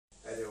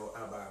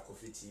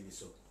Kofi TV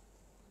so.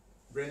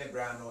 Brene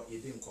Brano, you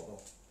didn't come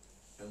up.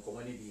 And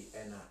community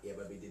and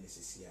yaba be the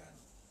Siciano.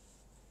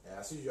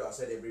 As usual, I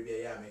said every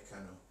day I make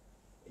cano.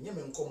 And you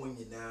mean common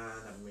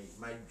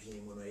my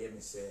dream when I am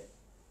say,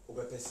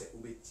 Obepese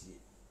Ubeti.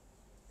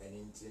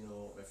 And you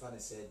know, my father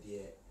said,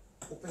 dear,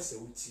 Opese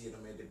Uti no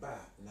me the bar,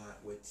 na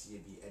wet ye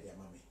be at your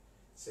mammy.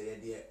 Say,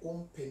 dear,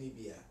 penny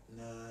beer,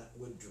 na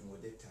would dream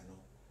with data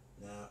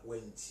no, na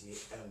went ye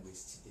and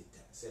waste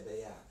data. Said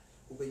they are,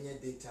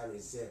 Ubenya data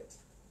reserved.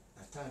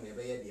 A time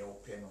ever ye the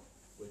open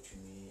which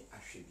me a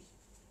shibby.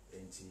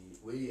 And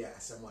we are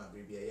someone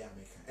baby a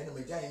American. And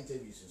a giant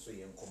interviews so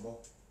you come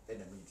up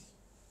and a meeting.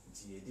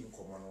 Until you didn't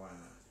come on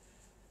one.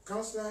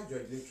 Councillor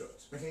George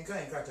Lutterodt, making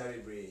kind of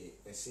category,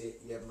 I say,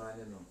 yeah, man,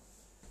 no.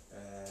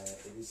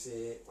 If you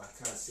say, what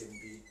can't say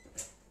be,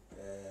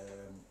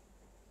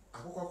 I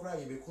will cry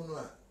you be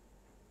kuno.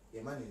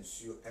 Your man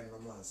is you and no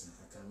months,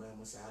 I can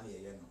remember Sani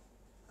Yano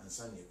and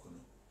Sunny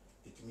Kuno.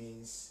 It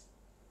means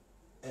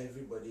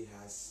everybody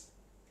has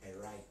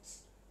a right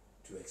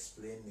to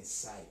explain his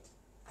side.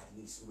 At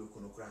least we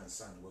kuno kran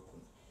san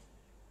wakuno.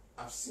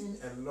 I've seen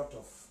a lot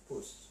of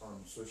posts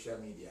on social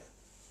media.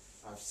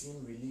 I've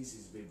seen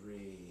releases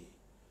baby.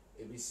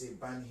 If we say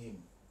ban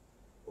him,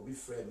 or be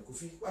friend,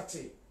 Kofi, what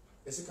it?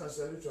 The second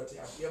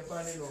Lutterodt, you're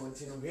banning on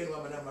Tino, here,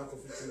 woman, I'm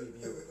Kofi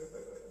TV.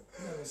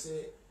 I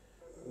say,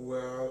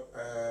 well,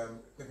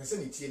 the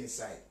person is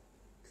side.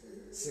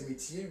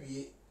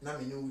 Cemetery,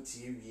 Naminu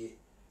TV,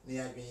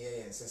 near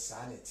me, and says,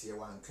 Sanity,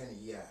 one can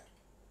year,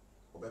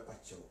 or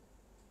Pacho.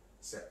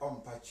 Say,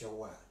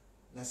 Pacho,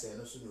 na say,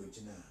 no sooner,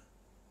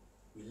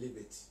 we leave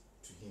it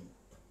to him.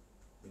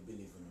 We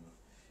believe in him.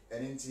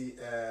 And into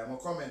more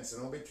comments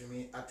and obey to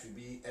me at to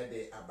be a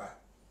day about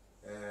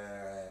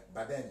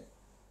but then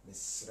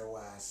Miss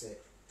Rawa said,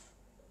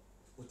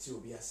 what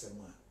you be a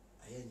summer,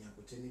 I ain't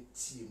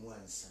opportunity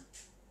once.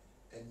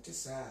 And to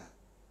say,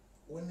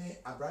 when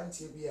a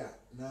branch beer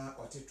na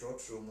or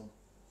trot room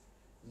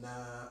na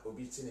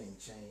obitin in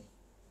chain,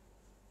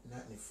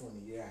 not the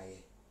phone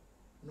ye,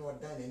 no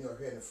done any or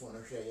hear the phone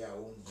or share your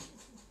own,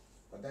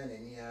 or done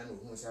any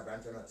who is a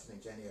branch or not in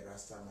Jenny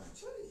Rasta man.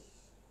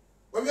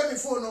 When we have a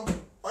phone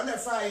on the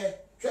fire,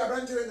 she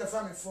in the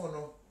family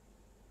phone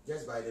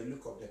just by the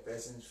look of the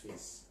person's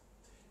face.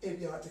 If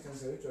you have to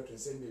consider it to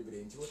send me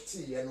brain to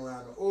tea and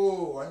one,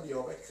 oh, on the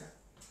overca,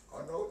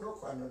 or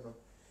no,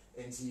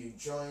 until you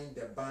join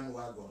the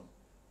bandwagon,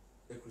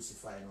 the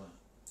crucifying one.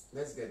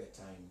 Let's get the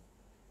time.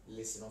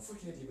 Listen,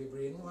 unfortunately, the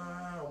brain,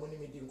 wow, when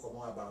we didn't come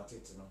about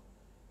it,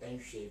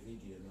 and share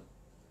video,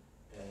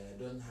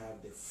 don't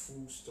have the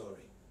full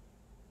story.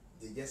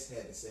 They just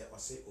heard, they say, or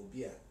say,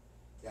 Obia.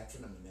 They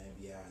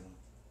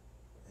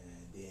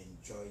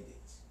enjoyed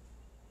it.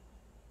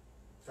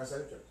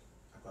 Lutterodt,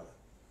 Akala.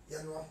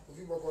 Yanwa,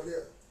 we were going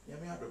there.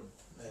 Yamiadum.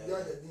 You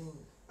are the dean.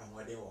 And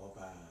what they were,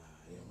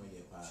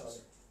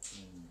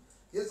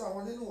 yes, I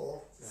want to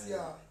know. See,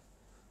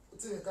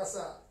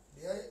 Casa,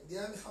 the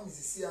Ham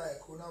is the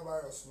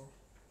coronavirus. No,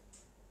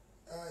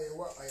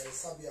 what I am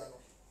Sabiano.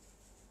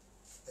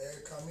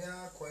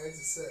 Camia quiet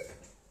to say,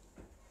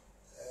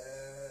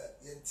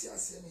 Yentia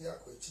Senia,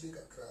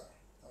 Chilica cry.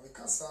 We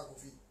can't start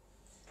with it.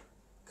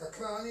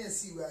 Kakra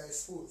see we are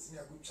exposed in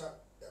a good chat.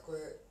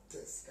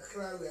 Test.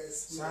 Kakra we are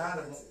exposed.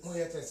 More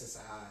tests.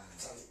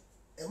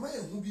 A man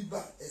who be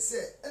back, I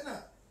say,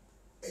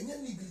 any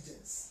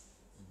negligence.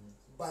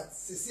 But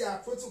see our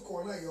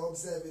protocol now you're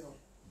observing.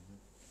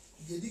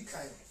 You did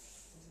kind.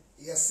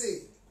 You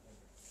say,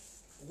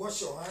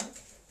 wash your hand.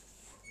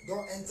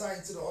 Don't enter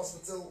into the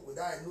hospital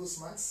without a nose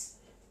mask.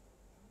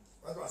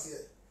 What was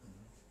here?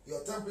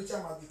 Your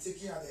temperature must be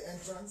taken at the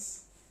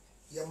entrance.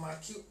 You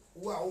mark you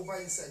who are over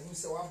inside him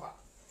say waba.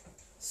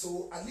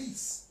 So at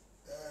least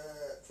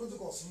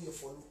protocols you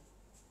follow.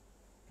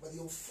 But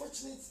the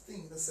unfortunate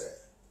thing is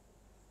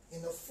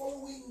in the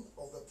following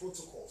of the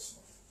protocols,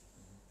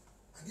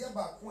 I dear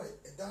back when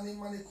a Danny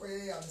money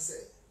quay and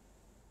say,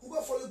 who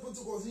follow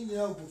protocols in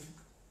your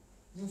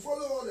you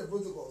follow all the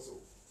protocols.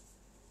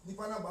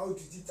 Nipana about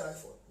duty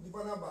typhoid,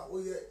 Nipana about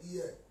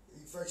ear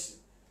infection,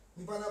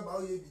 Nipana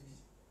about your baby,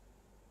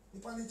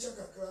 Nipani check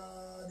a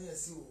cra near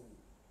see.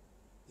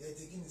 You are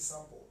taking the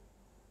sample.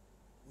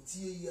 Uti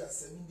year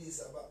 7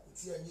 days about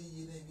Uti and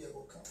ye be a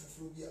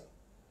camphophobia,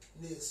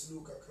 near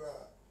slow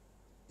cacra,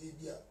 8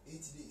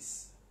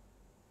 days.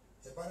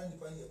 A banana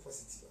panya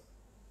positive.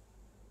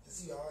 You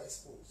see how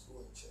exposed, go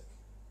and check.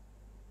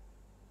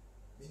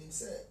 Meaning,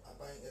 say, I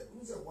buy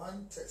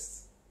one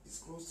test is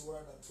close to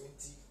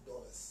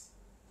 $120,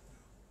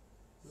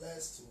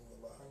 less to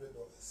about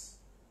 $100.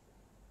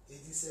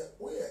 It is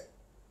a where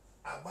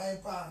I buy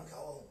pound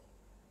cow.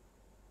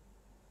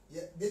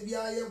 Yeah, baby,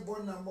 I have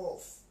one number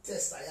of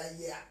tests I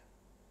hear,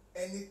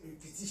 any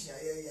repetition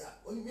I hear.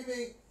 Only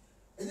maybe,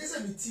 and there's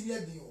a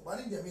material deal, but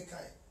in the American,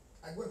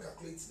 I go and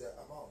calculate the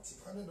amount. If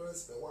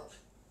 $100 per one,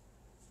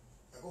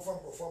 I go from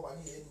perform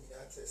any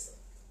tester.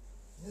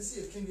 You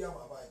see, it can be on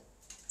my mind.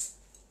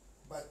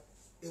 But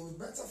it would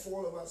be better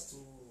for all of us to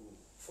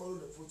follow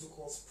the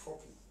protocols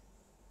properly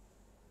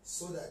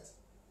so that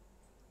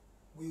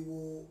we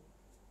will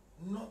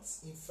not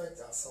infect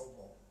ourselves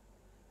more.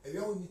 If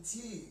you are with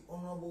me,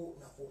 Honorable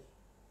Napo,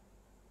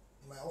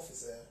 in my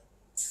office,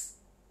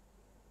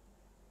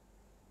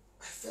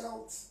 I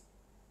felt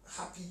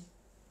happy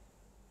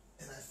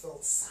and I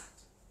felt sad.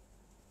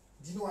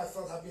 Do you know why I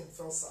felt happy and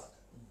felt sad?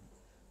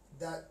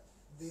 That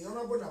the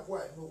Honorable Napo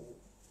I know,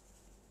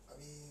 I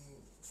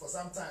mean, for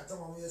some time,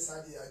 someone years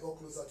I got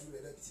closer to the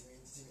deputy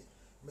minister.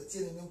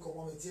 Maintaining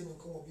income,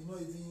 be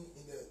not even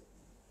in the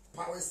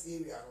powers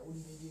area, and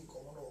only needing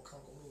common or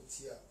can't come out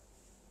here.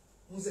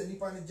 Who's any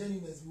pan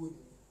genuineness would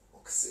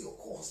or say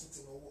or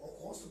hospital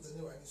or hospital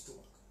near any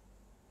stomach.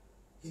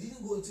 He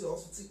didn't go into the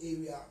hospital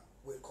area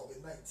with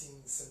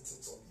COVID-19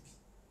 symptoms or maybe.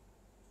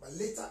 But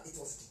later it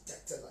was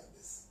detected like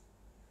this.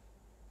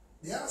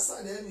 The other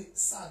side, the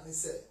sadly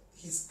said,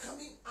 he's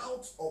coming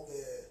out of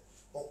the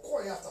or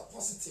call after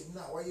positive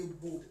now, why you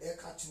bold air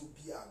catch you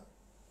piano.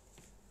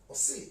 Or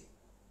say,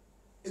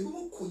 a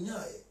woman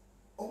kunyae,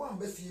 or one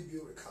befi be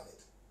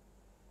recovered.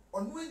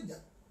 On when ya,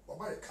 or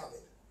by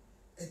recovered,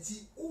 and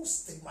he all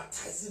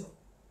stigmatizing.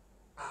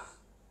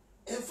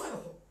 And fan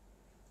of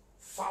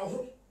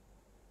foul,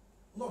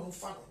 not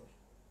fan of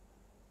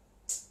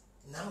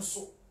now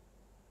so,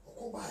 or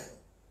go by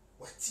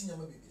what Tina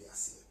may be a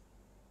say.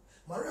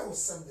 Maria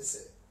was some they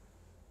say,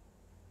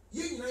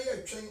 ye know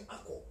you're train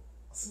ako,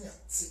 a senior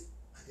tea,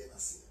 I didn't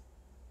say.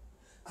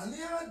 And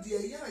there,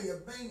 dear, you're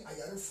bang a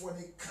yard for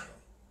a can.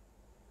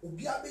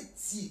 Ubiabe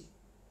tea,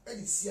 and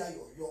it's here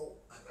your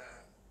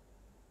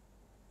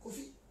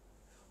kofi.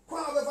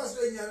 Kwa the first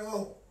way you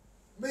know.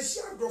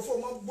 Meshia grow for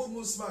my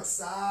bonus max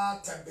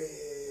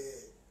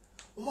Saturday.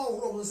 Uma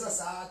Romans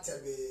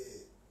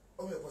Saturday.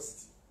 Oh, me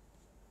positive.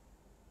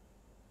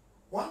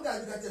 One guy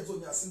look at them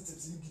told me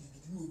symptoms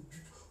in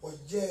or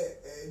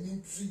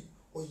neem tree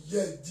or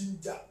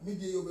ginger.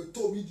 Maybe you will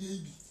told me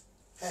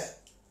the eh.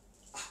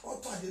 I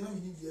thought I didn't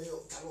mean the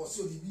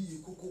Taloso the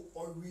bee cocoa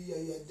or we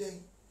a day.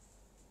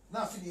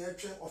 Now, for the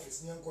train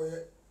office near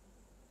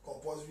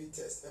compulsory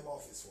test, M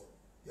office for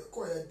your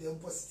coyer damn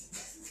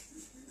positive.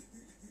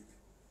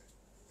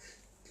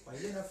 Why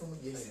you not from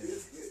again?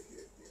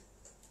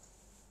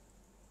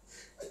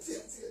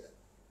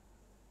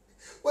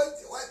 What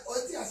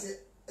I say?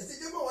 I think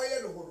you know why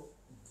you don't.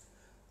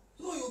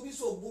 No, you'll be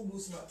so bold blue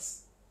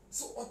smacks.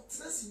 So, what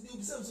does it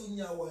do? Some so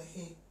near our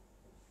hand.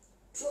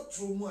 Trot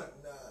one,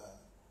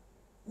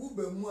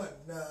 Uber one,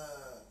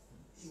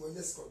 he was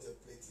just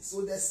contemplating.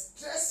 So, the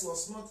stress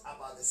was not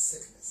about the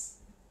sickness,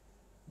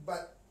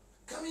 but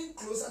coming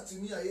closer to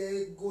me,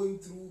 I going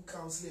through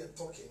counseling and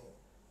talking.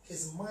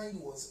 His mind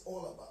was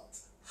all about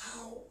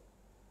how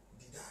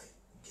did I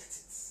get it?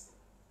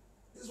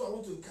 This is what I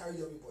want to encourage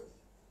everybody.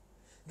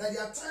 That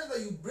there are times that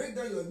you break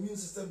down your immune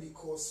system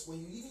because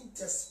when you even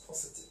test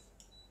positive,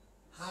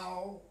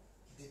 how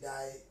did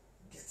I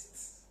get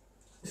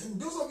it? And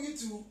those of you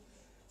too,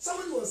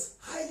 somebody was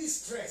highly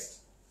stressed.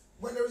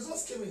 When the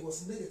results came, it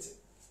was negative.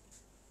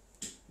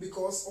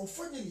 Because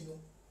unfortunately,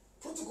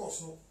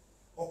 protocols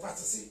or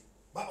practicing,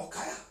 but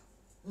okaya,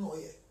 no,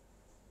 yeah.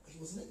 But he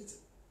was negative.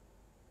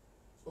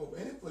 Oh,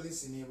 any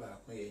police in nearby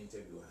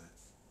interview her.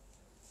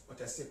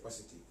 But I say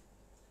positive.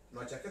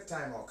 No check a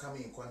time or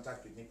coming in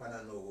contact with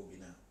Nipana no will be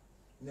now.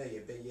 No,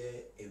 you be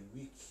a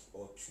week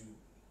or two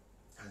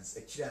and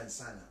a chill and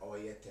sana or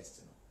year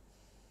testing.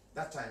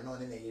 That time, no,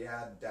 in a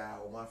year,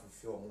 or 1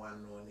 for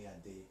 1 no near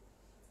day.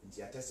 And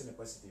you are testing a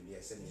positive,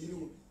 yes, and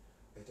you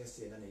are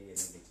testing another year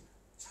negative.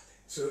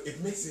 So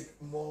it makes it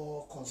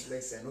more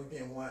complex and not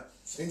being one.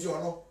 And you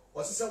know,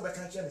 what's the second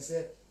country and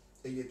said,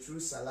 a true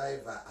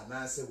saliva and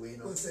answer way,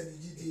 no,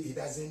 he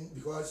doesn't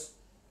because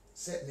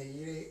set the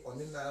year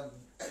on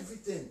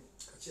everything.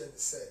 Catcher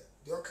said,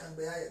 the can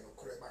be I no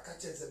correct, but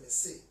catcher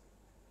say,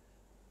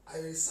 I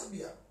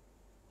Sabia,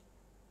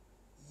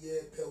 ye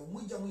per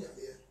muja muya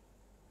there.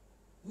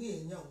 Me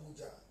and young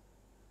muja,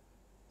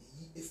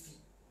 ye efi,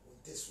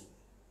 with this one.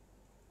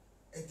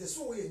 And this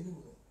way, you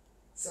know,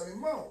 Sammy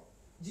Mao,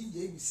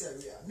 Ginger, we say,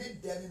 we are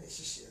net down in a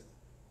shisha,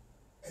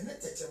 and not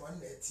touch a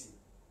man let you.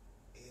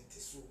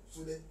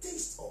 So the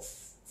taste of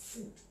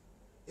food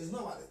is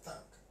not about the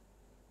tank,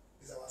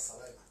 it's our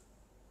saliva.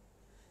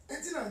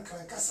 And then I'm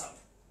crying castle.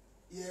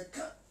 You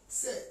can't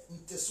say,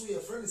 Intesu, your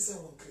friend is saying,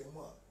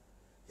 Cremor.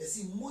 You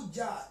see,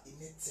 Moja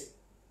in it.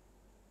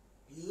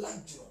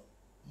 Lagro,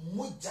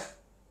 Moja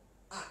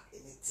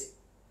in it.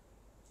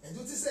 And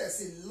do this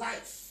say,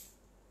 life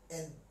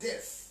and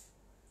death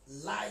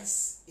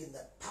lies in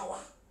the power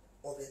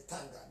of the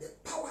tongue. The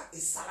power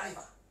is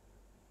saliva.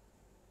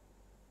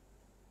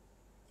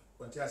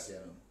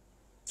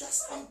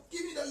 Just I'm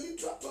giving the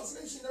literal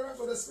translation in the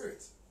realm of the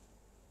spirit.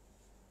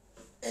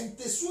 And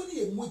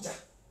Tesuni a moja.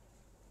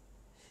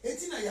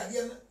 Etina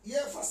yadian ye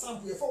for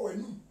sample ye for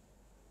wenu.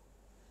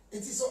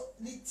 Enti so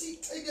ni ti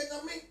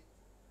ebianyame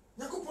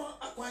Nyakopa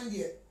akwan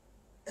de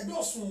e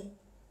do so.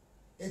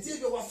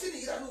 Enti e wa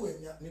fini ira no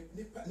wanya.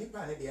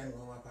 Nipa ne de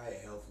no ma pa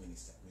health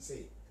minister. Me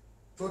say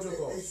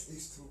protocol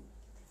is true.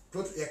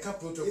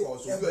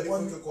 Protocols, so good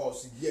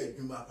protocols here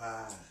adwuma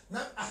pa. Na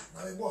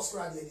me boss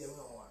kra de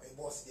won.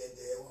 Boss de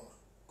won.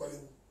 Call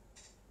you.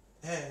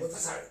 But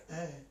sorry.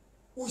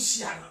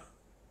 Ushiana.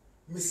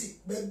 Missy,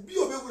 baby,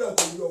 obewura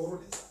ko you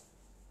already.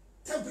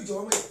 Temperature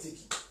o me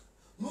take.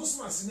 No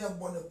smart senior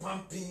born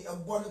pumping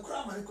and born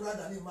crab and crab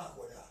and mark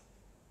what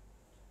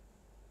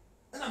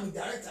and I'm a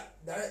director,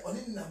 on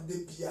in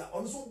the Pia,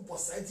 on so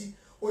society,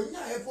 or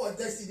near airport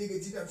taxi, they get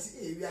it.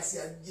 See, we are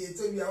saying,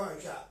 we are one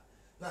shot.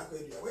 Now,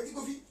 where you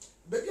go?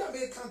 Baby, I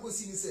may can't go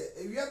see me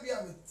say, we are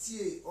a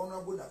tea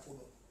honorable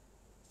Napono.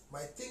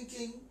 My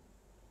thinking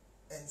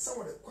and some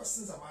of the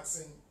questions I'm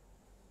asking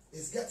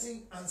is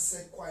getting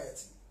answered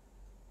quietly.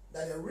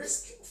 That the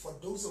risk for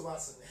those of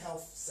us in the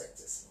health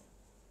sectors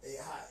is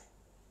high.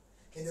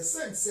 In the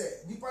sense,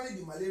 say,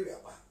 depending the malaria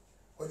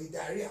or the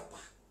diarrhea.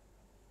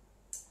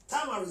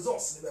 Time and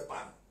results never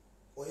ban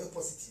or you're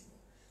positive.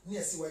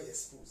 Near see why you're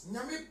exposed.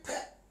 Nyame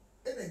pet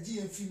and a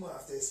GM female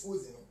after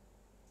exposing them.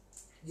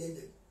 Yeah,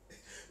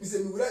 we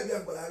say, we would like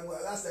to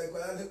last time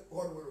I had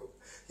one world.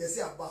 You see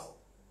a bow.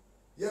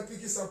 You're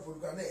picking sample,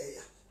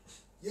 Ghanaian.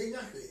 Ye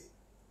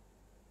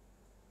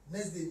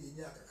next day, we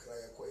nyaka cry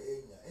a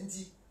quayena. And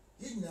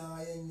he now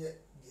yet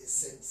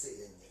say.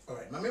 All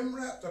right, my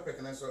memory topic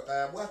and so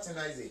what an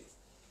Isaac.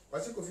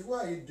 But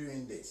why are you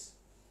doing this?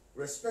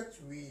 Respect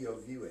we your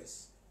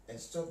viewers. And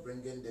stop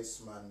bringing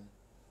this man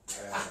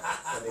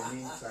for the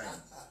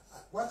meantime.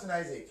 What an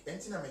Isaac,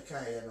 Entina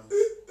Mekaya,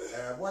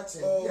 what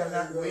you are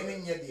not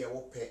winning yet, dear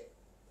Wope.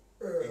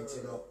 And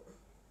you know,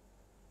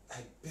 I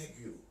beg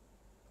you,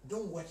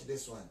 don't watch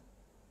this one.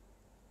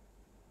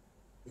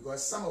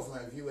 Because some of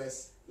my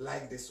viewers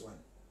like this one.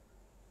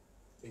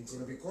 And you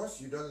know, because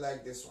you don't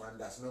like this one,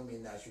 does not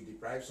mean I should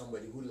deprive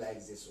somebody who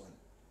likes this one.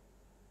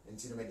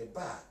 And you know, the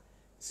bar,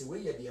 say, where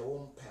you're dear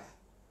one pair,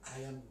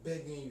 I am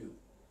begging you.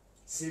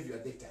 Save your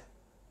data.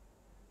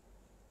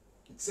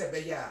 Say,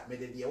 Beya, may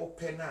the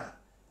open now.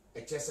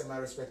 A chest my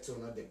respect to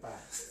not the bar.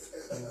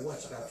 You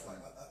watch that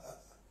one.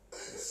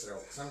 So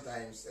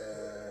sometimes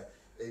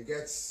it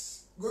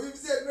gets. Go to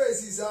the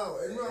grace is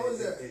out. And what was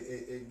that?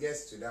 It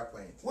gets to that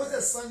point. What's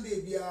the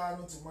Sunday be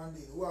not to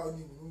Monday? Wow,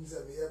 you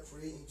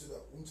pray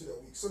into the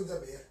week. So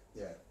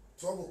yeah.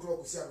 12 o'clock,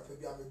 we see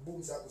a boom,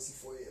 I see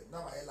 4 a.m. Now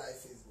I live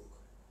Facebook.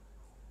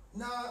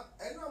 Now,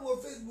 I know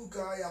on Facebook,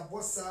 I have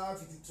boss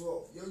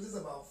 12. You're just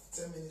about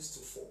 10 minutes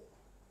to 4.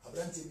 I've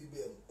done TV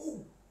bill.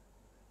 Oh,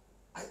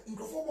 I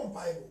include one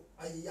Bible.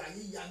 I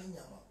yanni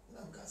yama.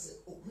 Now I'm say,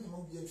 oh, me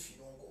no be a fee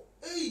no go.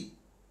 Hey,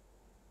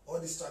 or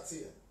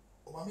distracted.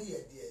 Oh, mommy,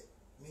 dear,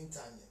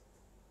 meantime.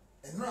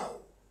 And now,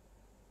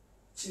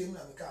 chilling na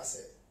me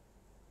say,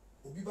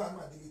 Obi ba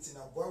ma deleting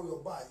a boy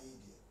will buy ye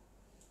dear.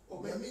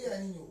 Oh, me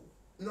yanni you.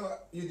 No,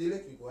 you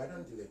delete people. I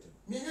don't delete them.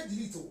 Me not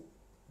delete oh.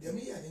 They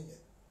me yanni.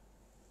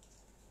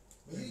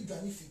 You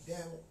Johnny feed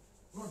them,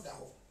 not that.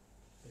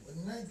 But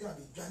night guy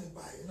be Johnny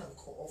by and I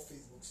call off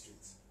Facebook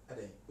streets. I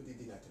then put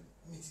it in that time.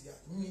 Me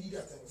did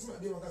that time. Some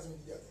of them want me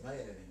did that time.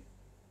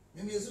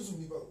 Maybe it's also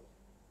me.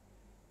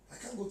 I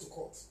can't go to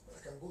court, but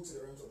I can go to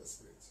the realms of the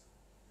spirit.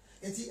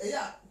 And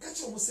yeah, catch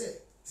you say,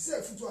 to say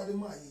if you are the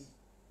man,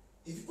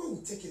 if people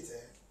will take it,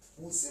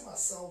 we'll save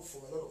ourselves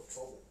from a lot of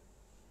trouble.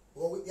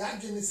 Well, we are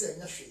going to say,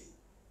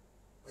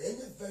 but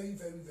you're very,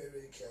 very, very,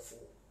 very careful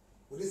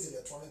with these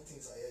electronic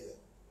things I hear.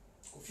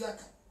 Kofi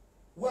aka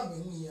wa me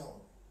hu hia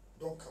o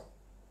don't come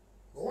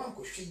go wan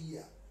ko hwe yi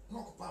a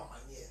no ko pa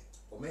amane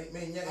o me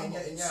nya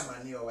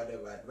amane or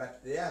whatever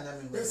but they are na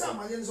me hu there's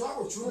amane so I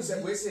go true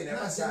say we say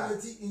na say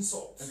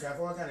insult nka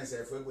for kan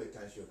say for go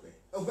tan shi okwe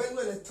o ben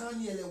we le tan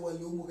ye le wa le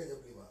mu ka je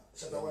prima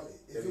shata wale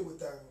if you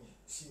tan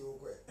shi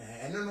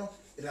okwe no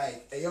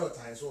like a your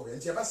time so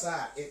and you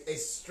basa it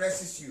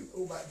stresses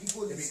you but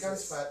people it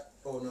becomes part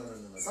no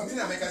something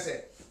that make us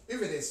say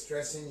if it is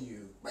stressing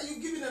you but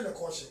you giving them the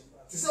caution.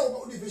 To say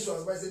about the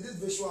visuals, but I said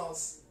these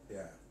visuals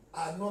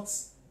are not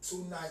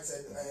too nice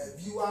and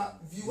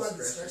viewer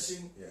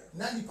discretion.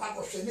 Nani park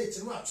of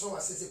Shenate, no, I'm sure I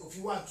say if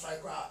you want try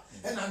crowd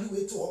and I knew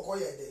it to acquire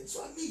then.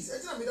 So at least,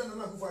 I made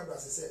another good for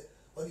as I said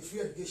on the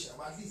free education,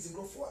 but at least they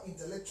go for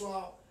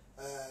intellectual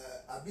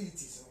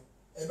abilities.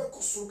 And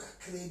because so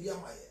Caribbean,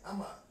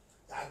 ama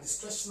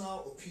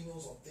discretional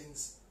opinions on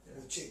things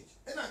will change.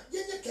 And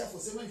you're careful.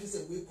 Say when you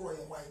say we cry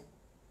and wine,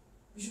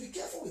 you should be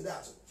careful with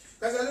that.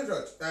 That's a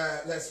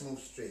Lutterodt. Let's move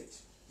straight.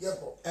 Yeah,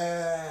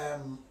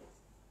 Bob.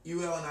 You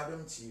were on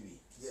Adam TV.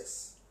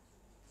 Yes.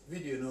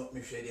 Video no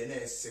me share the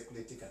na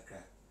circulate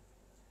kakra.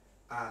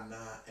 And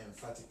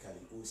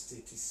emphatically we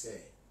state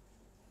say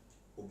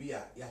obi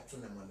a yato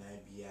na manai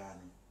bia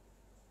no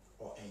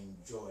or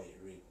enjoy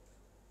rape.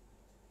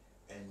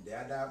 And the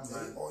other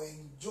man or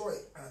enjoy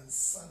and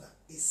sana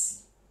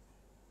AC.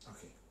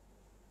 Okay.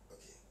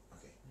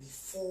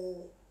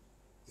 Before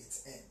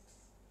it ends.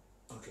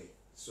 Okay.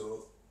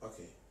 So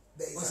okay.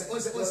 Once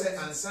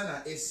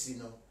ansana AC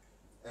no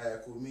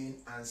could mean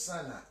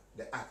ansana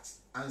the act.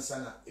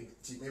 Ansana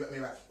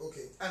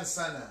okay.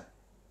 Ansana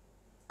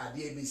at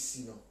the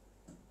ABC no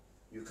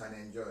you can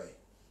enjoy.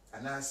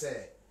 And I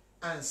say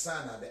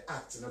ansana the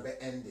act no be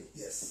ending.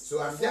 Yes.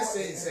 So I'm just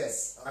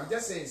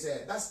saying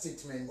say that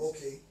statement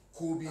okay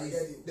could be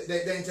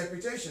the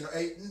interpretation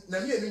na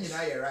me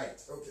you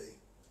right. Okay.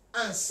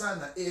 and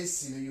sana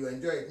AC, you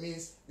enjoy it.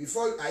 Means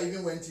before I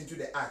even went into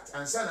the act,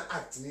 and sana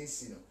act,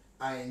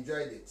 I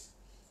enjoyed it.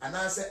 And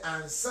I said,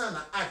 and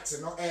sana act,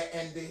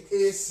 and the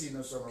AC,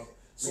 so no.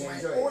 So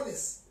my own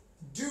is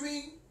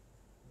during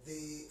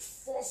the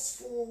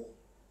forceful,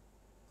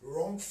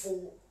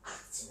 wrongful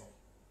act,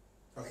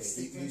 Okay,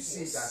 you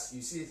see it as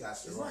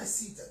it's not I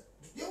see that.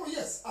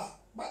 Yes.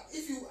 But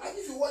if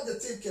you watch the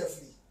tape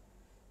carefully,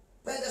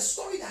 by the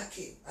story that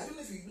came, I don't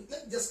know if you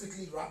let me just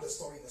quickly wrap the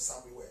story in a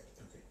summary word.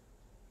 Okay.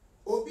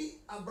 Obi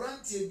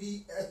abrantie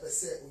bi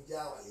epese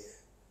uja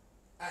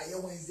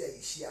wale. Wednesday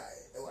ishia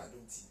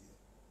Adom TV.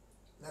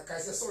 Na kai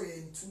say sorry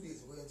in 2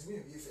 days we going to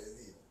be first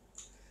day.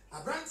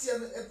 Abrantie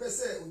no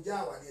epese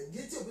uja wale.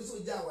 Dieti obi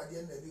uja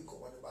wale na bi ko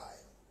won ba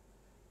ai.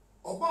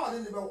 Oba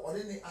one ne be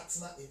one ne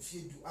atena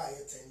emfie du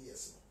 10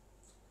 years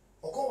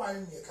no. Okoware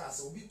ne ka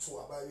say obi to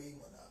abawe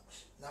mu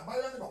na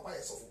abawe ne papa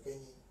yeso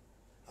panyin.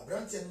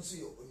 Abrantie no so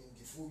ye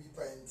onindifo bi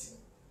pa enti no.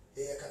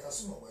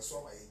 Kataso no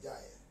weso ma ye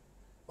jae.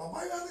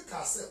 Baba ya ne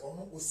ka say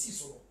ono osi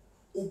so no.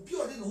 Obi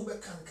ode ne ho be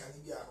kan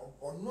bi a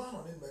ono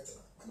ano ne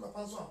betena. Ma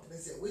papa so ampene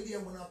say we dey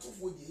mo na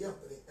tofo dey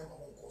yampene e ma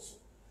mo nkoso.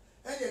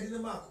 Ene ade ne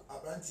ma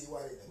abrantie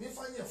ware na me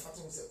fanye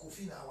fato say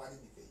kofi na aware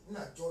ni pe.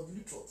 Na George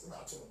Lutterodt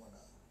na ato no na.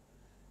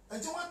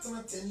 And you want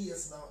 10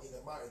 years now in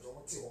a marriage or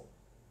what say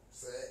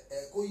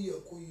koyi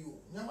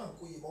nyama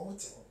koyi mo mo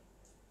te ho.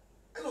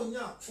 And on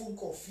ya phone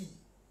call fee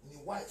ni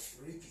wife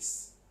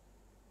rapist.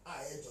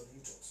 George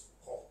Lutterodt.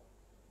 Ho.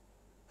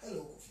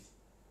 Hello Kofi.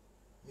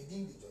 Me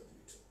ding the George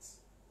Lutterodt.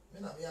 Me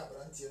na me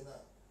abrantie na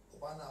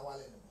oba na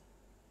awale no.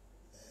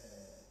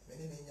 Me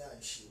ni nya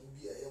nshi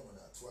obi a ye mo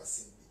na to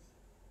asem bi.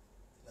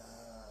 Na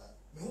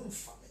me hu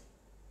mfa me.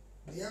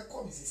 The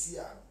come is see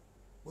ya.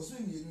 Bosu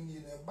mi ni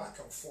na back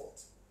and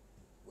forth.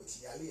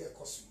 Which yali a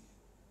cosu.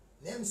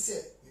 Name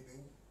said me be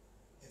wu.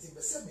 And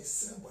if say me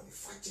send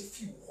Boniface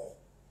few ho.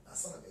 And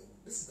son of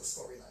this is the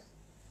storyline.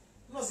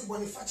 No see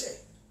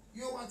Boniface.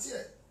 You want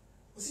here.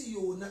 See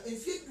you na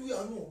if you do you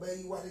know by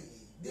you are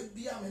they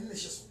be a man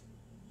so.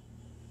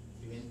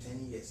 Even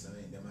 10 years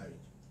in the marriage.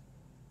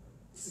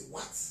 See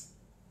what?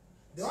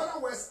 The other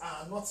words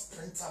are not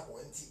printable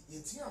and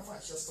it's me and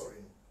find share story.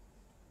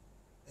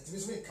 And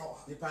means me cow.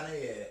 The panel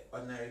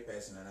ordinary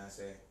person and I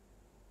say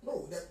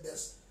no,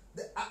 there's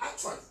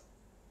actually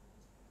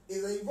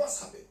if the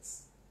reverse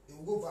happens, it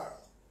will go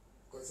viral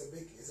because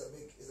it's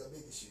a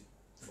big issue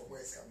from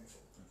where it's coming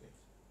from. Okay.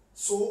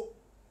 So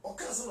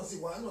Okasan say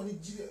one on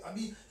I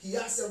mean he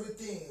has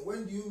everything.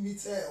 When do you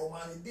meet her? Or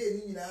man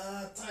day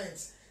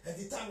times and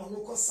the time on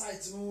no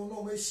site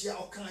no me share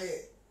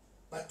okay.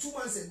 But 2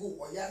 months ago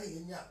or yari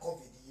in your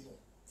COVID,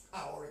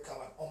 or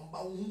recover on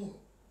bound.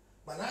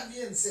 But now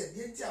the end said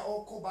the entire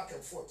all call back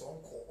and forth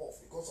on call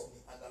off because of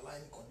the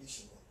underlying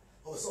condition.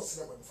 I was also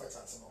celebrating the fight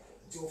at an uncle.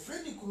 Until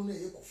friendly couldn't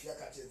hear Kofi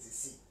catches the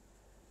sea.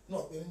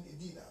 Not being a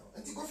dinner.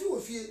 Until Kofi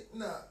will fear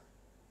now.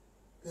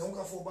 The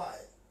uncle for buy.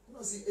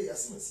 No, see, hey, I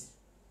see.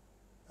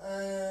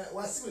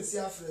 Was see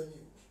after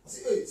you. I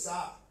say, hey,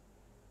 sir.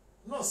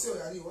 No, sir,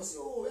 I was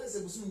oh, as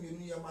a Muslim,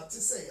 you might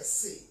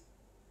say,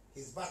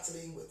 he's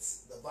battling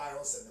with the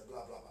virus and the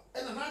blah blah blah.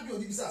 And another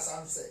one, this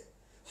answer.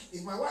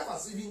 If my wife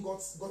has even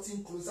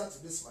gotten closer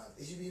to this man,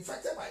 he should be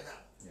infected by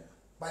now. Yeah.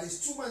 But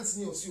it's 2 months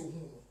near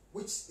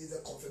which is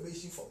a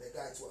confirmation from the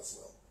guy too as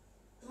well.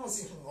 You know,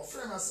 see, my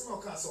friend has seen no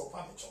cancer or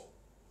pamicho.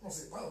 No,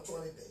 see, pamicho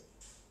any day.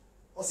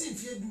 Or see,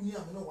 if you do near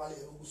me, no, while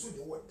you go so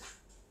the word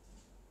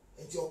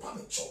that. And your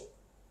pamicho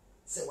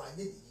say, why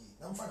need ye?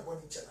 I'm fine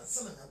about each other,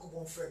 son and uncle,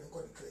 one friend, and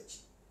call the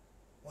clergy.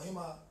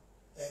 Mohima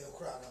and the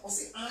crowd. Or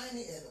see, I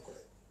ain't and the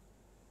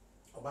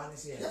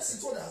clergy. Yes,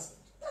 he told the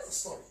husband. That's the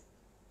story.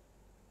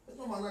 But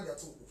no man, they are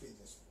two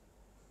pages.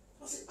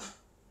 I say,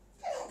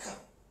 how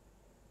come?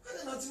 I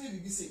don't know to me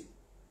be say.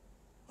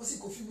 I say,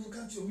 Kofi, me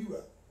can't you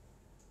mirror.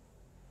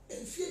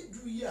 And if you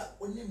do ya,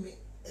 when you make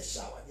a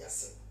shower, they are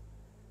saying.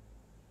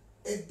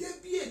 And there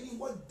be any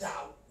what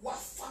thou, what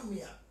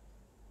family,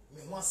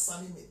 me want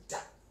sunny me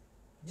that.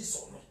 This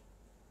or no.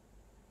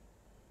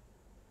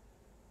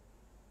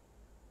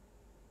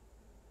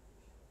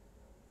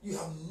 You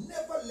have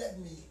never led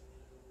me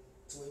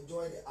to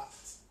enjoy the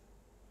act,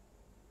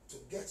 to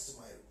get to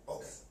my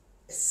orgasm,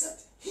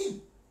 except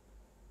him.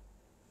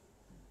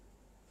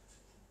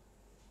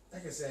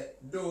 Like I said,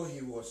 though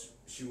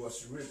she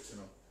was raped,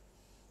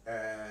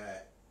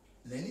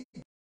 Nani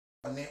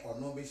or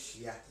no be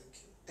shia,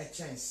 a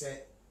chance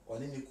said, or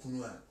any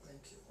kunua,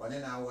 or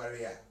any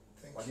warrior,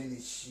 or any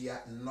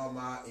shia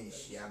normal in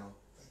shiano.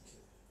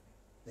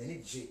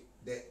 Nani J,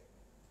 the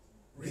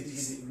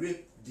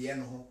rape the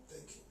animal.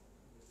 Thank you.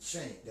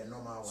 Change the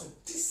normal one. So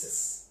this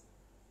is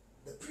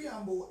the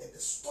preamble and the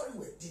story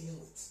we're dealing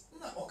with.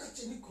 Now,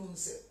 Okacheni Kun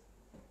said,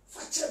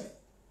 Fachemi.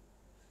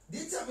 The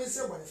time I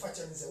said when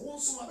Fachemi said, one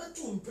summa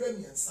to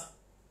premium son.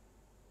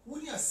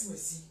 When you are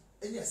simesi,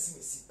 any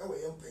asimesi, our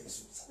young pay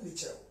so, some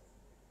chair.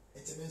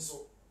 And to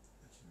so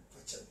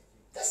Fachemi.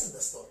 This is the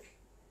story.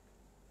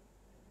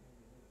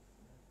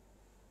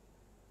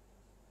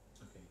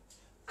 Okay.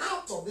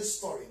 Out of this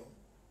story,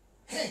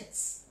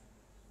 hence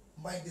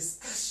my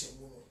discussion.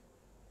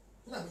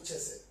 Now, which I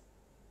said,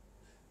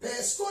 per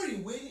story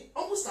when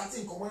almost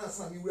starting common as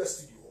na me we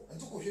studio and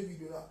to go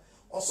video na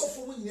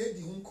osofo mu nyina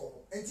di hu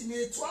nkomo enti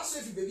me to aso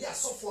efi baby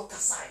asofo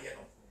kasa ye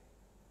no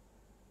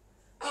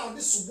a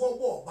odi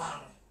subo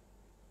ba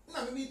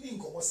no na me di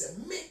nkomo se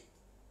me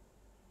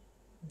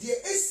de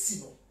esi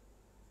no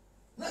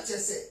na che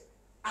se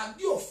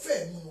ade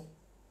ofa mu no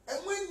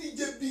enwe ni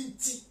je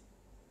binti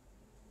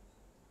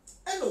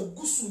ena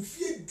ogusu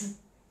fie du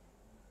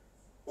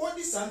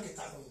odi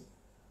sanketa no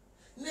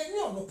na ni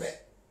ono pe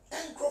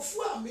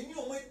enkrofo a meni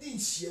o madi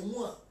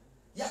nhyiamu a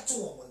yato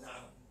wo na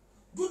no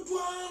dodo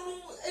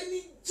anu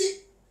ani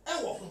gi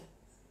ewo ho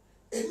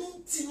enu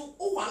nti no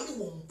o wale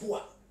wo mpo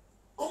a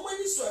o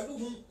mani so adu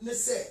hu ne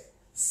se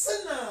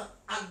na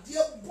ade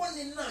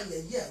bone na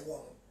ye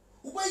wo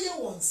wo ba ye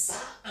won sa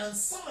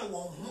ansa na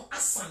wo ho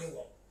asane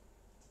wo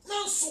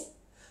nanso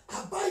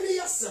abaye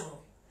yasem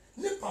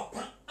ne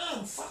papa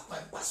amfa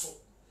kwan paso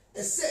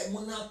ese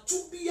mo na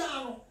to bia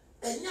no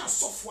enya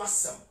asofo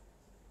asem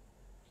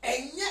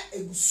enya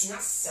ebusua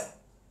asem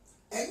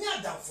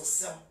enya damfo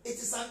sem. It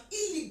is an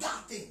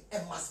illegal thing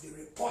and must be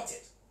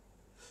reported.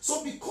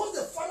 So because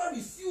the father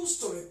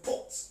refused to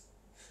report,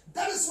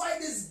 that is why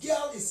this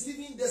girl is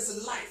living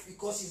this life,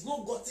 because she's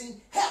not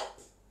getting help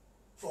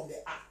from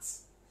the act.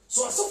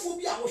 So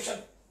asophobia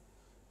awosha,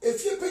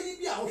 if you penny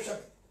be awosha,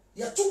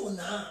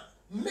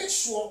 make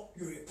sure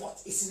you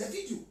report. It's in the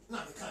video.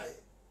 Now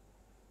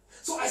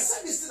so I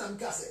said this thing, and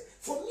say,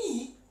 for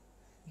me,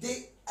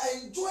 they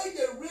enjoy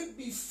the rape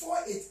before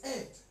it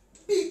ends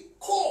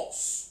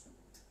because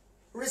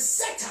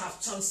research I have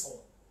chanced on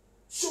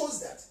shows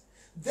that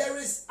there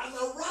is an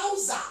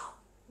arousal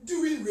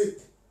during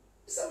rape.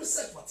 It's a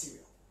research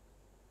material.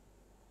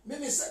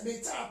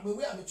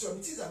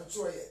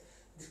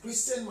 The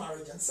Christian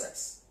marriage and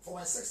sex for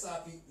my sex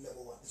therapy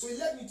level 1. So it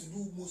led me to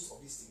do most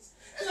of these things.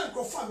 And I'm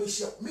confirmed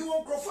me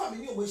won't confirm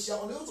me on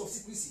the oath of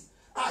secrecy.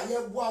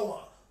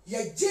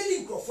 You're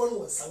jailing Crawford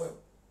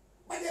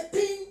but the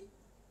pain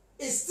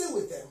is still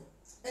with them,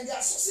 and they are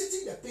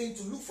associating the pain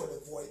to look for the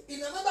void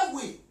in another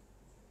way,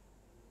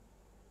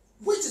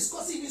 which is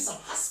causing even some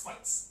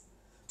husbands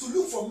to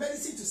look for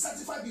medicine to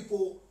satisfy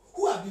people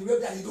who have been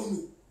raped and they don't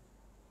know.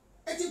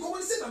 And in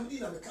common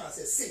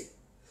sense, say,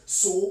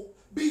 so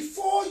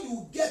before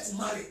you get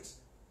married,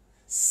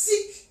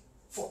 seek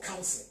for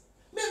counseling.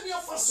 Maybe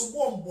of us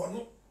warm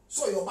bono,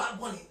 so your bad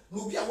money,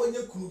 no be a one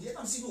year kunu.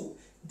 I'm saying no,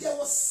 there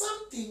was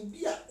something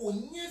be a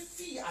onye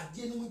fee at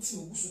the end of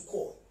the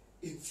call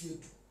in fear.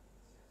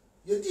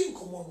 You didn't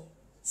come on,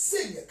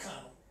 say your can,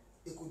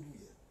 it could do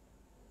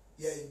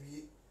ye.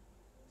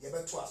 You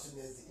better trust in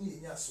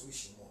the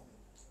solution.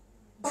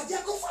 But you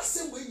go for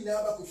same way you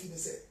never could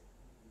finish it.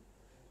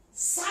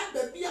 Sad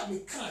baby, I may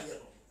can, you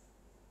know.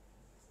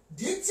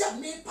 Didn't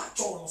you make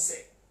patron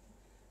say?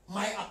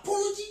 My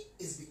apology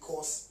is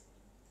because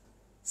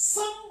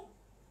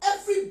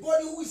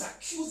everybody who is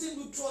accusing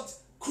Lutterodt,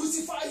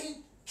 crucify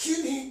him,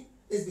 kill him,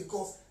 is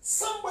because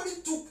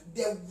somebody took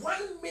the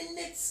 1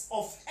 minute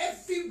of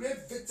every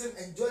rape victim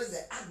enjoys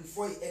the act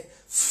before he ends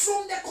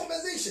from the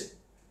conversation,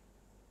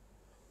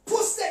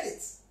 posted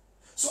it.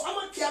 So I'm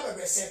a care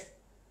baby said,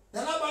 they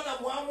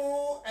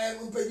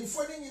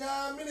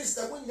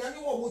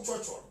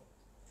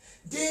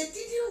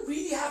didn't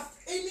really have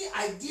any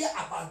idea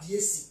about the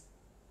AC.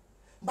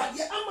 But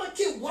the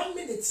Amake 1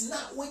 minute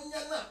now when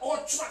you're not all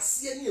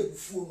trust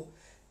before.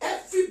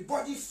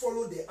 Everybody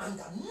followed the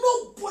anger.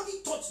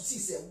 Nobody thought to see,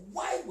 say,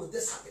 why would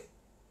this happen?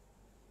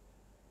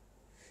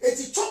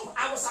 It's chop.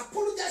 I was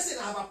apologizing,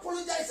 I'm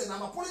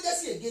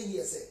apologizing again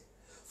here, say,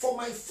 for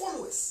my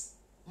followers,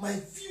 my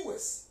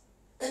viewers,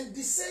 and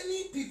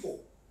discerning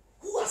people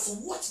who has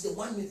watched the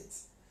 1 minute.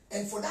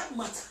 And for that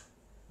matter,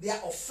 they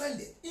are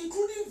offended,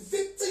 including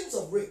victims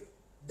of rape,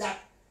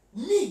 that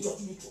me, George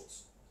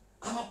Lutterodt,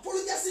 I'm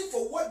apologizing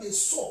for what they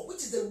saw, which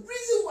is the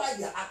reason why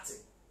they are acting.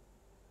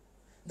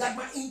 That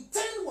my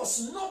intent was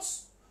not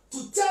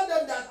to tell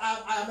them that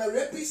I am a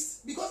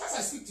rapist, because as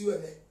I speak to you,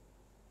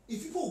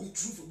 if people will be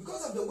truthful,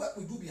 because of the work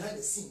we do behind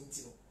the scenes,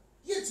 you know,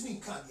 yet me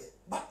can't yet.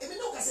 But I mean,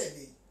 no, I said,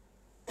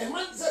 a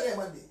man said, a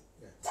Monday,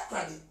 that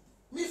ready.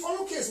 Me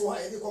follow case why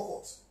I did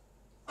court.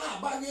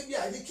 But maybe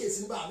I did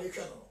case in the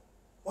American.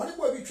 One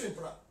boy be trained.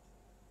 Boy,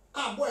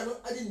 no,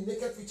 I didn't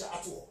make a feature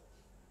at all.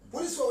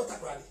 Police were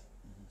what ready.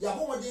 Yeah,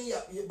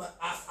 but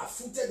I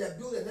footed the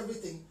bill and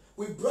everything.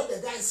 We brought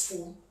the guy's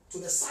phone to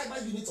the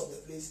cyber unit of the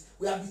place.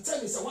 We have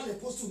determined someone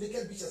opposed to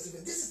naked pictures.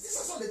 This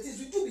are some of the things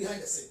we do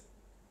behind the scene.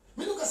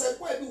 Me look as a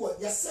boy be what?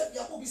 You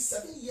will be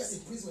 7 years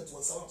imprisonment to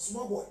a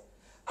small boy.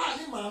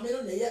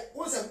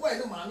 Once a boy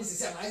no mommy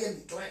says I am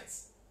the client.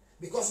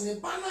 Because in a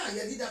banner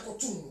you did that for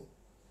two.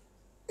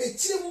 A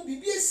chill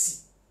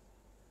BBS.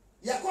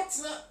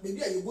 Yakotna,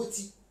 maybe a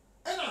yogoti.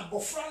 And a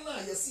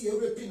bofrana, you see a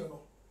rapino.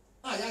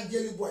 I am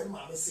jelly boy,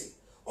 mamma say.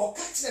 Or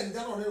catch them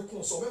down on the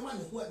console, a man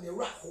who had the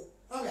raffle.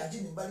 I am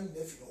Jimmy Bunny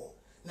nephew.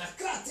 Na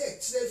krate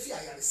chile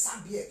ya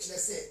sabie chile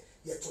say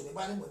ye to the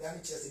bani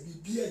modani chile say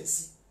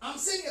BNC. I'm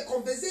saying a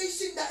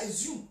conversation that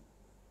is you.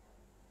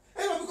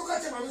 And we go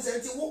catch my say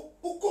wo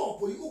call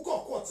poli wo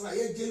call court na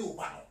ye jeli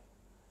oba no.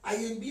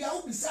 Ayembia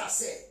wo bisa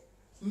say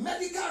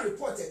medical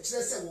report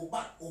actually say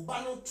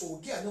oba no to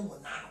girl no mo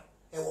na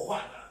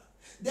no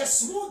the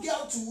small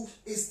girl too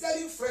is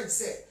telling friends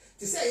say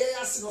they say yeah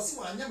no see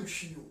wan nyam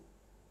hwi o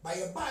by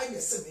a buy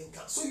the same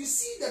income. So you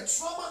see the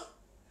trauma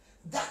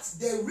that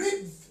the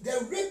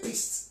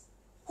rapist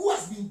who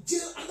has been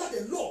jailed under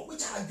the law,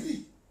 which I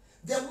agree,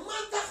 the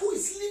mother who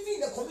is living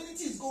in the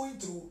community is going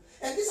through,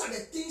 and these are the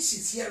things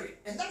she's hearing,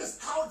 and that is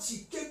how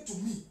she came to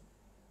me.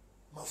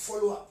 My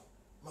follow-up,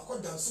 my call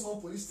down someone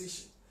police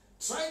station,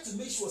 trying to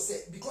make sure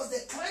say because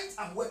the client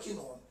I'm working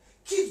on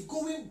keeps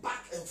going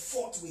back and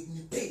forth with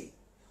me pain.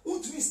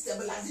 Won't mean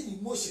stabilizing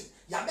emotion.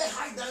 Ya be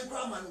high down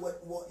crime and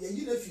what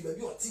you know if you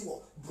be or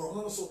tiwo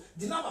brono so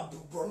the number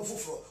brono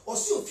for or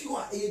see if you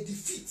are a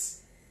defeat.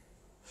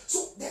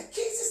 So the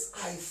cases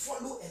I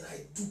follow and I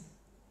do.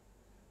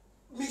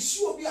 Me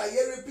sure be a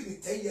year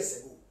repeat 10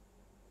 years ago.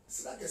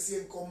 It's like a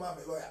same call my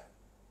lawyer.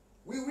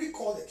 We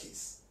recall the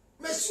case.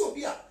 Me sure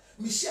be a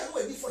Michelle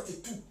no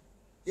 42.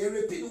 The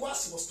repeat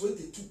was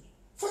 22.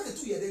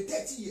 42 years,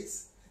 30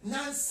 years.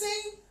 Now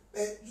saying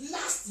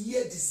last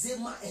year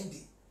December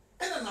ending.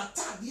 And an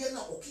attack here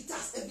now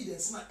Okita's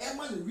evidence now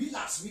Eman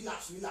relapse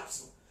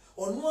no.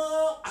 Or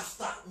no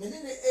after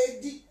menene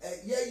edi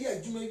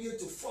year jumeye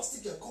to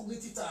foster and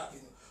cognitive therapy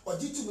no. Or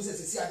G2 me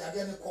say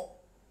ade ne ko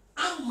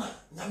amma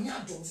na me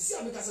adom say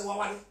ameka say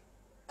wawale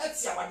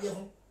eti awade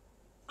ho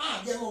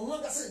de no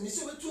no say me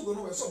say we two go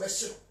no so be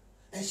shiro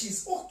and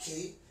she's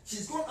okay,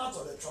 she's gone out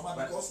of the trauma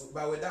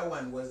but with that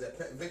one was the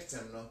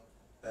victim no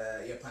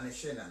you're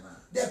punishing na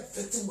the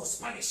victim was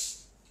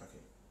punished.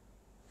 Okay,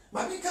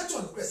 but me catch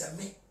on the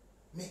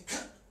me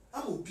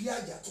I'm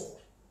obia jato.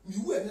 Me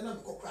wu ene na me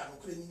kokra no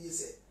kra ni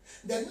say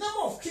the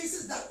number of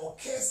cases that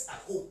occurs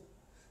at home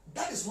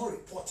that is not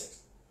reported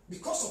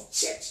because of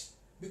church,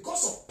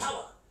 because of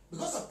power,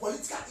 because of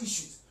political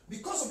issues,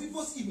 because of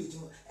people's image,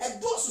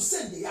 and those who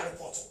send the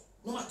report.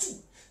 Number 2,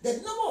 the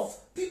number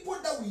of people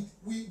that we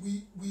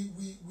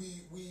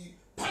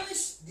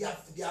punish their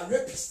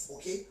rapists,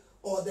 okay,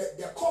 or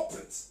their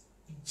culprits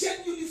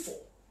genuinely for,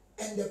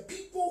 and the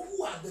people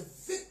who are the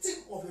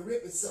victim of the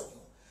rape itself.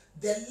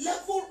 The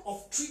level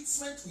of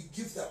treatment we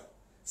give them.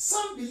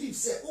 Some believe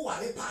say, oh,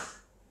 arepa,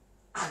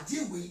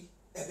 adiwe,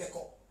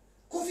 ebeko.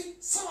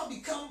 Kofi, some have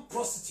become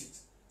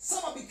prostitutes.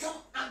 Some have become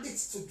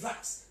addicts to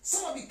drugs.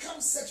 Some have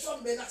become sexual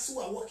menaces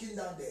who are walking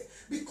down there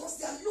because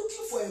they are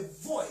looking for a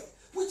void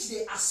which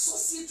they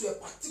associate to a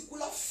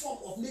particular form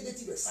of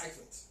negative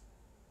excitement.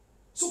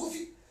 So,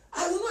 Kofi,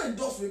 I will not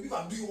endorse rape if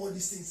I'm doing all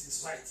these things in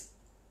society.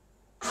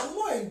 I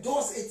will not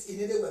endorse it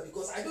in any way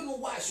because I don't know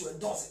why I should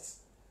endorse it.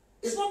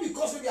 It's not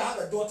because maybe I have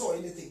a daughter or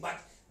anything, but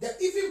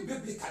that even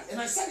biblically,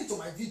 and I said it on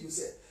my video,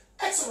 said,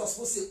 Exodus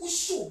will say,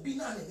 Usho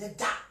bina ne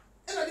da.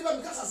 And I didn't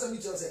because I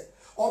said,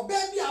 or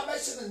baby, I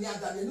mentioned in the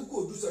other, and you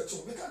go do such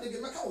a because they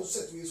make a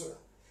set to you.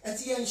 And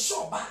he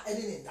ensure by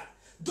anything that.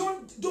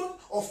 Don't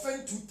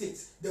offend two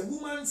things: the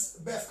woman's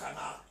birth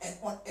canal and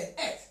on an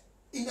egg.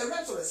 In the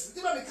realms of the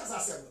spirit, because I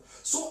said,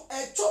 so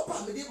a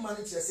chopper may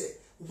manage to say,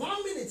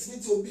 1 minute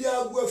need to be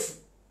a worth.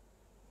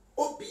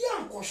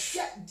 Obia ko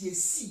share the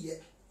sea.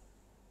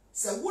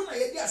 So when I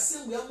hear the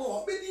same way, I'm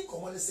more obedient.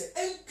 Come on, say,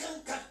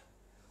 "Enkanka,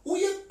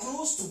 we are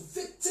close to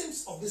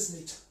victims of this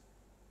nature."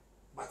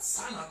 But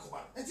sana come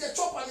on, and the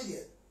chopper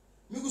there,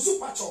 me go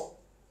super chop.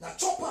 Na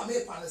chopper me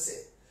pan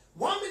say,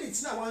 1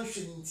 minute na one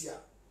shilling tia,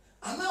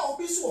 and now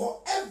obi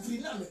so every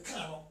na me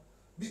can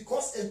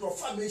because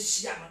entrofa me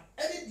share na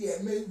any day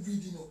me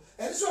reading no,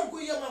 and so I'm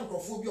going here man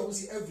entrofa bi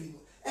almost every no,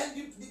 and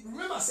you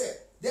remember say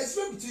there's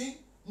a difference between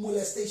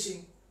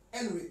molestation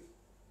and rape,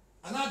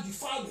 and now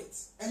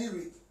defilement and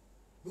rape.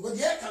 Because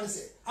the air can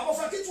say, I'm a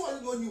fakit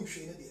one no new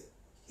shame there.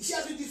 She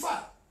has been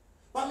defiled.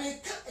 But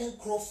me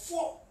can't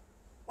for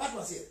what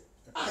was it?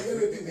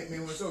 Me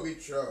was so be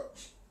sure.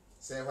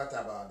 Say what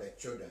about the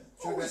children?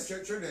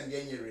 Children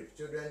rape.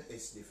 Children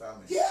is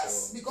defilement.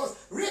 Yes, so, because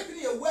rape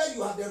is where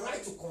you have the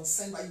right to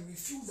consent, but you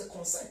refuse the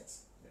consent.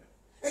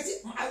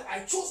 Yeah.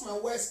 I chose my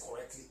words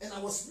correctly, and I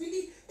was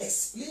really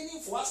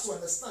explaining for us to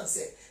understand.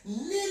 Say,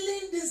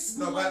 nailing this.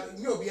 No, but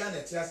you be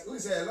honest. We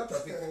say a lot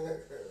of people.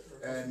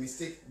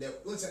 Mistake the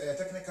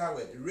technical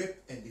word rape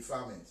and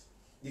defilement.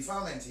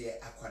 Defilement here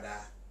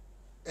akwada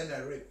and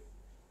a rape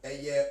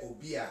a year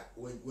obia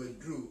when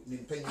drew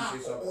in penny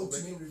face of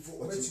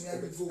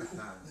revoke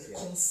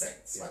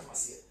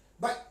consent.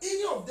 But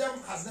any of them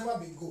has never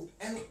been good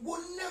and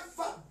will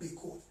never be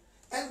good.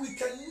 And we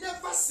can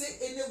never say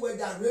anywhere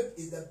that rape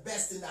is the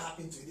best thing that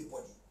happened to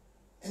anybody.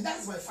 And that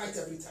is my fight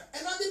every time.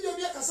 And I did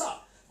be a kasa.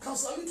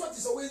 Councillor Lutterodt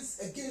is always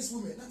against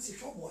women. That's a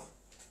trouble.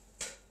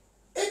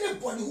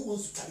 Anybody who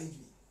wants to challenge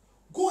me,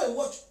 go and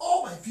watch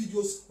all my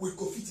videos with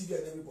Kofi TV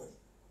and everybody.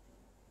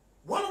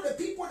 One of the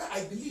people that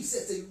I believe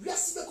says a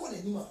this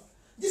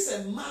is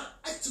a man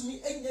to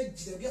me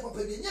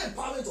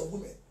empowerment of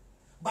women.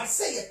 But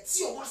say a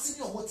tea or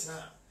senior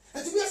motina.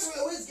 And to be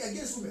always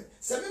against women.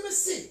 So let me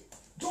say,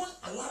 don't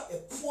allow a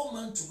poor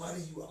man to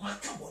marry you. My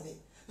company.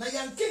 Now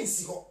young king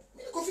see her.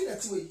 Kofi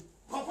that way.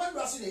 Papa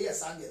Brass in a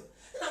yes, and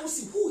I will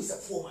see who is a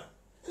poor man.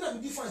 And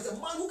I'm defined as a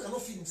man who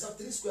cannot feed himself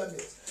 3 square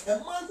meals, a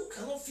man who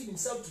cannot feed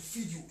himself to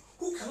feed you,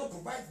 who cannot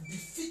provide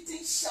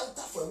befitting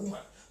shelter for a woman,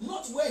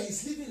 not where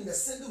he's living in a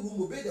single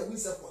room, obey the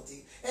winds of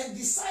contain, and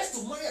decides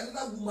to marry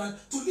another woman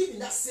to live in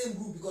that same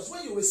room, because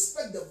when you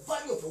respect the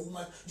value of a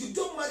woman, you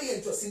don't marry her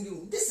into a single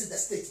room. This is the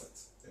statement.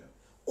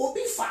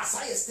 Obi fast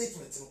higher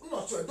statement.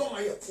 Not sure. Don't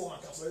marry a poor man.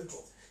 Can sorry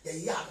drop.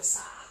 Yeah,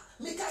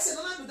 make us say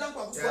no.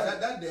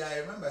 That day I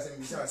remember saying,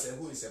 Michelle said,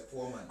 "Who is a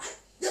poor man?"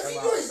 The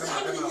video is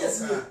how many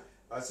years ago?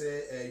 I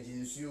say,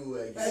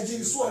 "Jinsu,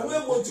 Jinsu. We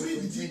want to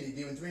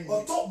read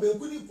on top. Be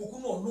good in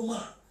Pokuno no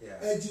man.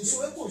 Jinsu.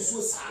 We go so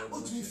sad.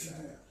 What do we feel?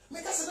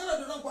 Make us say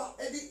no. Don't go.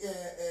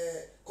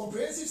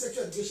 Comprehensive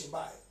sexual education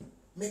by.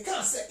 Make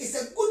us say it's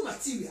a good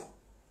material.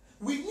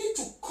 We need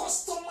to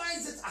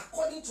customize it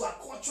according to our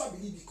cultural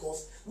belief,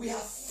 because we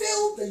have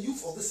failed the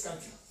youth of this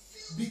country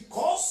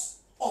because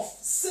of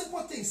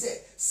simple things.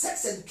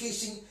 Sex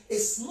education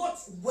is not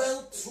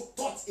well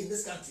taught in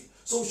this country,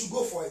 so we should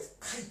go for it.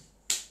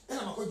 And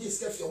I'm going to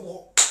scared for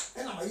more.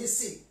 And I'm going to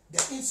say the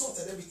insult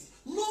and everything.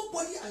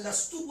 Nobody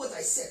understood what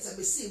I said. So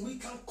I say we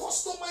can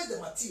customize the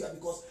material,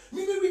 because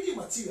maybe reading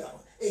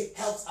material, it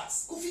helps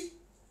us. Kofi,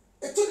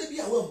 it told me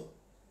a woman,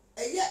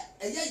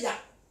 yeah,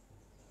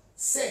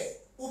 say.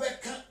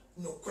 Ubeka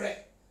no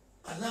kre,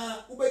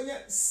 ana ubenya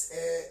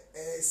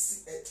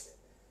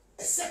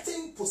a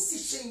certain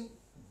position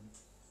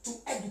to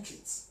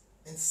educate,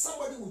 and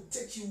somebody will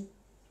take you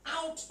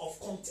out of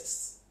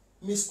context,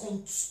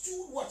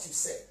 misconstrue what you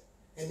said,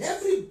 and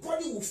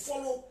everybody will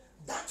follow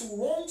that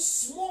wrong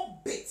small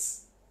bit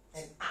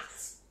and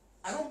act.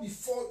 I don't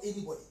befall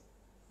anybody.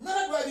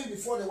 Neither do I even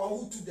befall the one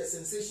who took the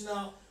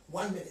sensational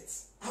 1 minute.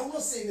 I will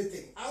not say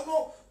anything. I will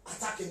not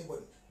attack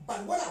anybody.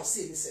 But what I'll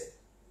say is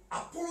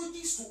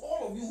apologies to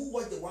all of you who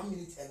watched the 1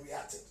 minute and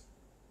reacted.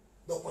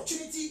 The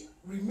opportunity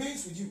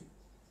remains with you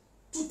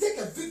to take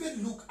a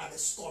vivid look at the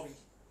story,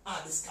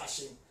 our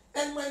discussion,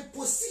 and my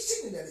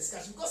position in the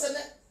discussion. Because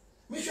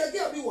me sure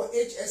get me what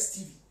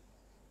HSTV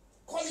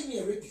calling me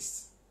a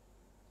rapist.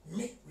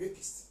 Me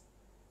rapist.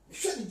 Me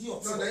sure the deal.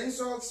 No, the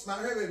insults.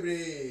 My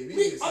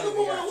me. I don't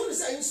know who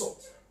is an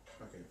insult.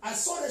 Okay. I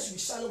saw that she be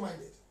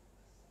shallow-minded.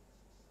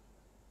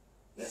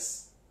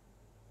 Yes.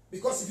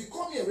 Because if you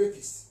call me a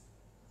rapist,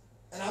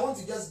 and I want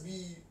to just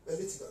be a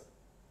litigator,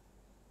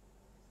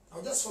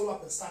 I'll just follow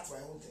up and start my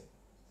own thing.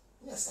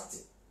 Yeah, start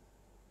it.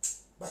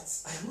 But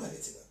I am not a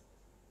litigator.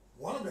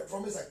 One of the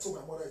promises I told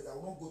my mother is that I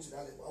will not go to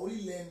that level. I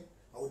only learn,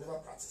 I will never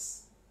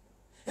practice.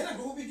 And I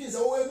go begin say,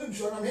 oh, maybe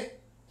sure I'm here.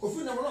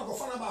 Kofi na go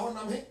fan about how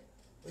I'm here.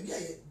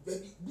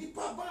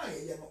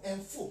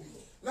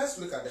 Let's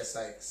look at the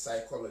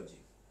psychology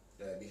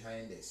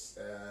behind this.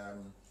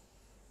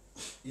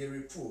 You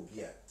report,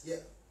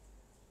 yeah.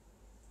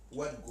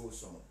 What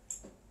goes on?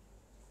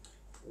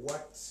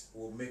 What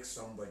will make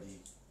somebody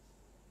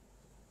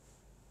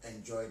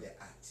enjoy the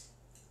act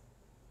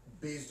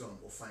based on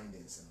our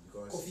findings?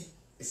 Because Kofi.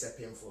 It's a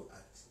painful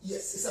act.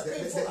 Yes, it's a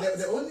painful act.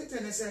 The only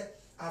thing I say,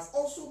 I've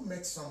also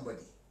met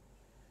somebody.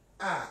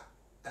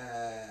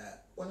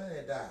 One of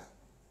the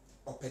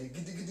open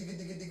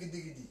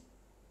giddy,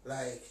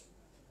 like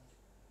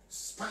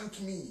spank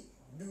me,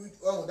 do it,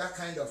 oh, that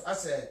kind of. I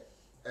say,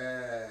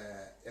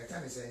 I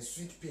can't say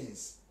sweet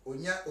pains.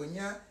 Onya,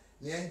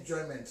 the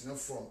enjoyment,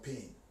 from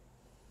pain.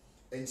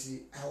 And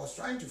I was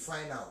trying to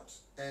find out,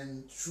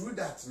 and through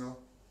that,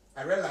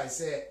 I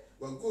realized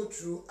we'll go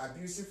through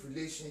abusive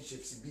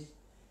relationships,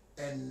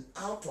 and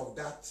out of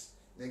that,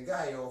 the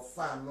guy or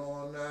fan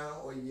or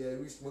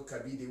we smoke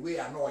be the way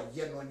I know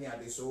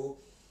so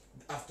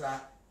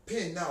after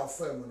pain now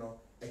firm,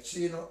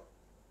 actually,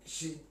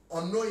 she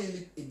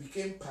unknowingly it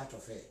became part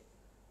of her.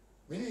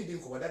 We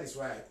didn't cover that is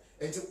right.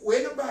 And so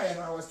whenever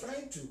I was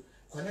trying to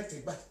connect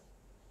it, but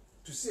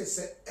to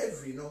say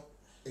every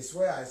is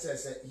where I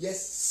say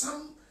yes,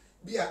 some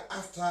be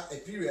after a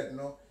period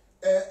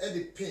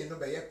the pain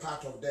be a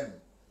part of them,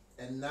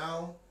 and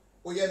now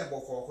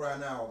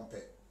now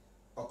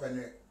open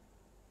a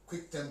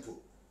quick tempo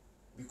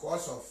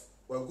because of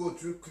we'll go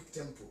through quick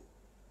tempo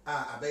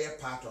a be a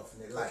part of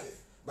the life. Okay.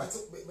 But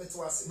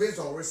based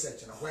on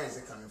research, where is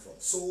it coming from?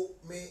 So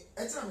me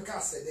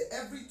said that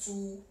every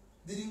two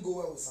didn't go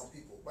well with some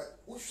people, but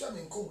what shall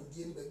me come with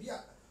the baby?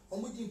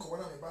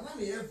 But now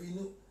me every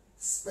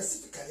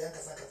specifically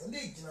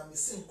they me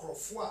same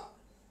crofwa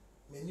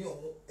me ni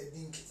omo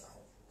edin kita ho.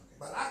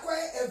 But I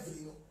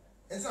every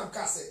and some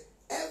say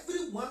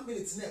every 1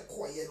 minute na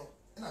ekoye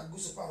and I go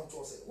so pound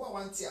to say what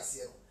want to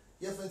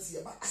see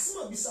but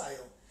asima bisa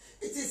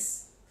it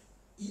is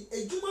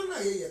a human na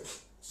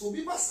so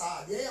be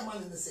basa the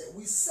man in say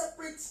we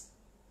separate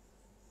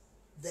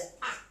the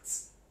act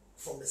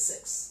from the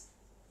sex.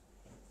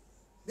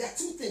 There are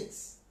two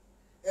things.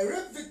 A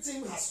rape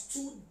victim has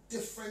two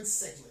different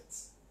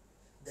segments: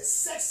 the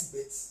sex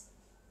bit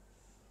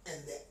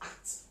and the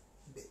act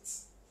bit.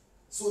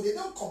 So they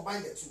don't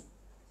combine the two.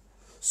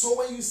 So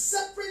when you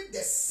separate the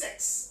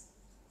sex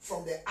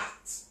from the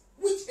act,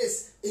 which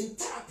is in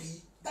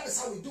therapy, that is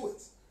how we do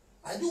it.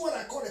 I do what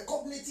I call a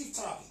cognitive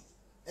therapy,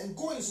 and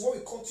go is what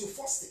we call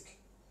teophotic.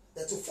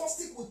 The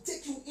to-for-stick will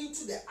take you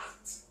into the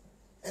act.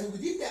 And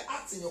within the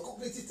act in your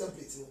cognitive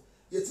template,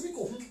 you think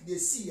of they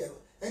see,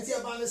 and you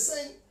are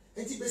saying,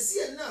 and you see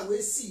it now,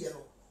 we see,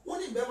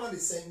 one in Bema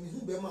is saying, me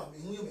who Bema,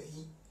 me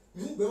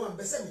who Bema,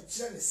 Bessa me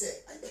children say,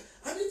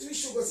 I need to be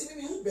sure, see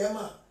me who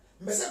Bema,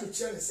 Bessa me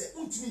children say,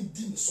 me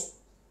dim so.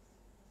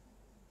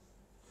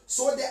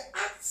 So the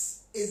act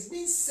is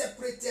being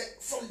separated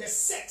from the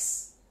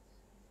sex.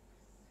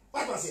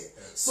 What was it?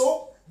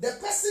 So the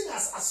person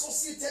has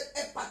associated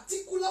a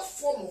particular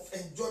form of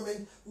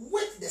enjoyment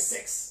with the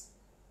sex,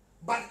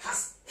 but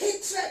has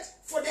hatred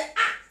for the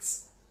act.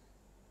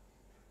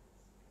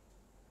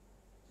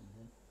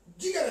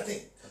 Do you get the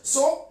thing?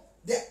 So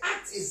the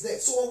act is there.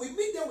 So when we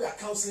meet them, we are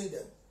counseling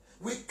them.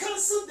 We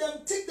counsel them,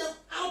 take them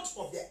out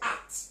of the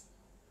act,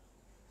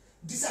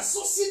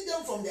 disassociate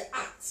them from the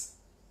act,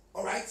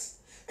 all right,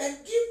 and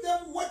give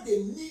them what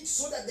they need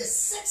so that the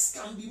sex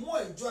can be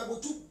more enjoyable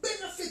to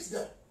benefit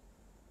them.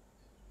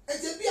 And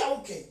they be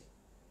okay.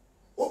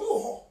 Obi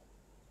ho,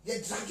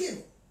 you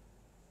dragging,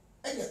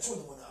 and you're told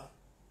them now,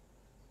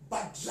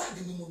 but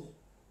dragging him.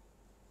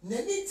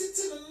 Nani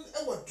titin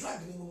and what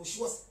dragging him,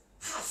 she was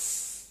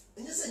half,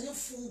 and you say you're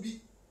fool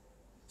be.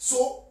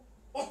 So,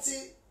 what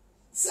say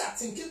I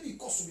think it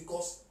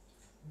because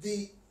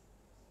the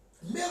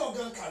male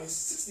organ carries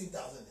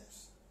 16,000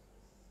 nerves.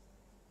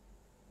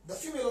 The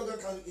female organ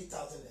carries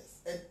 8,000 nerves,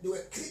 and they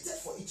were created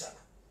for each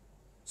other.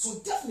 So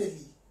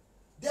definitely,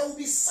 there will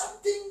be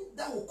something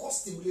that will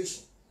cause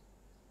stimulation.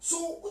 So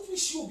what we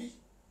should be,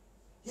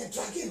 you're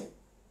dragging,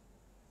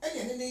 and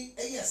you're in a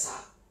yes,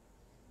 sir.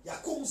 You're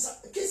coming,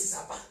 cases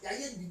are back, you're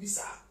yet baby,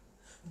 sir.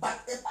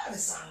 But a bad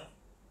son,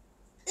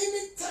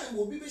 anytime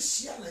will be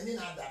sheer and in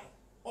other,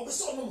 or be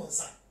so no one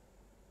son,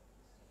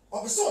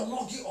 or be so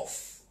knock it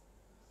off.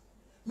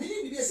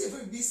 Meaning, be a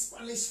very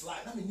Spanish fly,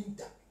 I mean,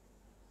 that.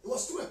 It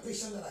was through a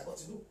patient that I got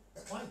to know, a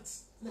client.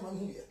 Name I'm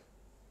here.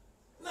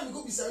 Now we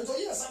go beside, so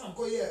yes, I'm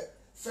going here.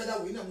 Further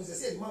away, now we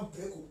say the man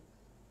break to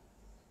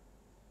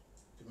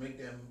make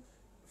them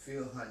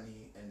feel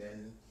honey, and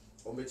then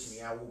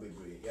me I will be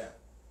brave. Yeah.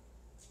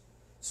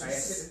 So I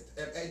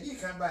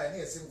did come by and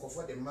hear him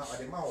for the mouth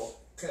or the mouth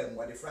came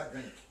with the flat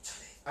drink.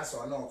 I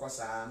saw no cause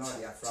I know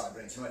their flat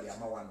drink, no their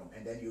one,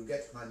 and then you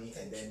get honey,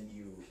 and then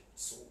you.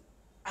 So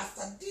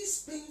after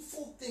this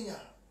painful thing,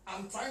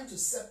 I'm trying to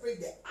separate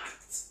the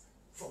act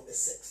from the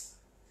sex.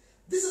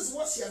 This is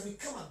what she has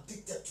become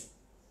addicted to.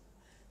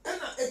 And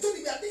I told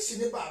you the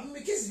addiction about me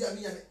case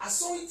I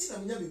saw it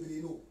in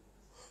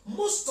a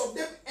most of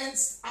them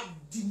ends up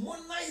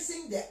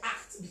demonizing the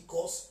act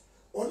because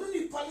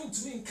only planning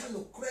to me in kind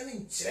of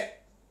craning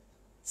check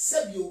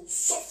Sebio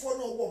suffer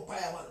no one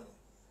pie man.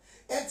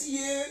 And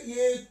ye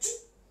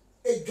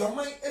a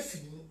gamai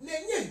effing,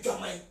 nay,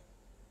 gamai.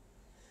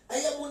 I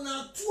am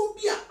now to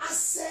be a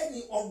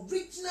ascending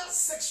original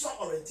sexual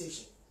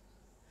orientation.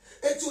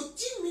 And to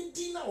Jimmy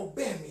Dina or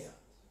Bemia,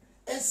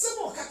 and some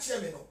more catch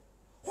them.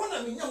 When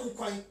I mean,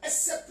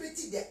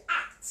 separated the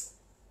act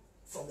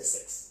from the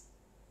sex.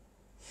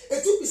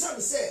 It will be some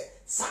say,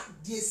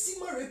 the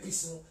similar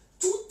rapist,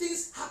 two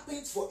things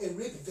happen for a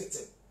rape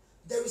victim.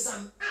 There is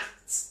an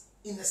act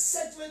in a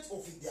segment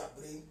of their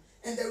brain,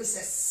 and there is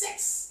a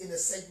sex in a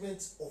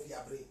segment of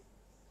their brain.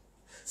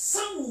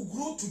 Some will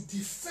grow to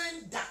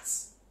defend that.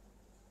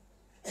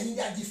 And in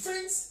their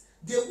defense,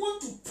 they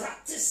want to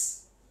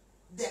practice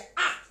the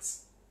act,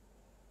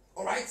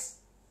 all right,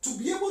 to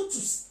be able to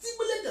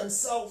stimulate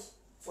themselves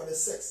for the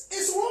sex.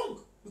 It's wrong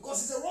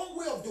because it's a wrong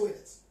way of doing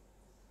it.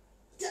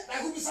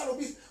 I will be some of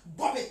this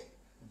Bobby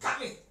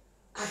coming.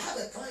 I have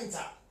a client,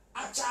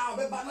 a child,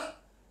 a banana,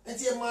 and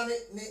your money,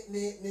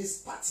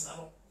 partner,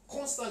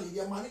 constantly,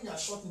 their money, your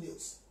short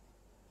nails.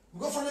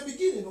 Go from the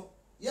beginning,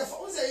 yeah,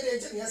 for once I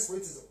didn't yes,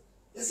 criticism.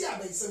 You see, I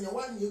bet some your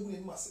 1 year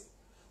in Massey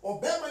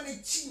or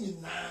Berman chin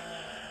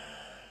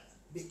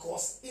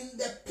because in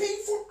the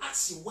painful act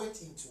she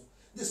went into,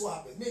 this is what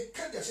happened. Make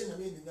can't share your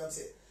name in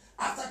say.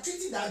 After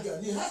treating that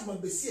girl, her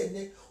husband be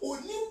seeing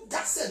or knew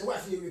that said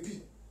wife he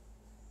repeat.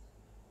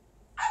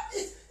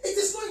 It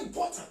is not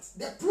important.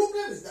 The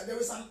problem is that there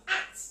is an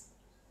act,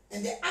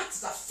 and the act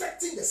is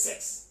affecting the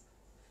sex.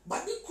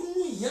 But they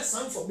couldn't hear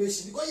some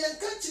information because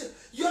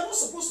you are not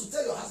supposed to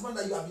tell your husband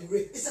that you have been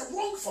raped. It's a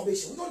wrong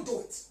information. We don't do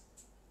it.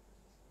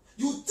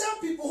 You tell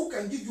people who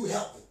can give you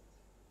help.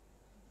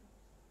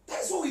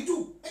 That is what we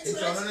do.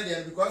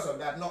 Because of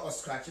that, not a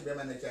scratchy them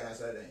and the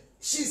child.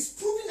 She's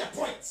proving a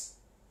point.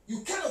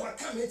 You can't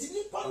overcome it. You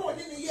need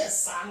to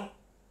yes, son.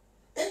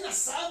 And a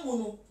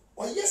son,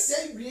 or yes,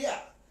 say real.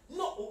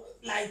 No,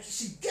 like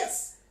she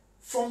gets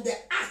from the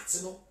act,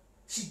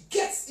 she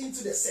gets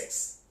into the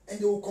sex, and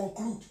they will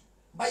conclude.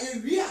 By a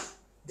real,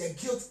 the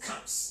guilt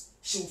comes.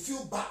 She will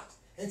feel bad.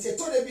 And she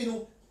told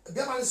them,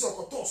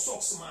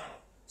 socks man.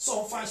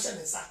 Some function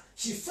and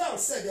she felt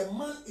said the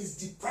man is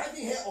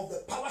depriving her of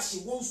the power she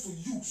wants to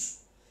use.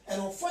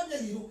 And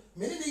unfortunately,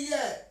 many the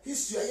year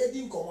history I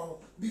didn't come on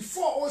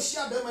before all she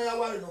had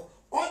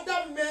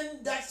other men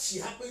that she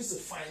happens to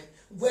find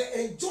were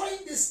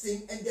enjoying this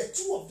thing, and the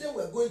two of them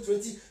were going through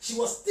it. She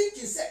was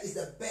thinking that is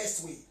the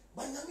best way.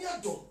 But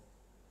Namia don't.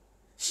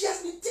 She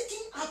has been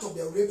taken out of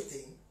the rape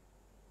thing.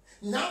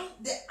 Now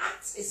the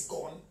act is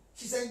gone.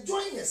 She's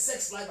enjoying her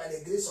sex life by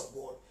the grace of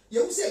God.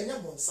 You will say, "Enya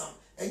bonsam,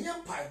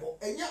 enya paibo,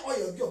 enya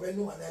oil bi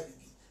obenu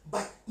anabibi."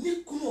 But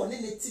ni kunu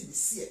one ne ti bi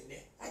si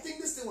ene. I think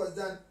this thing was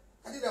done.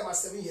 I did about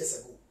 7 years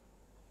ago.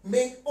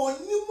 Men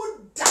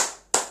onimu da.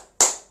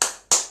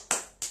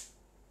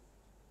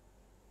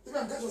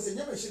 I'm going say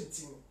never shame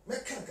team.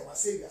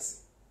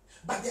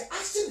 But the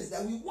action is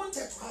that we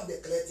wanted to have the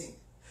clear thing.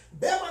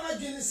 Bear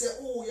manager say,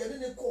 "Oh, you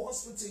didn't call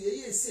hospital.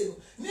 You say no.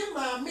 Ne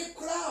ma me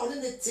kura on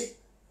ne te.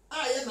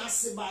 I na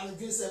se ba na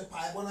dwin se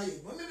empire bona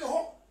ye. Me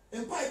ho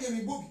empire dey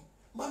me bobi.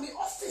 Ma me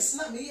office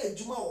na me ye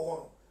adwuma wo ho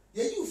no.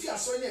 Ye you fi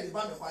asori na de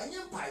ba me ho. Anye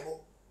empire bo.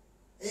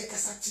 E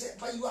kasa kire,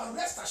 but you are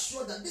rest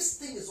assured that this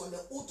thing is on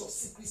the oath of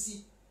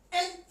secrecy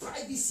and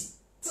privacy.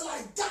 Till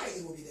I die,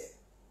 it will be there."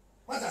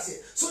 What I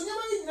say? So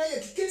nyama ni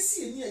you can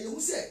see ni you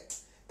say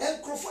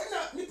enkrofo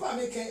na nipa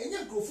make enye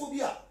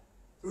enkrofobia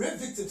rape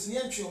victims ni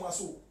antwe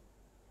so.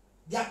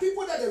 There are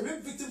people that the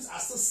rape victims are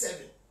still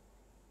serving.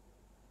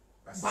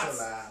 But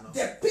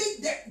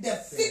the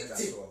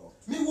victim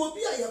me will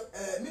be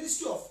a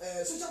Ministry of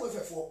Social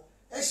Welfare for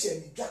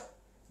Esheniga.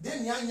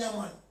 Then Yanya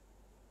man.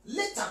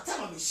 Later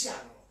time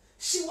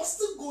she was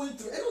still going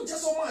through. And not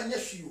just on my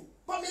nephew.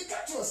 But me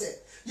catch you say,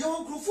 you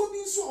want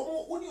enkrofobia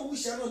so only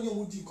omushia no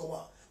omudi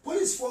koma.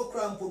 Police for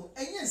crime pon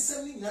enye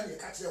nsem ni nyina ye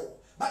ka kire wo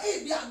ba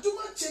e bia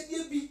aduma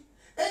chedie bi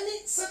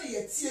eni sane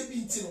ye tie bi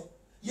ntino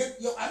ye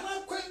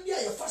ana kwan bia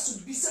ye fa so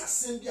bi sa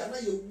asem bia na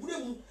ye wura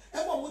mu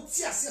e mo mo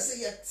tie ase se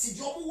ye ti di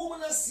omo wo mo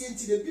na sie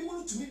nti de bi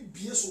mu tumi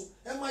bie so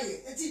e ma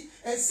ye enti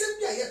ensem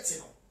bia ye ti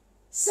no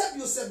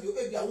sebio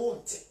e bia wo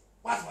nte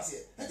what was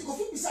it enti go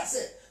fit bi sa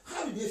say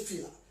how do they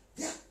feel?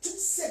 There are two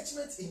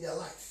segments in their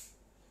life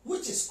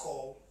which is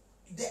called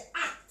the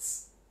act,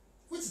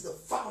 which is the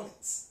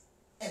violence,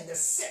 and the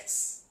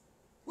sex,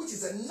 which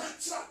is a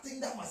natural thing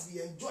that must be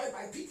enjoyed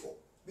by people.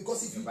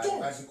 Because if you don't...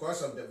 But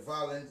because of the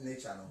violent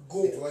nature,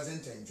 no, it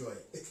wasn't enjoyed.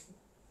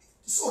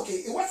 It's okay,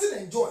 it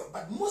wasn't enjoyed,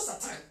 but most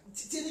of the time,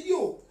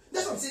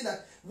 that's what I'm saying,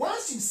 that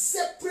once you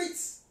separate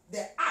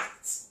the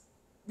act,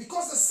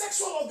 because the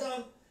sexual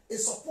organ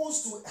is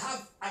supposed to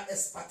have a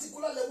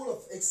particular level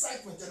of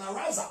excitement and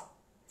arousal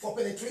for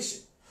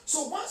penetration.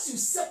 So once you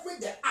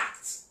separate the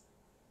act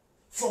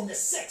from the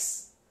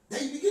sex,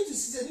 then you begin to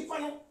see the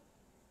nipano.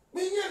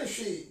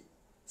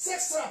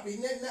 Sex therapy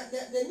na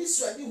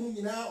misradi hu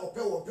nyina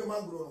ope wo pe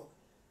magro no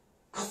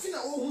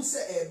afina ohun se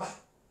eba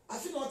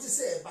afina o te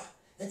se eba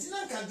enti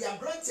na kan dia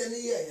branch ne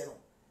ye no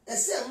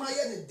ese ma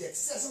ye ne det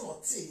se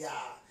no te ya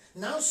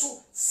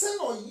nanso se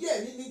no ye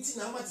ni nti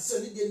na amate se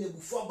ni de na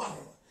bufu aba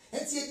ho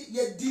enti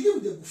ye deal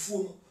with the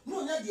bufu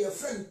no nya de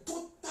friend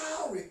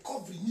total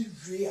recovery ni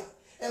rea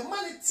e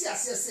ma ne ti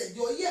ase se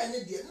de o ye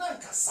ne de na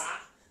nkasa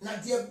na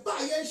de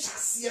ba ye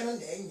nhase no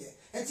na enye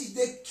enti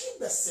they keep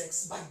the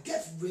sex but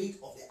get rid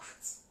of the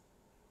act.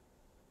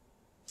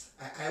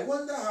 I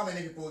wonder how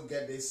many people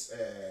get this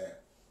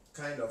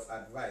kind of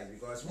advice,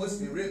 because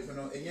mostly rape, you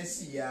know, and you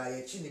see, ya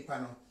chini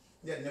pano,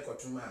 ya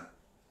nekotuma,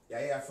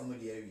 ya from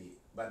the area,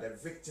 but the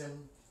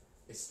victim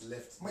is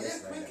left.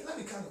 Let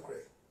me kind of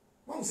correct.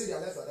 Mom said they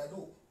are left like that.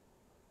 No,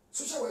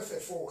 social welfare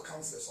for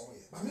counselors somewhere,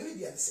 but maybe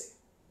they are the same.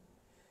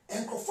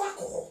 And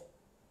alcohol,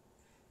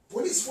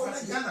 police for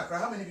Ghana,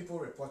 how many people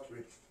report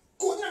rape?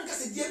 But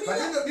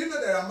you know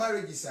there are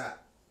marriages,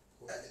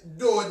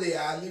 though they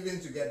are living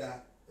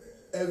together.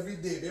 Every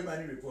day, they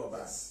money report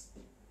about.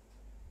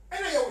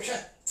 And I will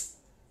share.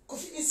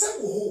 Kofi in some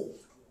hole.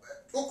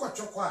 Oko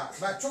chokwa,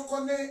 but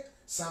chokone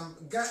some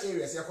ga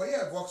areas. You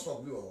can box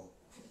for blue.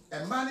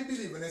 And many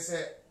believe when they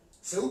say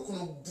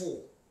ukuno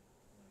bo,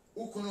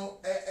 ukuno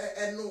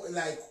no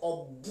like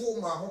obo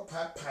ma ho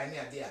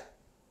pioneer there.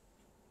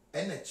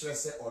 And a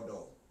tresse order,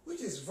 which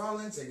is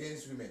violence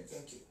against women.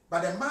 Thank you.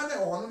 But the man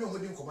or one of them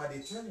they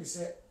tell you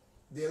say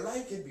they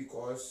like it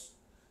because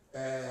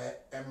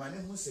a man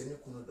who say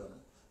kuno dono.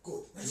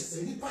 Good. That's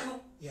a nipano.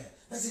 Yeah.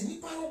 That's a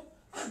nipano.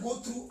 I go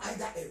through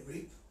either a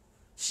rape,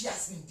 she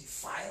has been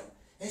defiled,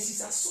 and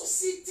she's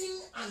associating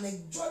an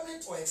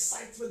enjoyment or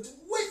excitement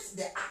with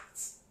the act.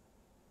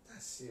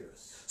 That's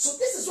serious. So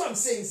this is what I'm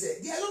saying, sir.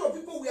 There are a lot of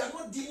people we are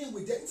not dealing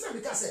with them. It's not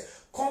because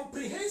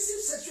comprehensive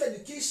sexual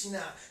education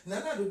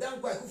Nana do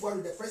dan kwa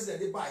kufu the president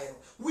they buy.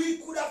 We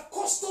could have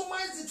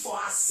customized it for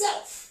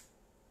ourselves.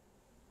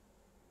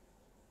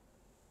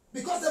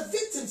 Because the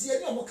victims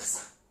here no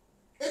mokasa.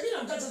 Ebi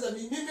na mkata za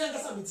me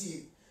angasa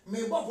miti.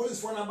 Me bo police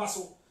for number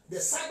so the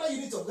cyber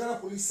unit of Ghana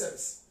Police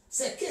Service.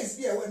 Say case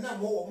be we na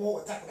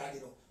more attack that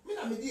no. Me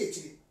na me di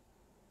echiri.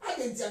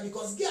 Agentia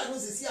because girl no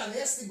say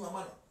an stigma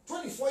man.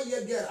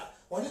 24-year girl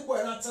only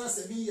boy na turn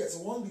 7 years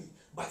one be.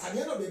 But at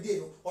the end of the day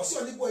no, or see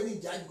only boy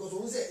need judge because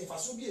one say if I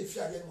so be a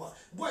fear then one.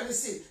 Boy they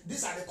say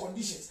these are the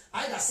conditions.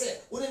 Either say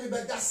only me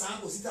better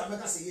sample sit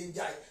America say yen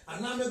jai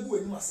and now me go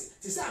anymore say.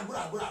 Say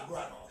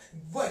agora no.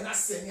 Boy not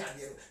sending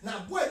again. Now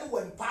boy no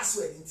one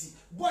password into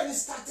boy ni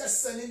started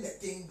sending the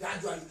thing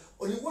gradually.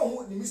 Only one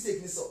who the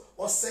mistake so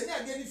or sending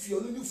again if you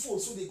only new phone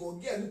so they go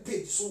get a new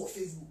page so on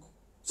Facebook.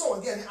 So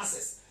again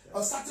access.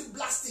 or started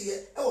blasting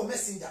a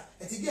messenger,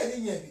 and to get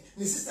in Yabi,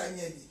 the sister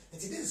Yabi.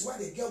 And this is why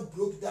the girl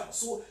broke down.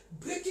 So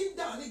breaking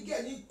down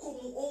again in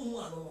Kumu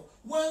on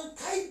one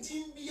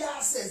Kaidin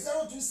Bia says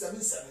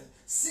 0277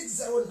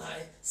 609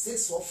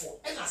 644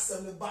 and I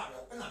send the bar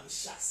and I'm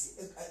chassis,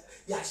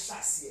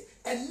 chassis,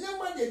 and no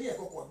one near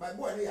Coco, my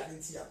boy, I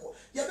didn't see a call.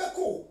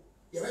 Yabeko,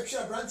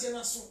 Yabeka branching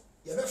us,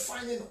 Yabe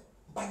finding.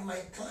 But my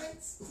client,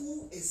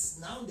 who is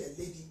now the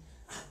lady,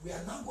 we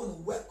are now going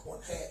to work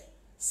on her.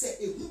 Say,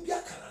 a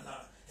Hubia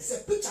Canana, it's a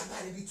picture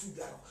that I did to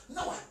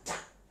now I die.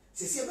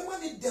 Say,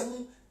 everyone need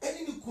them,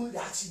 any could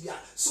actually.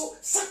 So,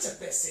 such a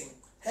person,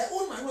 her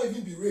own might not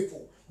even be rape,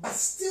 but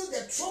still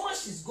the trauma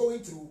she's going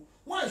through,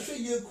 one show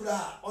you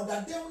cry, or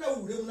that them know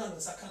who no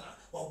sakana,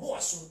 or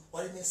boasun,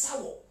 or in a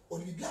sour, or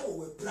the biawo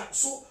were black.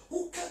 So,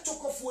 who can't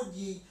talk of what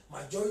ye?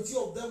 Majority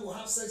of them will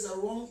have sex at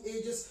wrong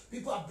ages.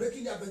 People are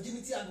breaking their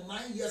virginity at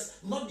 9 years,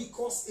 not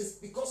because it's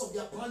because of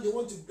their plan they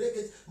want to break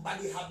it, but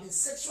they have been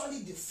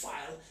sexually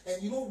defiled.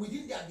 And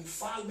within their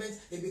defilement,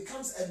 it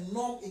becomes a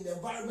norm in the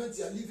environment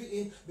they are living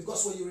in.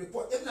 Because when you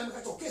report, even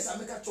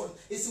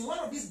it's in one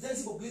of these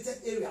densely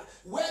populated areas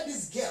where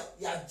this girl,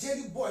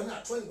 jelly boy,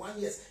 now 21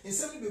 years, in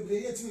 70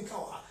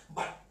 people,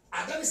 but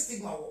I don't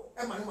stigma.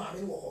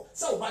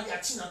 So bad they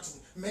are china to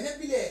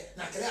menebile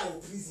na kare a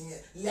prison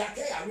here like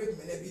I rape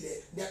menebile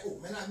they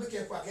men are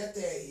making for get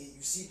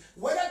you see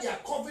whether they are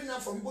covering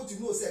up for people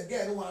to know say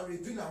girl no one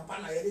raping and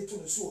pana here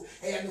to so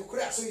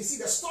so you see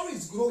the story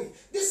is growing.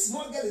 This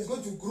small girl is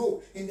going to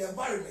grow in the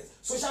environment.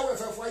 Social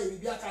welfare for you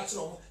be a catch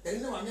on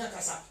then no mama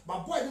kasa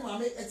but boy no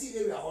mama eti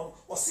area on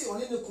or say on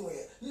ne kun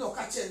here no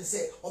catch and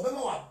say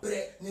obema wa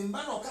bre ne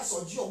mba no kasa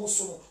oji omo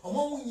so no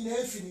omo mu nyina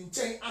afi ni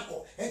nchen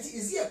akọ and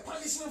is it a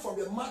punishment from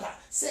the mother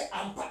say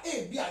ampa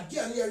be a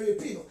girl near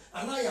rapino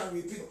and I am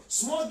rapino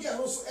small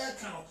girl also air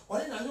count or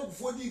in a no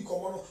before the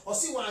incomodo or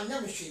see one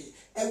yamishi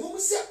a woman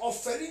say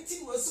offering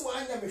thing was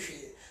one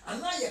yamishi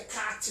and now you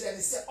catch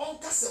and say on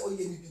cassa or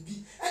ye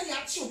bibi and you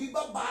actually be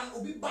ban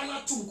or be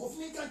banner to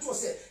coffee can to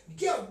say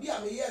girl be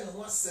a year and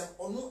one sem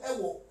or no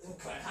ewo in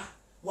cry ha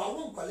while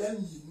one column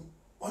you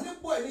on a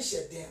boy in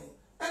shed them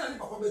and I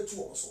papa be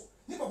two also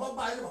ni papa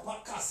buy no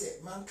papa car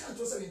say man can't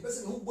just say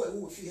person who boy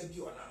who will feel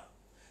you now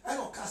and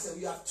of course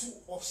we have two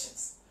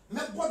options me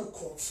born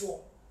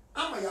comfort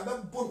ama ya be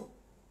bon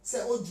say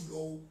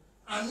ojulo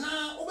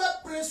ana obe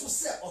prince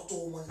say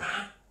oto na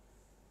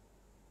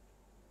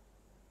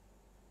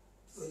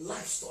the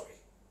life story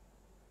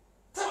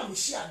tell me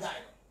share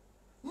die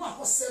no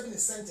akọ serving a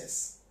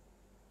sentence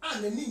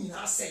and the name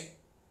na say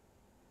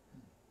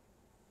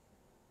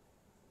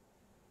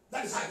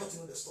that is how I got to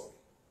know the story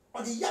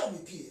or the yaw me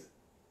pie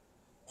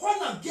ho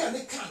na bia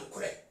ne kan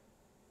kore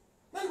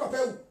na papa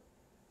wu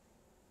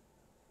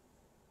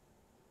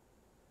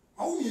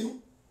awu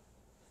mienu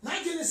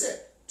na gene say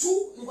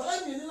two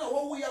ngwala mienu na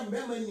wo ya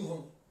mbema ni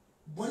ho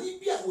boni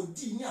bia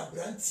odi ni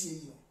abrantie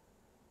yi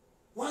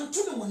wan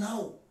to no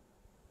now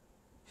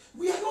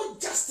we are not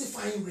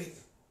justifying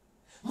rape.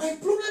 My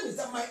problem is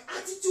that my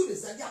attitude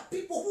is that there are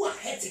people who are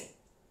hurting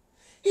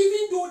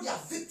even though their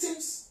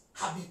victims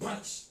have been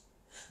punished.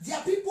 There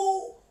are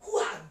people who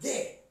are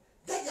there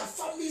that their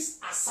families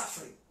are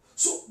suffering.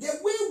 So the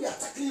way we are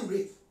tackling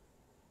rape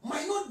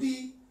might not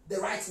be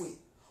the right way,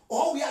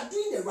 or we are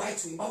doing the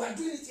right way but we are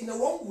doing it in the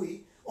wrong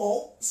way,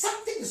 or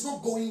something is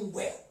not going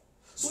well.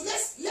 So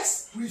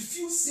let's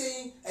refuse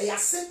saying how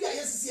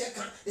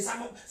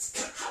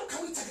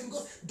can we tackle,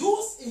 because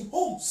those in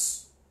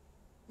homes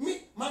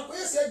me man ko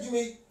yes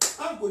adwuma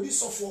anko di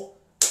sofo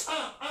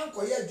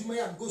anko ye adwuma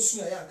ya go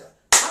sua yanka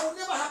I will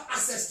never have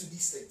access to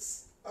these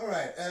things. All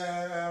right,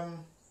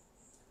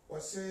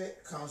 what say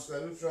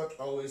Councillor Lutterodt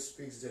always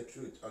speaks the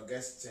truth.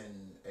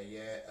 Augustine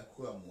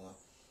Akuamua.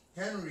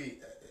 Henry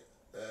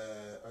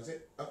was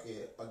it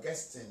okay,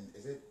 Augustine,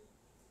 is it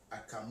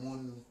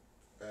Akamun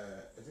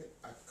is it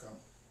Akam,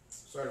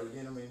 sorry, we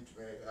didn't mean to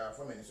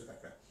for many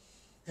sukaka.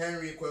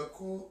 Henry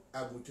Kwaku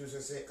Abutu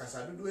say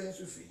Kasadudu en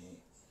sufi.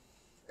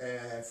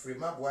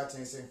 Frima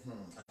Boatin say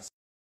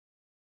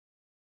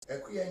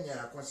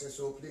Ekuyanya Konse,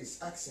 so please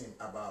ask him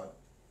about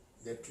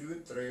the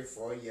 2, 3,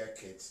 4 year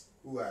kids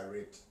who are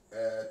raped.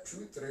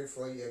 2, 3,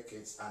 4 year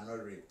kids are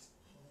not raped.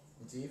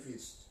 If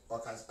it's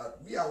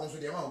be a one to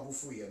the amount of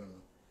bufu you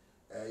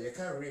know. You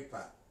can't rape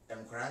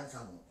crying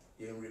camo,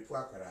 you rape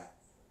aquara.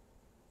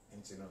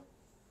 And you know,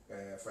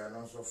 for an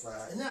also for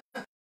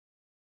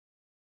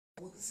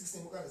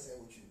 16 what can I say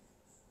with you?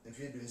 If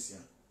you're doing so.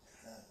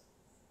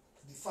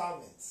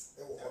 Defilement.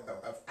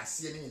 I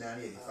see any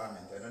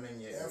defilement. I don't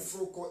know.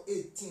 Froko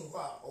 18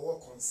 or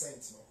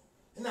consent. No.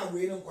 And I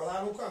wait on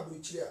Colano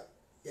Cabuchia,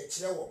 yet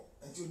Chewo,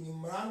 until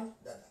Nimran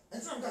that.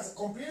 And some kind of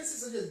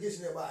comprehensive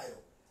education about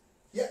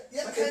you.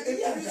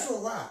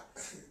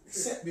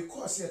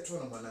 Because you're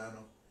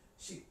Tono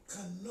she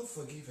cannot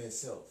forgive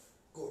herself.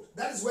 Good.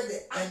 That is where the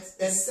act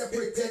is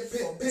separated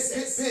from the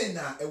sex. Pain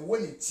now, and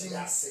when it's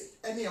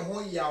any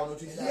one year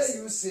to hear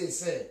you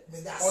say,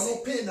 or no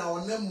pain now,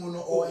 or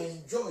no or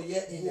enjoy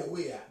yet in a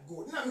way.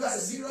 Good. Now,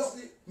 because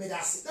seriously, let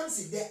me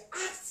see, the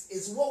act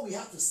is what we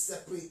have to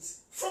separate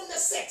from the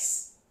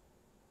sex.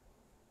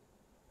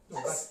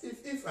 No, but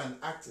if an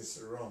act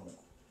is wrong,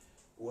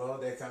 well,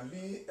 there can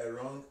be a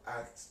wrong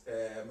act.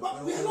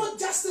 But we are not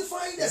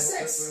justifying the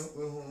sex.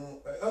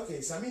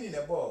 Okay, so I mean in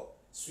a ball,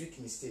 sweet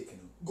mistake, you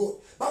know.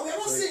 Good. But we are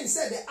not saying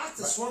the act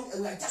is wrong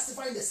and we are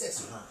justifying the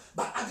sex.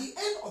 But at the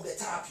end of the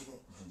therapy,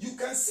 you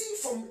can see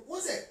from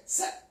what's it?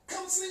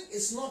 Counseling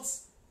is not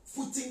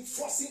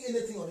forcing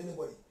anything on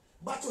anybody,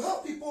 but to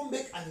help people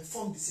make an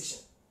informed decision.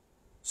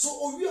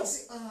 So we are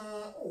saying,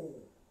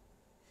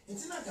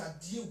 until I can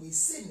deal with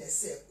say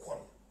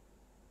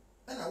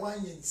and I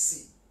want you to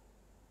say.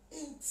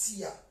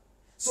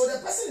 So the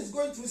person is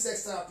going through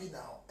sex therapy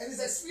now and is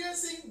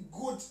experiencing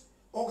good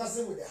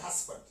orgasm with the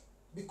husband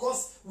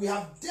because we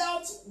have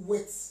dealt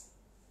with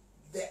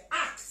the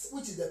act,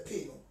 which is the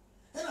pain.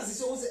 And as he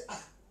say,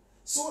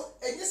 so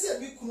and you say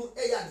we couldn't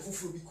air the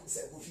fufu be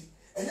kofi,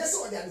 and you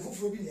say the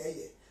fufu be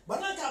near. But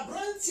now can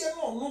brand here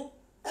no,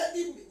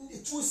 every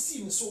two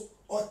seem so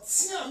or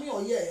tia me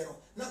or yeah,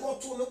 now go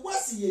to the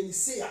what's ye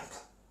say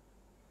anka.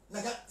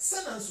 Naga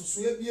send and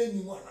so be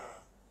any one.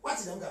 What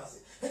is them gonna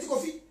say? And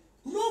kofi.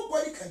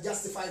 Nobody can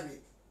justify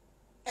rape.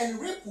 And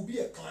rape will be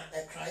a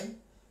crime.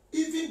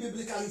 Even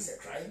biblically is a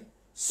crime.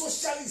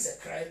 Socially is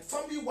a crime.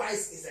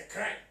 Family-wise is a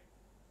crime.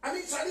 I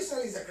mean,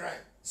 traditionally is a crime.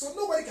 So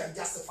nobody can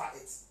justify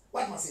it.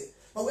 What must I say?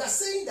 But we are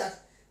saying that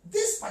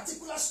this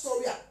particular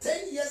story at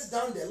 10 years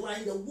down the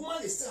line, the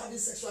woman is still having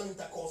sexual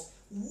intercourse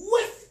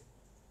with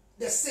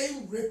the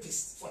same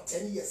rapist for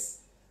 10 years.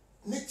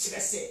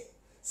 Nature say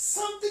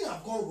something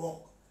have gone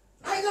wrong.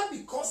 Either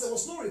because there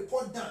was no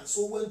report done,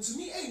 so when to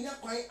me,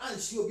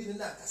 and she will be in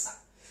that casa.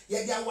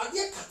 Yet there were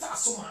dear Kata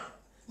Soma.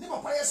 Never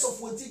pay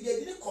soft when they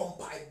didn't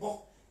compile, but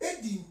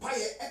Eddie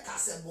Empire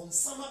Ecasa bon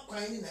summer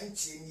quine in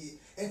 19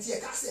 and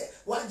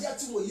Tiacasa, one year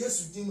 2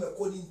 years to do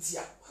according to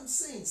I'm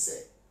saying,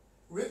 say,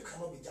 rape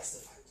cannot be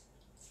justified.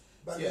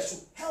 But we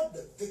should help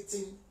the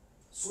victim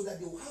so that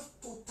they will have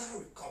total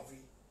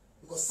recovery.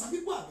 Because some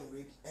people have been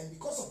raped, and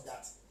because of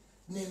that,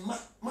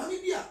 Mammy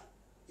Bia,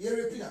 you're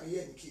raping a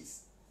year in the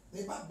case.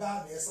 Never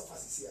bad the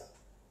surface here.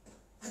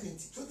 I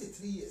didn't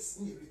 23 years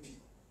in the repeat.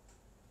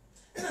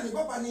 And I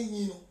never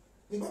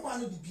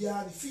know the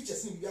beer, the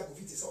features in the beer of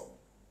it is all.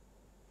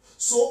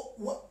 So,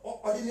 what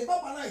or the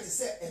neighbor night is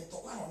said and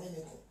talk on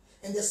any.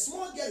 And the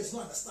small girl is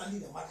not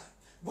understanding the matter.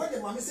 When the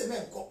mommy said,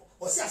 man,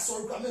 or say, I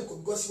saw her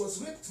because she was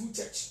raped through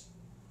church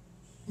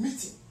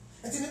meeting.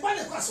 And the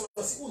neighbor class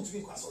was going to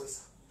be class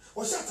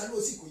or shut a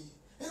low.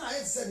 And I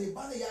had said, the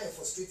banner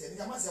frustrated,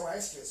 and I must say, I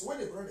stress. When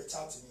they brought the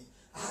child to me,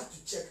 I had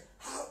to check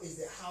how is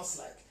the house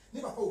like.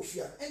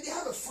 And they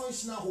have a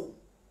functional home.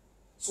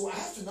 So I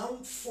have to now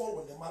fall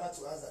on the mother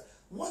to ask that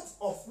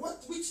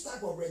which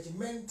type of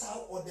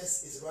regimental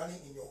orders is running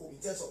in your home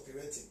in terms of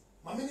parenting.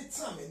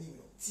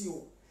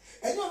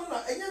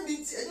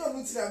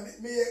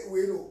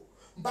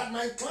 But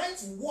my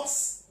client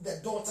was the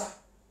daughter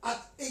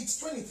at age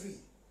 23.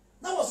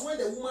 That was when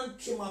the woman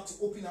came out to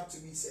open up to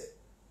me and said,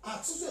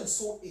 at so and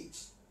so age,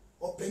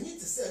 or penny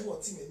to say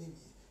what team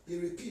they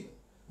repeat.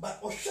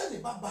 But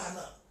Oshani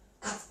Babana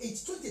at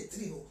age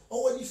 23, no,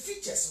 or when he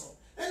features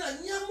no, and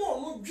I near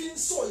more no dream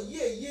so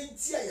ye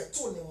tia ya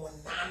tone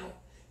monano,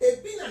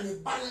 a bin and a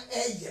banner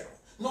air,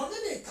 no,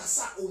 then a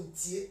cassa on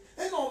tea,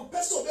 and on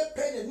peso be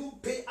pen and you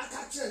pay a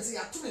catcher and say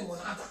a tune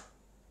monada.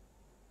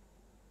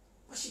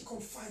 But she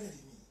confided in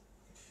me.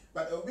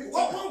 But Obi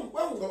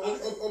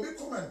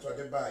comment to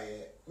the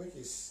buyer, which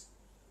is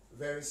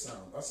very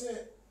sound. I say,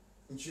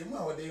 in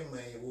Chima, what they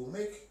may will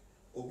make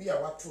Obi a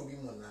what to be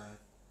mona.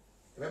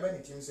 Remember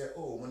the team say,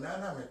 oh,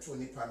 Monana me to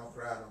Nipano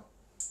Crano.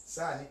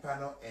 Sa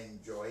Nipano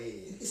enjoy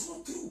it. It's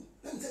not true.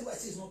 Let me tell you why I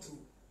say it's not true.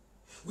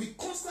 We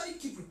constantly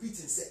keep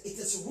repeating, say it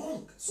is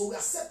wrong. So we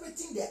are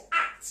separating the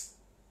act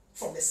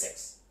from the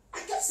sex.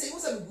 I kept saying,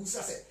 what's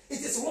the said? It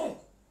is wrong.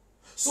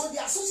 So they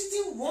are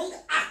associating wrong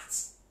act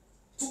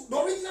to the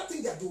original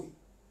thing they are doing.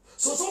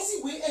 So see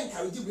we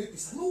encourage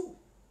rapists. No.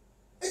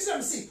 It's what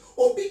I'm saying.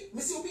 Obi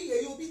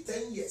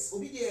 10 years,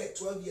 Obi there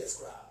 12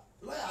 years.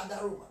 Lawyer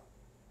Adaroma.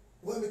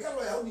 When we come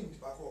lawyer,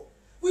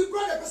 we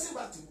brought the person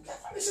back to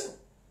get permission.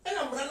 And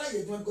I'm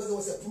running because there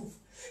was a proof.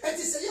 And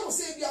he said, you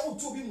say, I want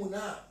to be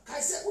Mona. I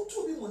said, what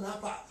to be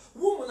Monapa?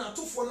 Woman are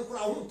too for the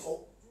crowd.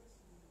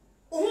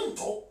 Won't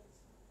talk.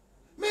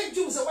 Men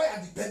Jews away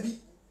at the baby.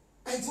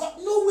 And what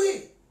no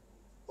way.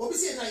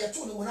 Obisi na ya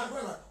to no Mona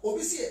Brana.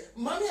 Obisi,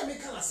 Mammy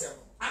American assem.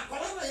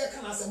 Aqualana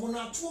Yakan as a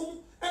Mona tomb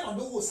and on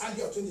the was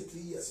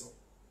 23 years.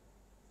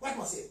 What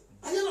must say?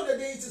 At the end of the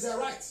day, it is a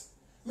right.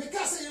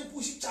 Mikasa you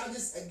push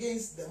charges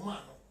against the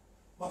man.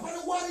 But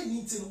what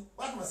need to know?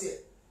 What must say?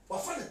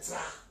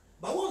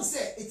 But one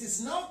said it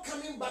is now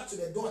coming back to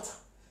the daughter.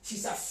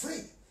 She's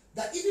afraid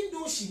that even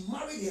though she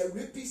married her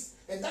rapist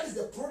and that is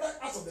the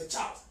product out of the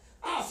child,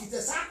 if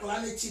it's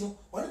a chino,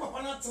 or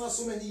never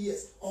so many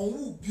years on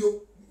who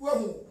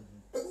bio.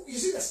 You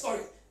see the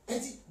story.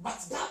 But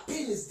that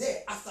pain is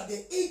there after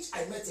the age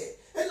I met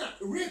her. And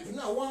rape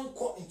now one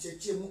caught in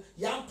Chechemu,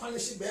 young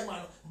punishing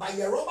bearman by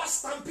a rubber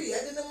stampy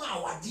head in the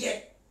mouth,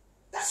 dear.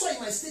 That's why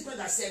in my statement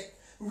I said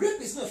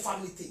rape is not a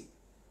family thing.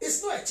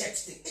 It's not a church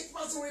thing. It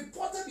must be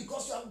reported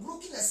because you are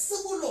breaking a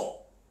civil law.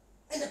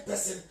 and the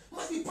person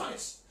must be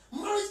punished.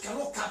 Marriage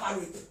cannot cover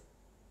rape.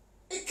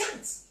 It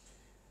can't.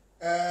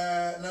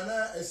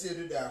 Nana, I said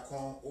to the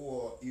con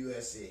or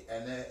USA,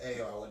 and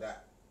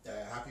that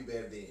happy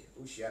birthday.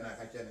 Ushiana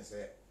Kachan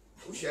say,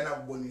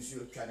 Ushiana bonus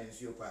you can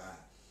ensure pa.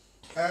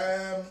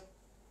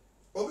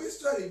 Obi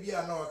story be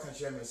a no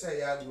catch say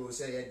ya grow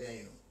say ya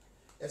den.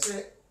 I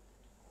say,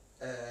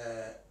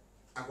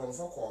 I come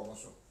for call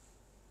so.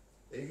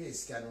 If you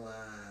scan one,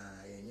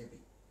 you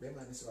be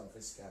man is one for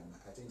scam.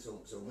 I think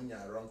so. So when you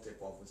are wrong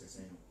type of was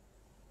saying,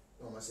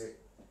 you must say,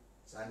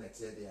 San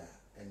next year there,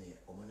 any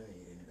woman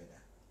in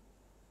better.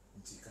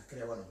 Nti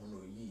kakra wa no ho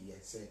no yi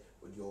say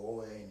odi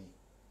owo ani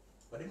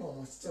but dem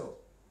almost still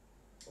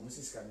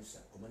almost scanusa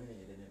o mane ne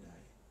yede ne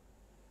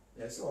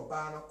dai say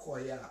oba no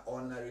koya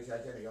ordinary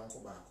charge na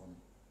yonko ba kom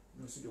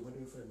no si do mo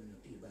dey for me no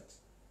but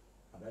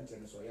abante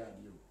no so ya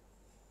ade o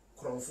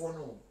kromfo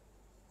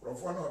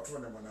no otro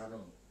ne mona no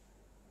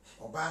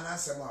oba na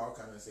asem a o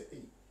kan say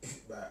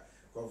ba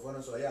kromfo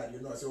no so ya ade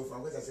no say o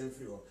fan kwesa say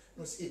free o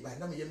no say ba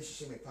na me yem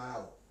hihye me pa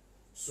o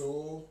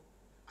so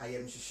I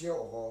am hihye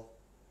o ho.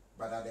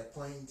 But at the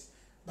point,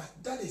 but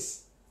that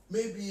is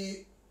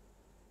maybe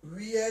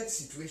weird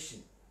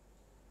situation.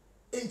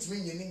 Ain't me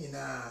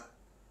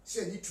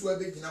say you two a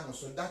big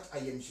so that I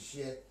am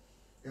share.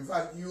 In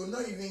fact, you will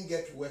not even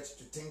get wet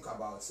to think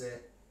about say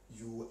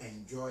you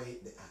enjoy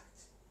the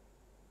act.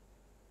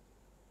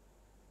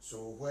 So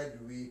where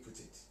do we put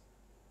it?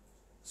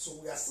 So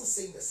we are still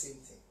saying the same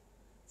thing.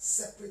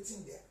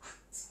 Separating the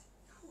act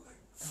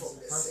from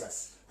the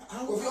sex.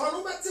 If you are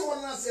not better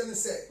one else and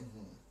say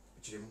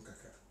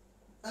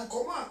and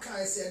come on, can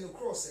I say no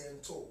cross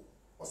and toe?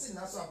 Or say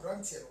Naso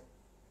Brantiano?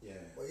 Yeah,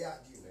 or yeah,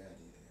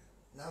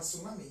 now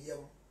so na me yam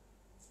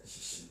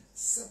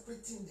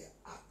separating the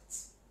act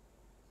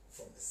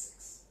from the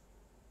sex.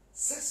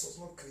 Sex was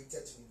not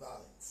created to be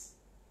violent,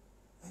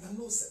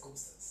 under no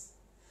circumstance.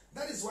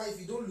 That is why if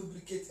you don't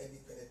lubricate and you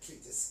penetrate,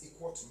 it's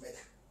equal to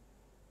murder.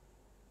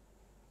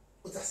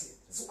 What I say.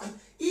 So, and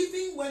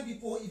even when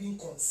people even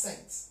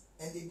consent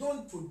and they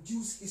don't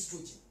produce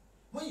estrogen,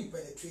 when you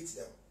penetrate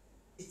them,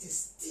 it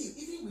is still,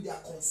 even with their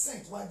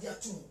consent, while they are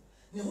too,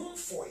 ne home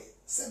for it,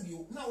 send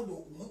you now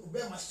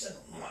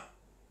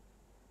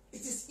it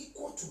is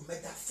equal to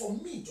murder for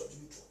me, George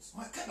Lutterodt.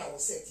 My father will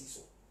say it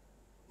so.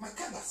 My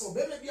father, so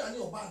baby, I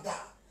know about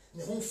that.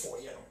 Ne home for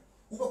you,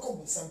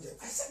 Ubako something.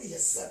 I said it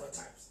several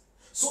times.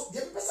 So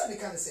the person they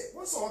can say,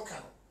 once all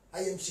can,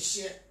 I am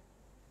share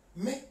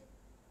me.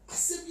 I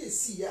say be a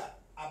seer,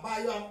 I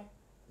buy you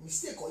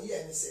mistake or yeah,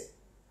 and say,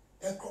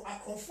 and I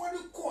confront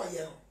the core,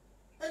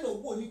 and no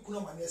one you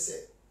couldn't man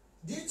say.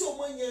 Did you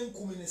man young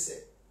come in and say,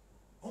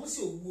 almost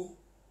your woo,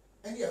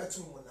 and the other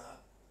two one now,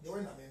 they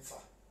were not meant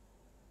for.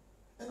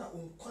 And I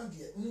won't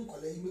quantia, no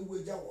color, you may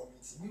wage our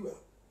means, mirror.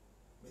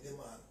 With the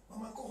man,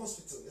 Mamma go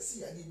hospital, you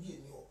see, I did be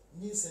in your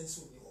new sense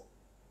of you.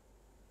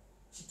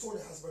 She told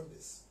her husband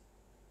this.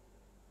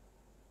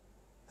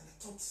 And I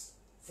thought,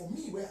 for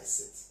me, where I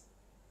sit,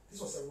 this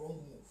was a wrong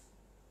move.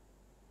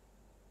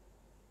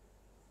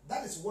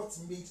 That is what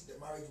made the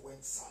marriage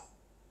went sour.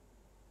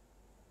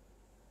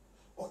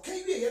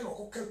 Okay, we are not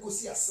going to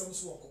see a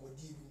sense of what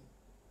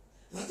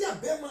now there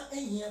Bema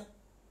and here,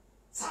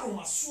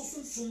 Saroma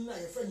soon, I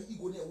friend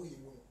ego near way.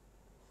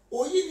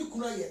 Or you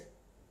could yet,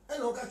 and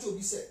no catch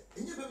be said,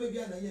 and you may be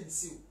an iron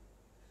seal.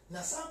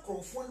 Now, some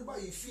confronted by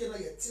a fear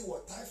like a tea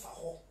or tie for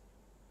her.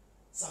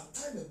 Some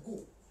time ago,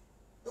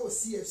 there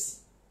was CFC.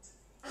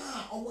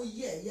 Almost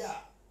yeah.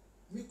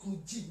 Me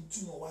could jim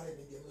to no one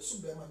medium, so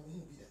Bema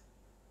movie.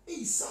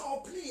 Hey,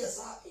 saw players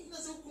are in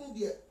as a good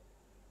dear.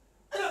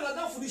 And I'm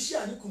not for the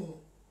share, you could.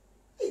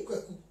 Hey,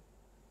 Kwaku.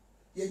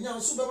 Yet now,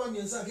 Subama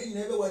means again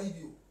never worry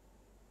you.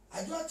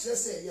 I do actually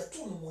say, you're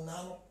too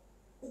monano,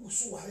 who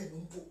so I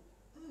don't put.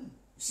 You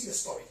see the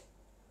story.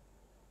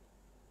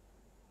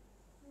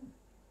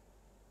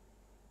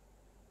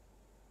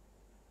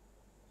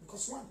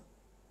 Because one,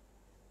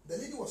 the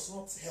lady was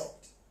not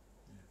helped,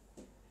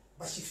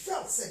 but she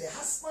felt, said the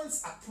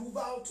husband's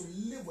approval to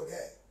live with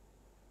her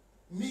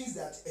means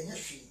that her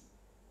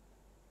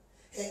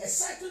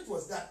excitement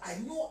was that I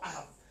know I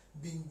have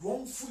been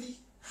wrongfully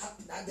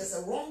happy, that there's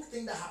a wrong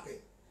thing that happened.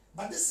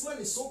 But this man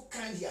is so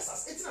kind, he has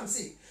us. It's what I'm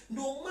saying.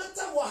 No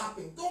matter what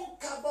happened, don't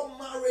cover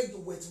marriage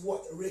with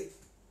what? Rape.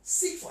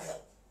 Seek for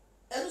help.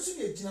 And also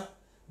be a Gina.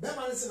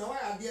 Beman is in a way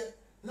idea.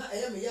 Now I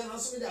am a young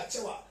answer with that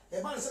chewa.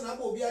 A man is an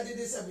abo be a did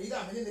this and me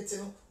that minute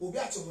will be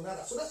at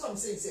another. So that's what I'm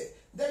saying. Say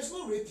there is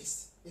no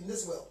rapist in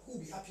this world who will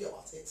be happy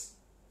about it.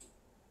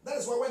 That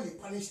is why when they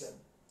punish them,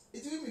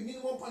 it will be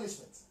minimum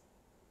punishment.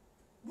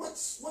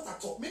 What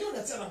at all? Many of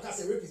the time I'm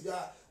say rapist. They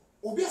are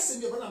obi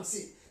asemi when I'm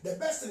saying the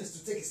best thing is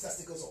to take his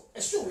testicles off.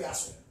 A sure we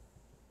ask.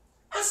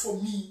 As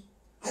for me,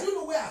 I don't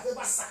know where I've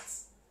ever sat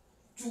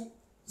to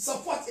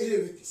support any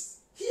rapist.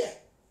 Here,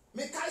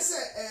 me can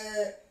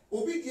say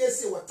obi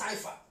say what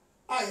typha.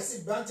 I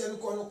say branch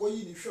and no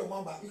you show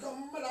mamba. You can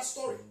remember that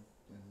story.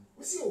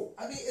 We see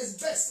I mean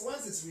it's best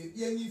once it's rape,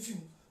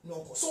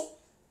 no. So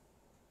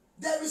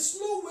there is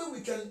no way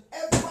we can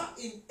ever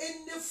in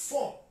any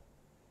form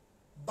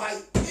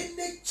by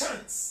any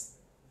chance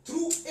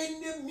through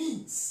any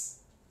means,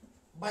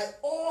 by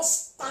all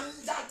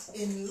standard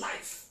in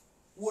life,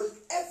 will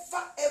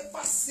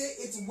ever say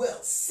it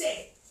well,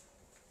 say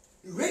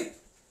rape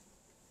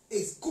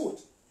is good,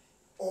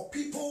 or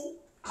people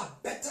are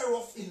better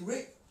off in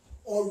rape,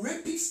 or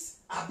rapists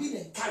are being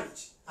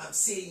encouraged. I'm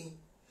saying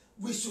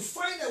we should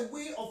find a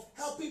way of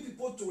helping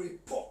people to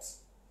report.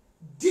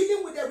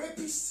 Dealing with the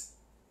rapists,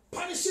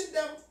 punishing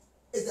them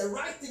is the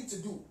right thing to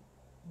do.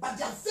 But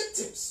their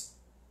victims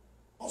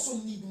also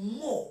need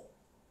more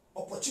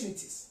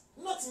opportunities.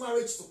 Not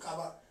marriage to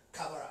cover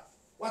up.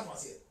 What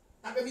was it?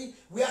 I mean,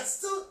 we are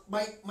still,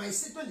 my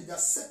statement is that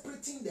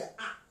separating the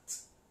act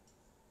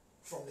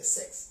from the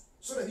sex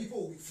so that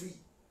people will be free.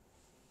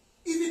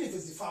 Even if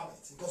it's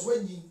defilement. Because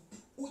when you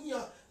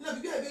now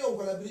be a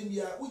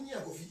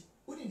kofi,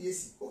 wouldn't you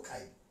see?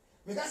 Okay.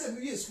 Because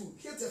we are school,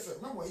 here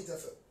FM, number 8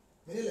 FM.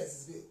 Many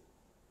lessons bill.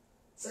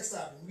 Sex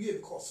time, we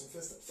have cost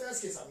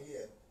first case I'm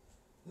here.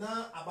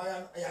 Now,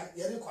 I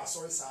didn't quite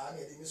sorry, sir. I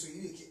didn't so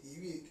you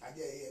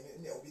idea,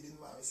 be didn't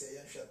mammy say,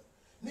 young shell.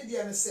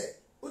 Nidiana said,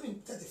 only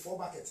 34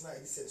 buckets now,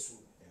 he said so.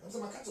 I'm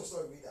some cat of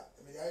story reader,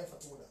 and I am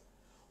Fatuna.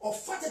 Or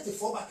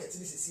 34 buckets,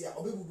 this is here,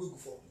 or baby will go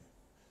for me.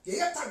 The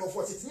tag of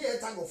what it's near a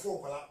tag of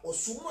 4 or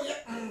sumo,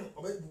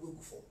 or baby will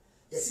go for.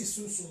 Yes,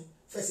 soon,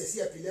 first, you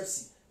see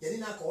epilepsy, you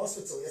didn't have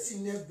hospital, you see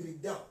never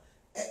breakdown,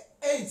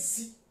 and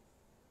see,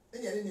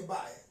 and you didn't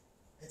buy.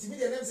 And to me,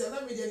 the names are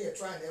not made any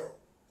trial and error.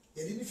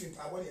 You didn't think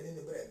I wanted in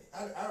the brain.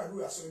 I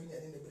do a swimming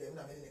in the brain,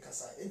 I'm in the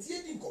Casa, and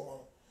you didn't come on.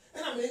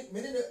 And I mean,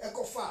 many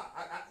echo far,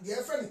 the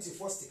affinity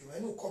for stick, I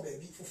know come a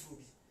beef for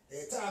fruity.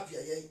 A therapy,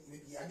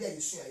 I get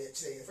you soon, I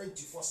say, a friend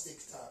to for stick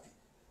therapy.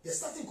 You're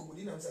starting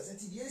Kubudinam says, and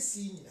the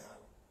AC now.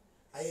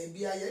 I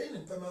be a year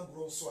in permanent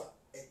grown so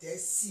at the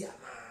sea.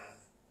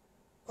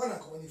 When I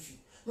come on if you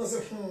no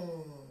say,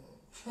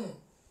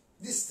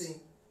 this thing,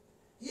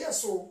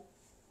 yes, so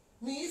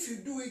me, if you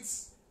do it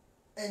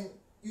and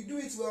you do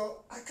it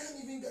well, I can't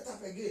even get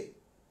up again.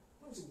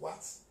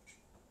 What?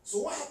 So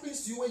what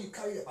happens to you when you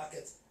carry a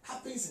bucket?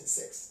 Happens in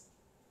sex.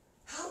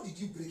 How did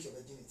you break your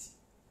virginity?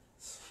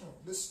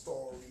 This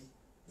story,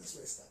 that's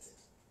where it started.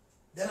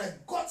 Then I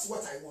got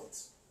what I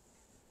want.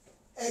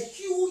 A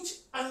huge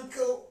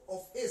ankle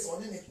of ace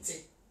on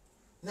anything.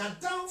 Now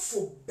down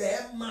for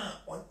bear man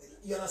on,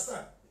 you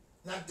understand?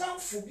 Now down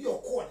for be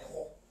your corner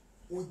hole,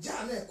 or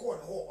jana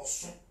corner hole or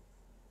soon.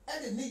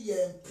 And the need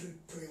year pre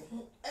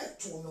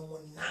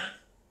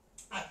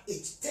at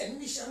age 10,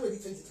 mission already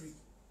 23.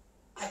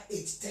 At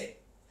age 10.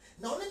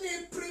 Now let me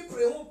pray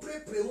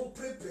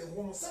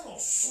home, son or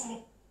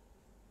son.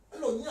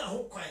 And on ya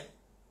who kind,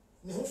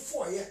 no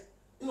 4 years,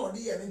 no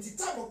dear, and the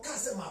time of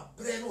cast my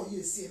brain or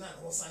you see, and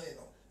one son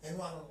and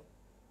one.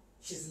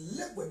 She's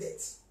lived with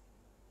it.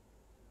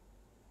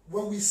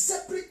 When we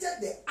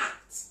separated the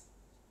act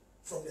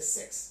from the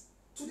sex,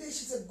 today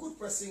she's a good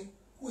person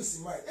who is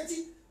married. And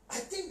I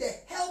think the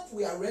help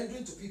we are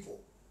rendering to people,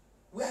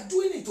 we are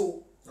doing it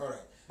all. All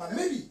right. But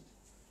maybe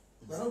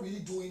we're not really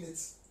doing it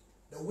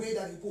the way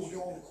that people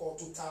don't want to call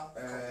total.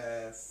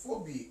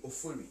 Phoebe or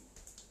fully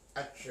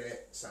a tray,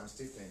 some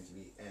statement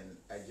and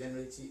a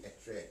generality a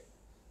tray.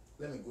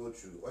 Let me go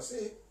through. Or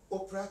say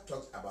Oprah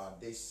talked about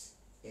this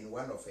in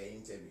one of her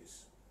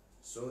interviews.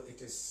 So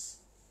it is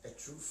a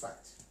true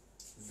fact.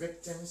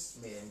 Victims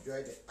may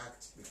enjoy the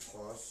act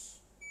because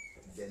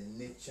the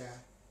nature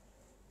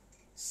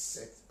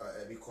sets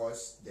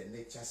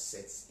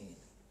in.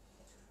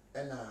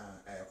 And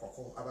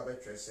Coco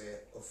Ababetre said,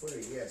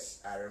 yes,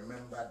 I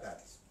remember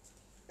that.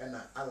 And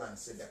Alan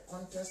said the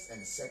context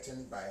and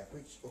setting by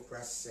which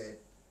Oprah said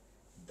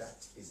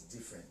that is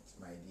different,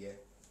 my dear.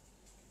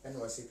 And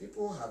we say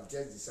people have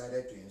just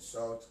decided to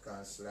insult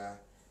Counselor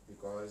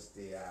because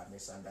they are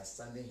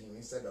misunderstanding him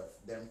instead of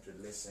them to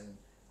listen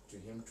to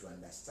him to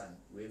understand.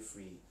 We're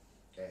free,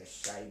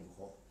 shy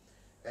buho.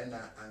 And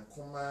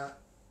Ankuma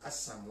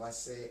Asamwa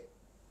say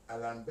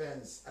Alan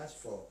Burns asked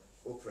for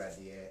Oprah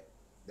dear.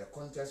 The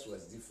contest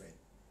was different,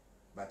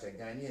 but a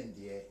Ghanaian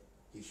dear,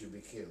 he should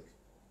be killed.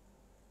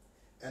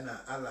 And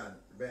Alan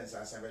Burns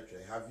asked,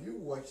 have you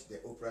watched the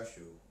Oprah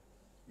show?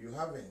 You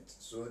haven't.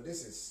 So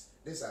this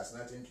has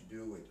nothing to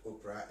do with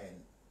Oprah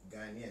and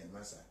Ghanaian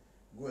Massa.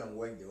 Go and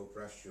watch the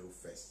Oprah show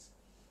first.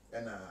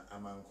 And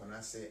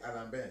Amankona say,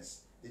 Alan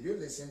Burns, did you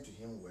listen to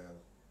him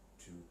well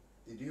too?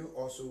 Did you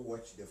also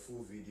watch the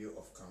full video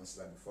of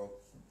Counselor before?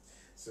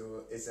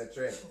 So it's a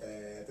trend.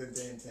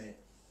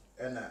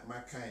 And my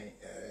kind,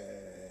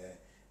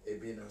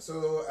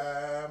 so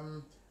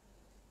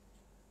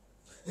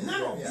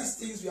none of these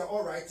things we are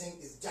all writing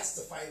is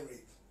justifying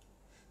rape,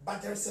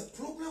 but there is a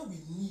problem we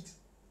need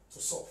to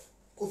solve.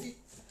 Kofi,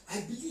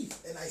 I believe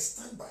and I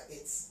stand by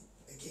it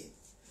again.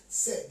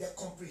 Say the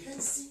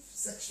comprehensive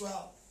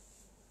sexual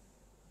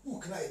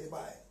book na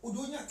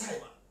Udonya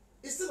timer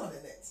is still on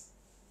the net.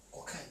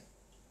 Kokain.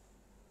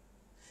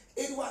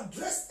 It will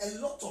address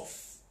a lot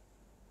of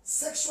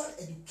sexual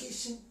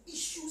education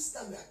issues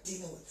that we are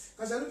dealing with.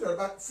 Because I looked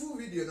about full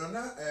video,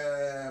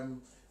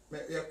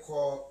 you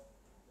call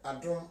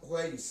Adom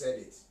where you said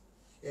it.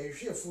 You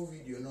share full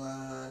video,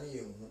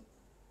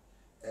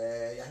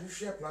 you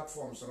share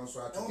platforms and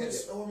also to get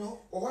it.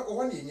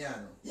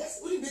 Yes,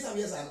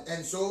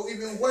 and so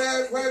even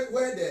where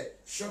the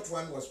short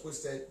one was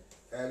posted,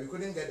 we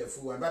couldn't get the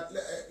full one, but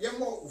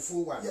more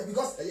full one. Yeah,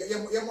 because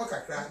more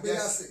kakra,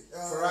 just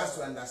for us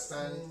to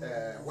understand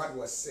what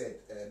was said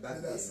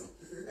that day.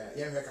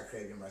 Kakra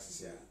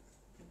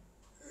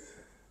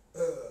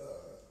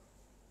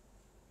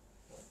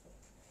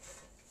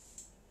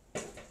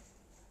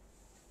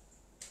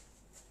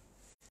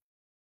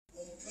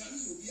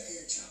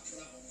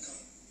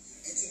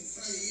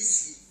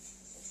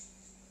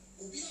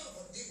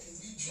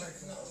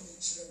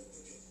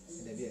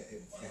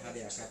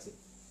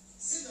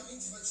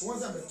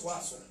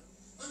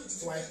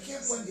so I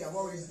came when they have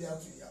already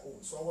dealt with their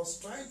own. So I was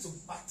trying to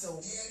battle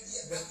the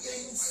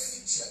things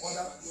the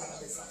other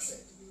panelists have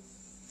said.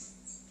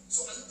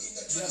 So in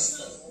the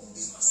traditional law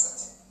is not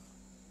accepted.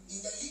 In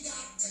the legal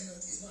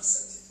tenet is not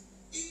accepted.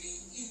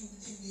 Even in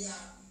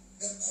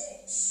the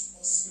courts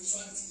of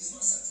spirituality is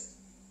not accepted.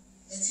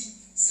 And he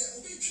said,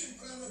 "Obey train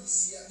plan on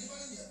this year, never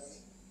in your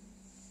body."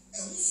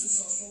 And who's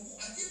so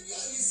I gave you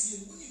a yes,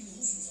 you wouldn't know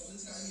who's so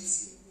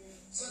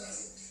so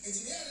that's it.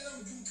 It's the other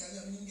than doing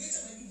career, I mean, get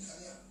a doing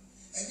career.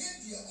 And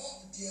yet, dear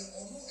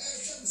or no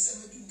action, the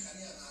same doing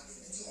career. And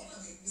the honor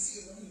of the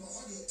see them in the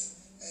body,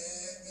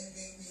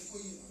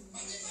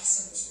 but they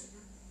pass us.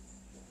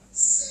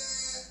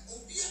 Sir,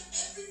 Obia,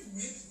 every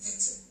rape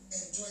victim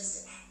enjoys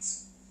the act.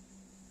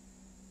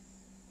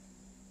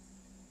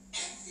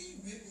 Every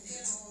rape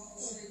victim,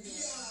 Obia,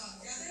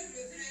 every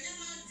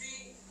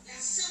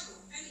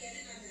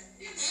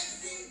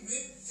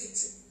rape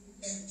victim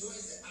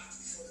enjoys the act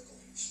before the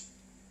completion.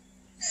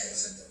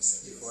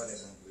 Before the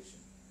conclusion.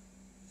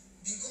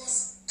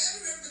 Because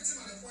every rape victim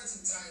at a point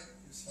in time,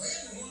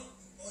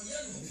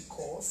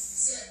 because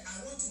said, I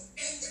want to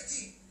end the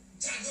thing.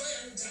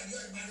 Jadoy,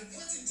 by the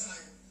point in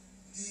time,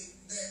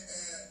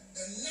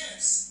 the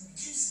nerves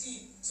gives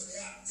in to the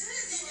act.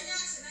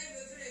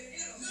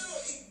 No,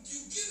 you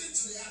give in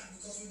to the act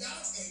because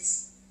without it,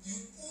 you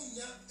own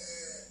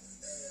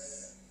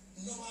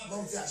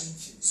normal.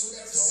 So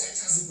the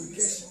research has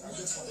lubrication. What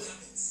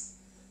happens,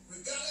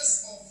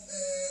 regardless of the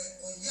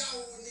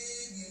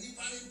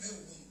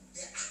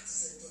act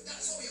is enjoyed.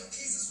 That's why we have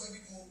cases where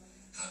people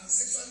have been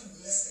sexually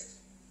molested,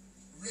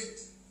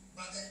 raped,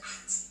 but the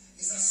act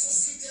is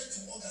associated to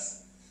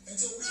orgasm. And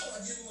so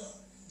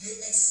they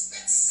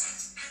expect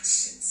such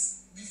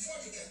actions before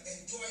they can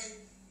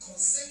enjoy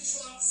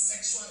consensual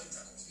sexual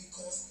intercourse,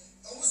 because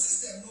our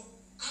system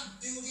are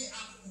building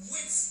up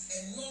with a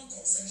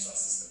non-consensual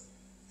system.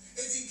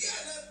 If you get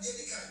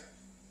the kind,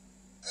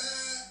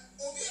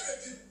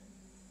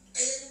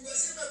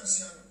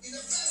 in the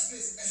first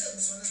place, I said,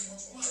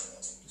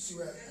 see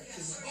where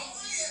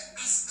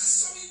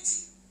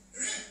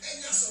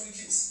sorry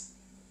case.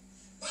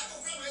 Bible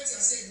grammar I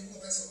said the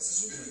book so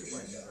we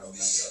will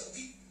be sure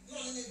be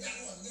not in that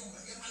one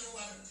number, and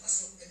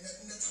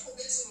the top of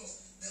the Exodus,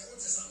 the Old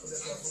Testament.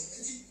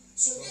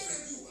 So we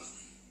review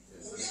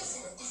we are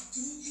for back to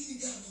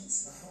illegal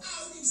means.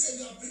 How do you say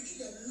you are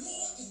breaking the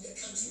law in the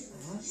country?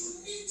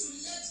 You need to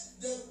let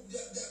the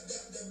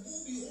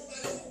bull be over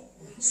the law.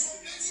 So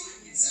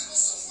say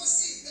also for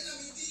see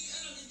enemy.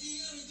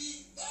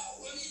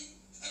 Oh, I mean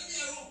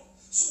wrong.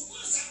 So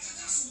once I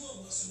cut out some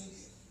more was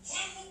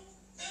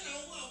and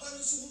I want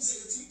to say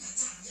the tree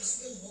attack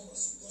just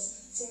because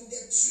from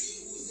the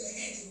tree who's the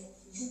head,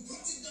 you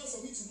brought it down for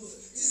me to know.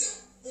 This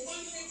is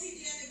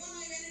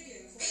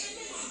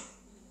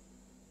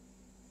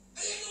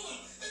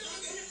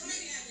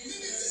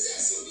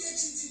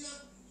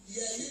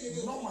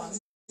normally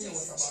it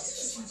was about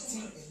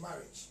cheating in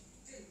marriage.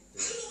 I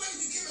don't know why it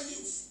became a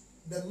news.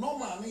 The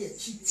normal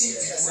cheating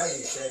in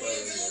marriage.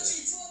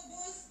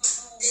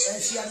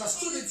 And she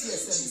understood it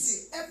yesterday.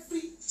 See,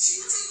 every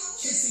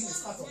cheating is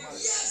part of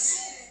marriage.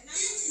 Yes.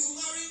 If you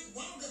marry,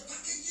 one of the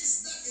packages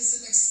that is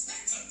an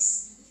expectance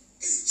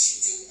is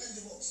cheating and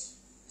divorce.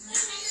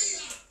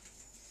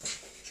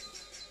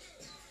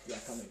 You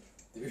are coming.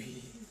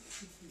 3,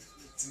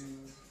 2,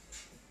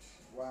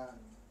 1.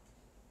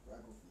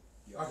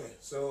 Okay,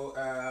 so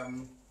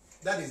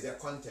that is the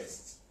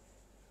contest.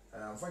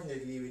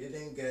 Unfortunately, we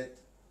didn't get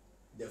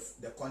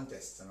the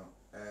contest.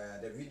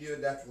 The video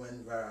that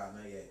went viral,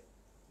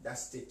 that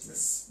statement.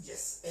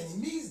 Yes, and it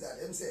means that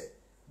I'm saying,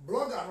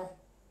 blogger,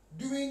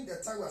 during the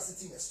time we are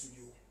sitting in the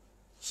studio,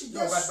 she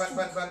just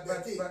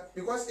but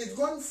because it's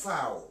gone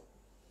foul.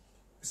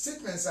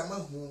 Statements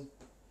among whom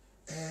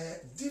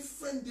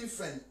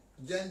different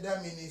gender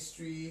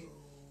ministry,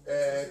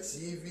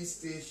 TV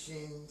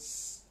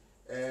stations,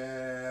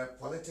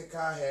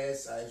 political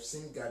heads. I've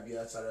seen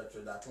Gabia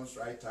Sarato, that was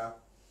writer,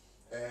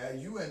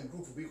 UN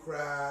Group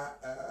Bikra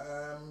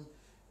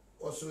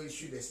also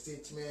issued a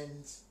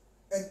statement.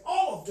 And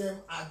all of them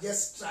are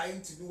just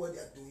trying to do what they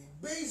are doing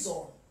based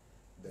on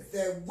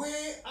the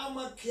way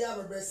Amakia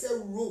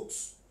Rebese wrote.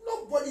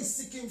 Nobody is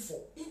seeking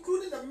for,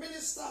 including the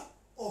Minister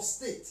of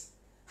State,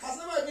 has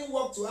never even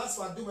worked to ask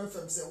for Adum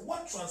FM. Say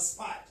what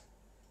transpired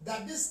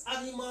that this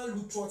animal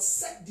Lutterodt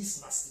said this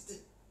nasty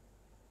thing.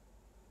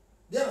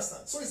 Do you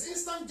understand? So it's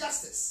instant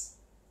justice.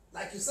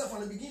 like you said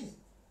from the beginning,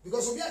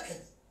 because we are can.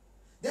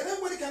 Then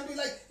everybody can do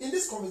like in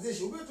this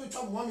conversation. We're going to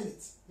try 1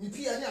 minute. Me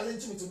Pia and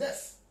lynch me to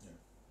death.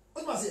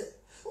 What must I say?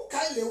 Who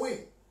can Lewin?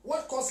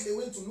 What caused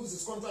Lewin to lose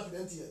his contract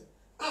with MTN?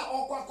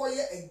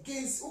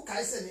 Against who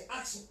can say the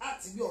action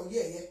act to be on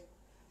yeah.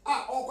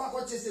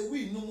 Say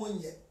we no one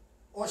yet.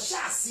 Or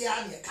shall see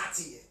any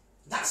catty.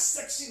 That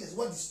section is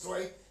what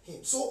destroyed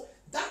him. So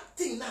that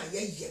thing now,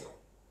 yeah,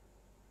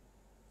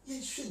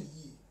 shouldn't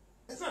ye.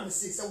 That's what I'm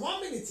saying. So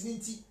 1 minute in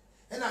tea.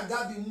 And I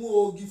got be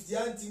more gift the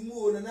auntie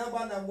more and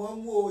Abana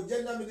more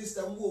gender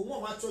minister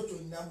more church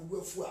in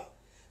Namu.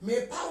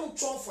 May pound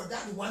chop for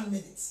that 1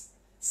 minute.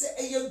 Say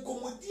a young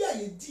commodia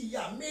ye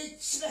dear may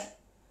chere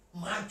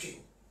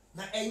margin.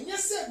 Now and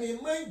yes, said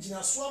me mind in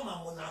a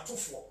swammer monato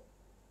for.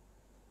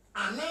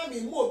 And now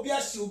me more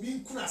beer she'll be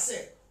kuna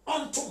say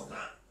on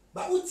tomana.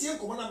 But what you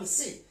come on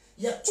say,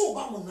 ye two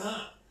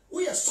bamona,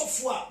 we are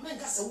software, men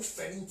gas a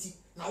ferrinty.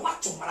 Now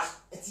what tomorrow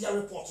at your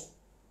report?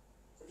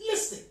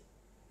 Listen.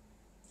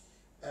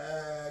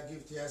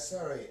 Gift, yeah,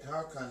 sorry.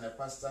 How can a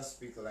pastor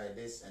speak like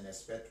this and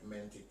expect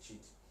men to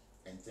cheat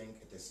and think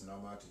it is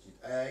normal to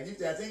cheat?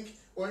 Gift, I think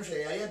one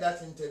day I heard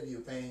that interview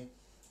paying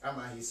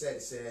he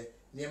said, say,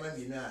 Neman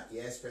Bina,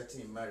 you're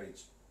expecting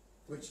marriage,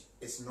 which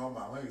is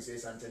normal. When you say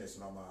something is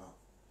normal,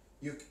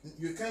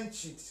 you can't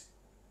cheat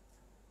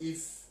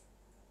if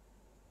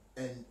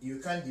and you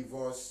can't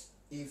divorce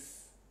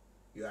if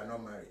you are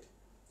not married.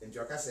 And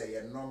you can say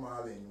you're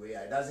normal in way.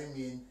 It doesn't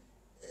mean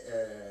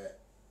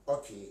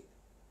okay.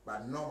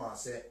 But normal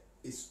say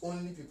it's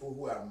only people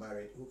who are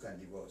married who can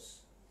divorce.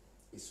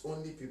 It's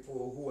only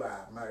people who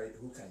are married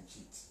who can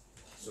cheat.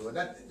 So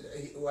that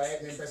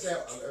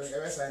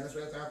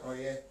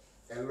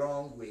a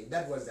long way.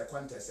 That was the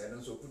contest, and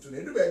also put to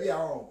do baby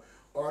home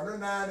or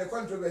no the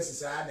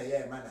controversies are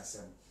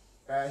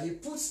he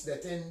puts the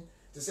thing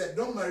to say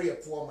don't marry a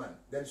poor man.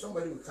 Then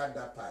somebody will cut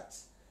that part,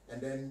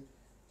 and then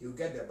he'll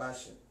get the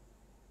bashing.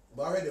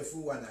 But already the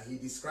full one, he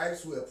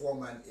describes who a poor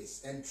man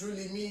is. And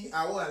truly me,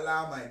 I won't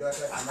allow my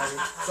daughter to marry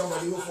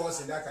somebody who falls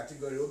in that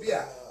category.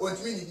 Obia,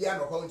 what mean the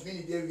ano, what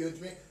mean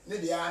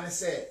the ana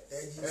say,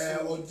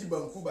 or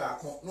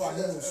Dibankuba, no, I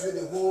don't say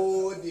the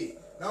whole day.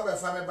 Now we're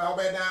family by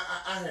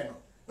Aheno.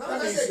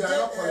 That means you are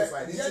not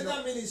qualified.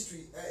 Gender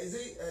ministry, is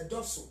it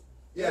Dobson?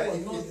 Yeah,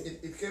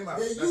 it came out.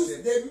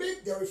 They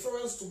make the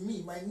reference to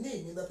me, my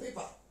name in the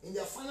paper, in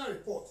their final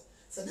report.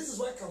 So this is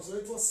why Council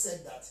Lutterodt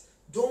said that.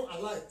 Don't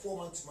allow a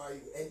poor man to marry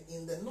you. And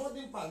in the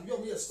northern part, you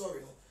have a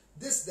story.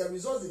 The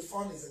results they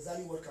found is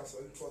exactly what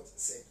Council Lutterodt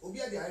said.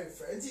 Obia the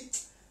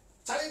reference.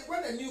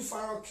 When a new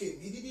Pharaoh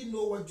came, he didn't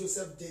know what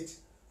Joseph did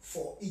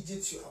for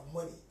Egypt to have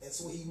money. And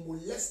so he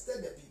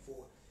molested the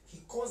people.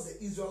 He caused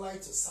the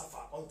Israelites to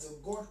suffer until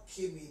God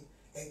came in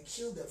and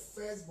killed the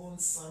firstborn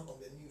son of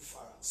the new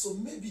Pharaoh. So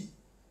maybe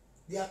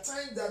there are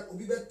times that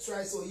Obibe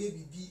tries or ye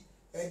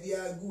and they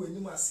are good and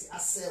you must say, I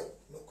sell.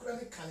 No,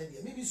 currently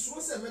Canada. Maybe so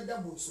say make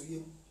that boat so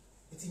you.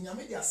 It's in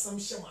Yamedi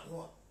assumption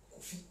manoa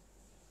kofi.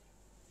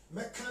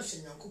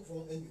 Mekanche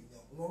Yankopon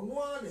enyunyam. No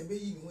one ebe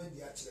yi ni wen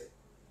di akire.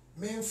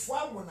 Memfo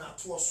amona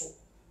ato so.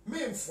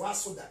 Memfo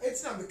aso da.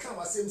 Etina become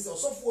asem se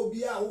osofo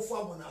obi a wofo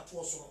amona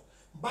ato so no.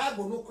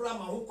 Bible no kura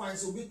ma ho kwan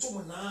se obi to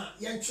mo na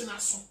yentwe na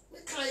so.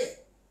 Mekan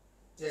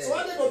ye. So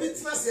when obi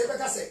tina se ebe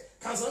ka say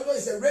Council Lutterodt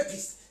is a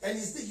rapist and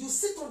you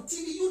sit on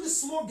TV, you the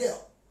small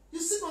girl.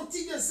 You sit on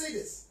TV and say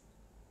this.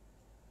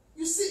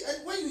 You see,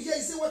 and when you hear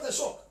you say what a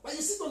shock. But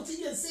you sit on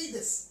TV and say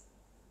this.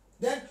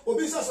 Then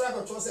Obisa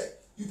Soraka said,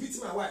 you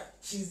beat my wife.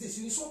 She's this.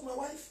 You insult my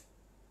wife?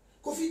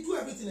 Kofi, do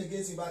everything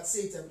against me, but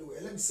say it everywhere.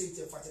 Let me say it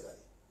emphatically.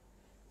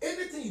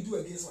 Anything you do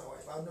against my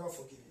wife, I'll never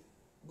forgive you.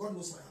 God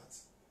knows my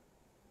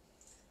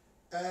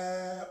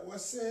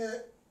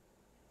heart.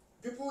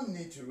 People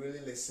need to really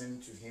listen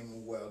to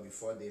him well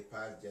before they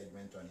pass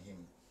judgment on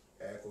him.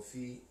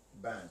 Kofi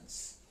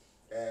Barnes.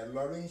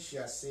 Lauren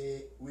Shia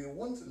say, we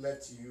won't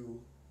let you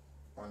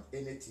on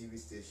any TV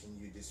station.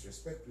 You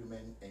disrespect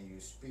women and you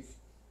speak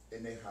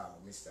anyhow,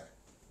 mister.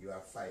 You are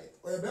fired.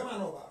 Or your Bema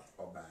no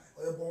ba? Oba.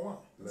 Or your Bon.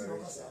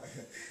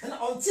 And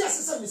on Tia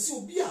Sisa Miss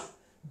Ubia,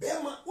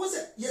 Bema, was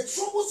it your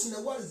troubles in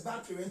the world is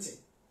bad parenting?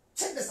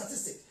 Check the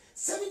statistic.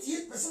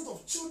 78%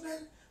 of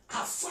children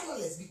are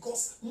fatherless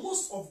because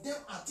most of them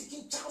are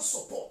taking child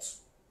support.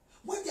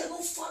 When there are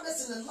no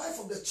fathers in the life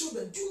of the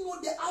children, do you know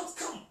the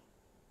outcome?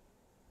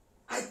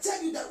 I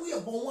tell you that we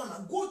are born one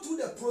and go through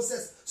the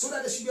process so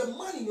that there should be a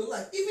man in your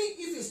life, even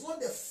if it's not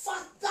the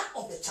father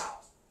of the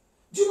child.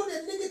 Do you know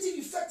the negative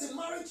effect in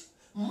marriage?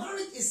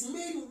 Marriage is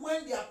made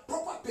when there are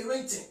proper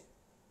parenting.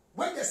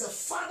 When there's a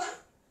father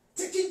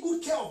taking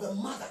good care of the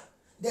mother,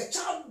 the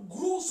child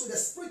grows with the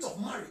spirit of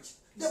marriage.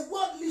 The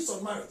world lives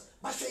on marriage.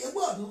 But for your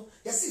world, no,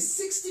 you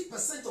see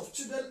 60% of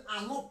children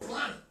are not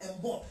planned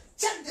and born.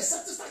 Check the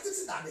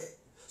statistics that are there.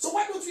 So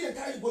why don't we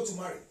encourage people to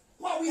marry?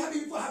 Why are we having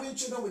people having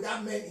children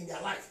without men in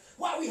their life?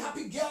 Why are we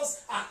happy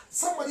girls?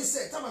 Somebody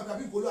said, "Tama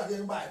Kwabin Polo, I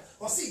didn't buy."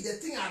 Or see, the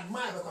thing I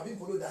admire about Kwabin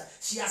Polo that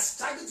she has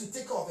struggled to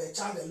take care of her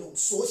child alone,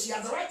 so she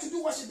has the right to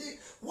do what she did.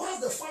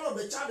 Whilst the father of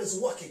the child is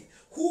working,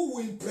 who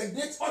will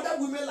impregnate other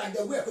women like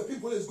the way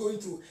Kwabin Polo is going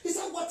through? Is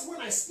that what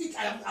when I speak,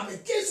 I'm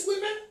against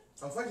women?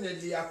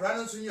 Unfortunately, I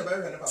pronounce you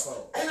very well,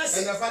 Papa. And I say,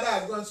 and the father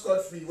has gone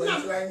scot-free.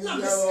 and then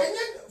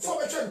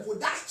for a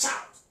child, that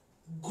child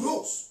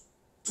grows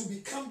to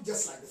become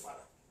just like the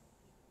father.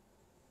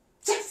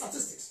 Check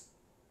statistics.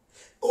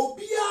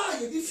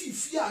 Obia, you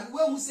fear, and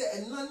when we say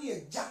a nanny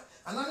a jack,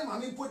 and I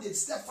mean put the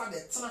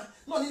stepfather,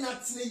 not in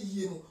that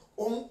you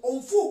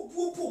on full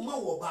poo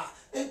mawoba,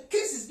 and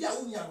cases be a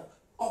union,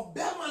 or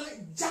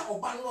Berman, Jack or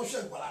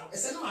Banoshan, I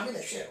said, no, I'm in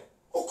a share.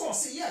 Of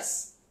course, say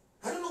yes.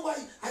 I don't know why.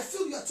 I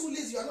feel you are too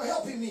lazy. You are not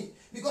helping me.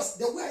 Because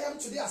the way I am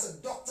today as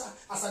a doctor,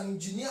 as an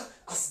engineer,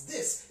 as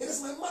this, it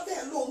is my mother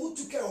alone who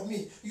took care of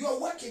me. You are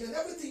working and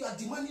everything you are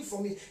demanding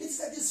from me. It's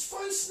a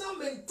dysfunctional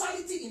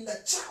mentality in the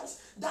child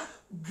that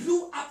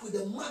grew up with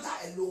the mother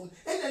alone.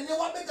 And then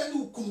never better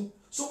knew.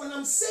 So when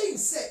I'm saying,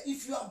 say,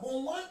 if you are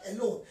born one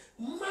alone,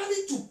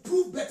 marry to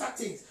prove better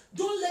things.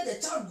 Don't let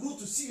the child grow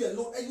to see you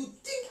alone. And you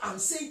think I'm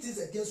saying things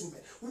against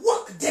women.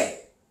 Work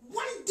there.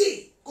 One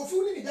day. Kofi,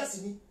 you that's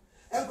in me.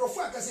 And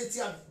Professor can say,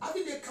 "Tiam, how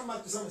did they come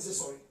back to someone and say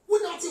sorry?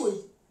 We're not away.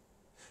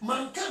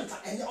 Man can't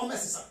and you're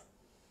unnecessary."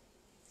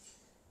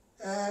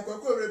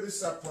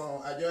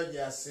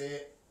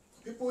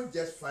 People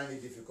just find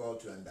it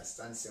difficult to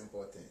understand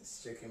simple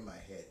things. Shaking my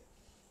head.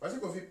 But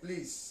Kofi,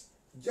 please,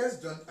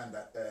 just don't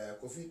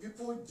Kofi,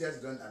 people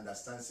just don't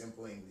understand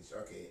simple English.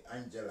 Okay,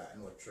 Angela,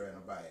 and what trying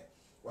to buy.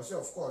 Well, so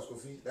of course,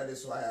 Kofi, that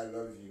is why I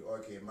love you.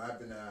 Okay,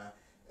 Mabina,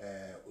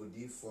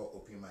 Odi for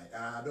open mind.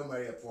 Don't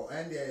marry a poor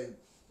and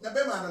na be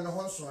man no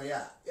honso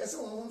ya yes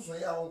won honso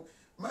ya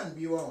man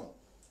bi won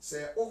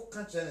say o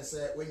ka chene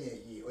say wenya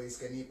yi o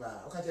iskani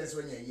pa o ka chene say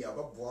wenya yi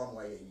obobo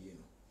mo ya yi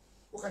no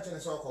o ka chene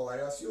say o ko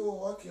wari o say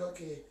oh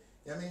okay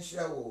ya men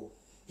share wo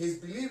his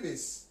belief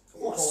is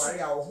o ko wari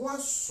a o ho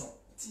aso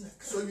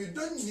so you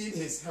don't need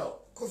his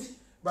help Kofi,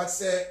 but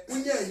say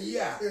wenya yi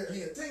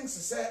he thinks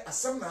say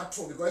asam na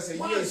atro because a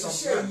year is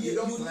some you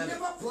don't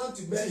never plan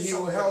to be he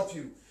will help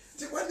you.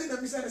 One day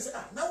I'm saying,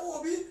 now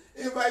will be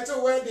invite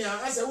a wedding.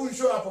 I said, won't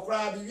show up a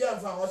crowd. If you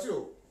have found what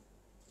you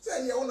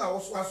say, you know, I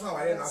was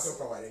not and also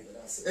for it.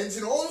 And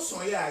you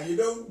also, yeah, you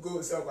don't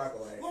go so back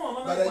away.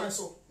 No, but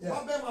so,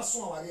 what them are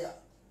so away.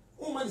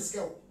 Oh, man, is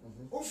go.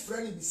 Oh,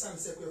 friendly be son,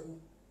 say,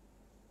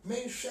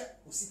 men share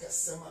Usika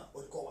Sema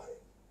or Kowari.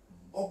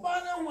 Or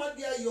Bana, what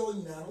dear your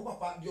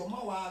papa, your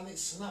mama,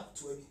 snap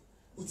to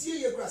a Utia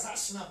your grass, I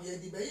snap, ye,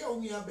 the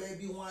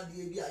baby, one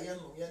day, I am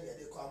no young at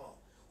the come out.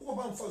 Who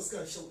about first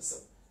can show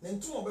some. Then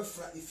two of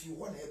if you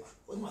want ever,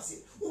 what must say?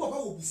 Who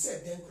will be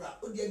said then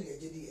crap, or the end of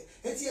the day.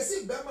 And he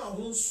said, Bama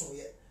won't so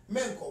yet.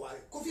 Men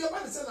Kowari. Coffee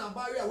about the son of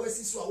barrier where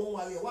she saw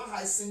one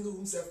high single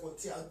room self for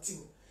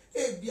team.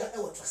 A beer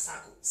ever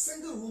trasaco.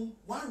 Single room,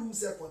 one room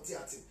self for team.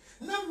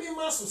 Now me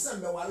master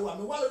send me while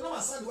no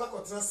son work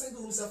or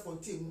single room self for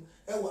team,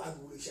 ever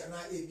admiration, and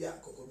I a beer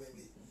cocoa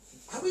maybe.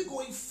 Are we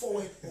going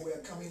forward or we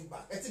are coming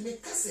back? At me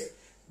casse.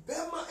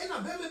 Bema and a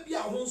bema be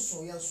our own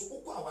so young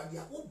so our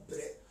dear old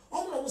bread.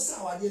 No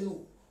sour dear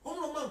no.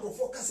 No man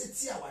for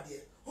cassette our dear.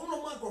 No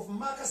man for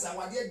Marcus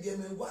our dear dear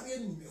men, what you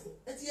know.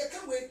 And here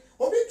can wait.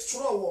 Or big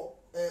throw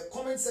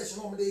comment section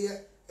over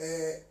there.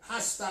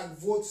 Hashtag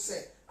vote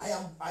say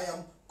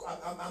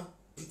I'm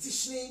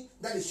petitioning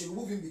that they should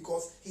remove him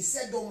because he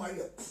said don't marry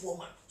a poor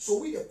man. So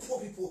we the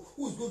poor people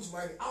who is going to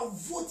marry, I'll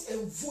vote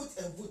and vote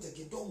and vote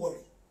again. Don't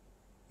worry.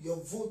 Your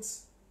vote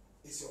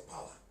is your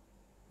power.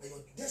 But your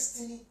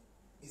destiny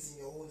is in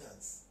your own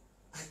hands.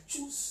 I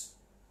choose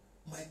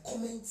my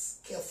comments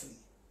carefully.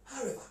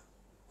 However,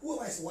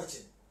 whoever is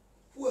watching,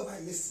 whoever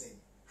is listening,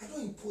 I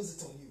don't impose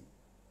it on you.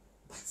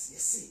 But you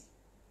see,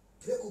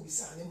 Preko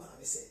bisa ane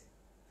maame say,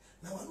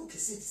 now I look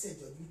say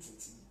your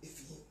duty if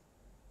he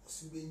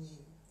was you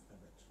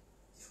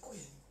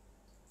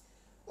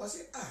was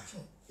it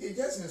he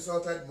just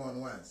insulted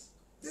man once.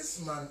 This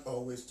man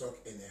always talk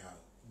anyhow.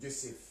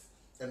 Joseph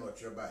and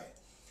what you buy.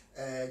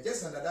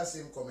 Just under that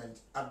same comment,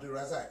 Abdul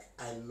Razak,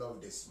 I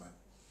love this man.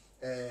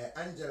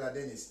 Angela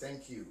Dennis,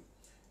 thank you.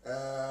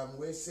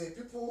 We say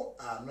people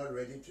are not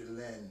ready to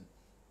learn.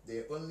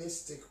 They only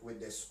stick with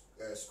the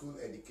school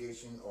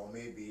education, or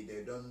maybe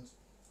they don't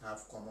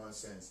have common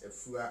sense.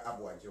 Efua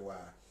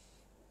Abuajewa.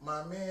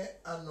 Mame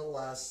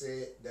Anowa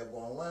say the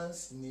born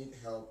ones need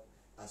help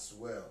as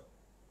well.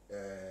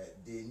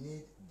 They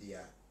need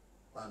their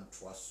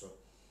pantwaso.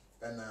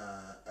 And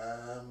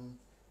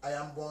I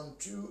am born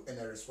true and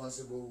a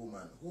responsible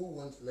woman who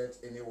won't let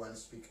anyone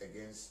speak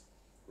against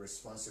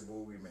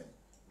responsible women.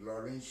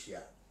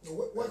 Laurentia.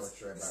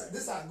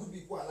 These are good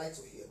people I like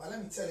to hear, but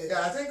let me tell you.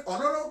 Yeah, I think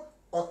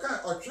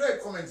or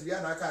trade comments here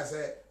and I can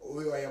say,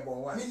 oh, you are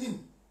born one.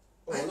 Meaning,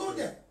 I know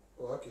them.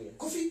 Oh, okay.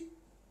 Kofi,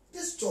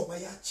 this job I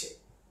check.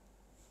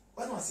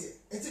 What do I say?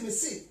 And me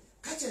say,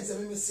 catch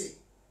and me say,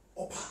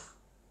 Opa,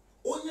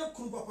 Onya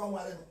Kuru Papa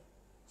Wareno.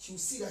 She will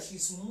see that she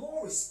is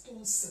more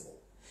responsible.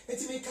 And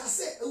to make her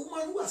say, a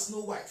woman who has no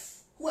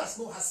wife, who has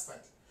no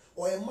husband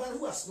or a man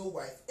who has no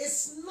wife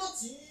is not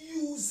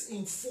used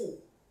in full.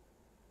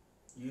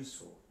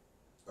 Useful.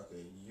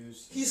 Okay,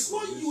 used. He's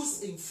not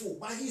used in full,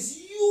 but he's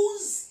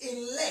used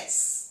in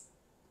less.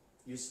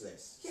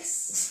 Useless.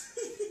 Yes.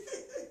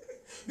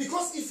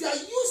 Because if you are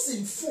used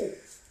in full,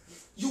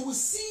 you will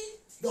see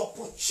the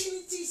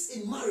opportunities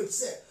in marriage.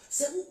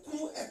 Say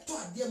ukunu eto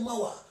ade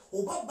mawa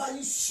obaba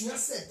ni sua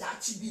se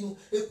dachi bi no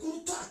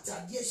ekunu to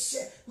atade she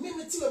me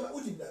ti we ma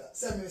udi dada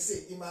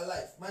say in my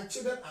life my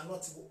children are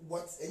not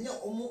what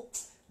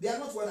they are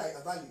not what I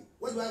value.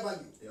 What do I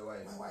value? Your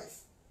wife. My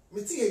wife.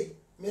 Me ti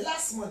me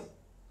last money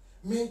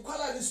me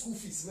nkwala the school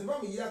fees me ba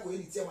me yira ko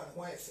eni tie ma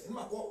no wife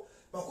ma ko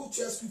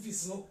school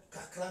fees no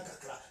kakra.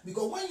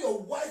 Because when your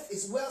wife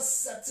is well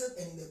settled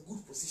and in a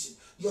good position,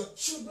 your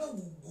children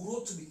will grow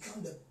to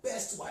become the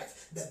best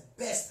wife, the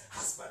best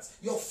husband.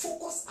 Your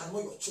focus are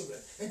not your children.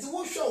 And to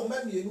what show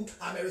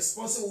I'm a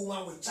responsible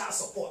woman with child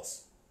support.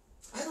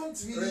 I don't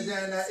really.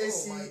 Regina,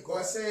 oh my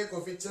God. Say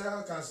kofi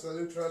tell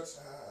Councillor Lutterodt,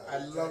 I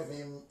love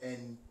him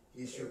and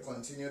he should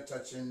continue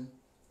touching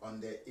on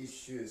the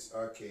issues.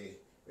 Okay,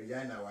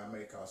 Regina,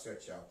 America, or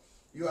search out.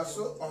 You are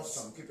so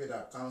awesome. Keep it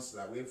up,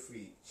 Counselor. We're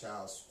free.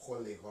 Charles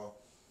Holy Ho.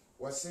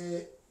 Was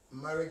say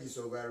marriage is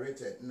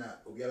overrated. Nah,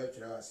 but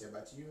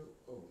you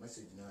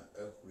message na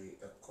a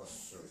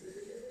cost.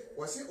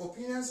 Was say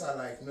opinions are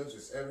like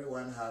notice.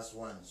 Everyone has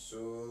one.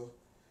 So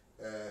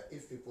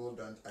if people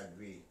don't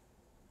agree,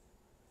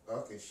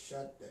 okay,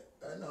 shut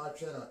that. No, I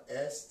try on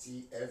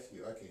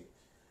STFU. Okay.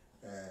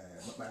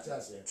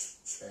 Matthias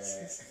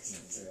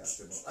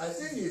I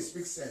think he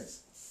speaks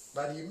sense,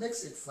 but he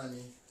makes it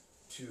funny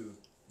to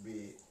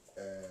be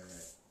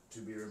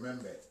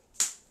remembered,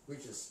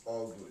 which is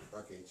all good.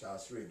 Okay,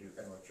 Charles Redu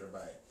and what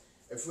by.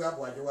 If we have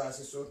what you are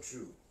so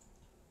true.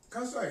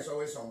 Councillor is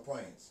always on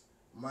point.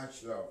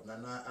 Much love.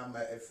 Nana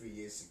Ama every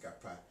year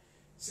sikapa.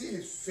 See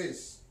his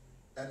face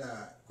and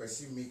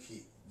Kwesi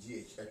Miki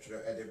GH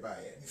Etro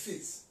Edebaye. The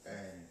face.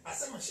 I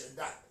said my shit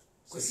that.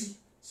 Kwesi.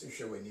 This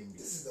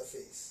is the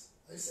face.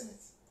 Have you seen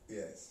it?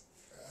 Yes.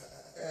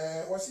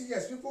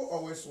 Yes, people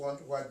always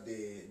want what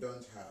they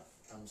don't have.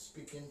 I'm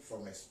speaking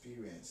from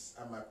experience.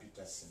 I'm a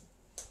Peterson.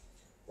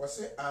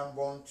 I'm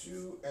born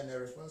to and a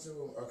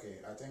responsible. Okay,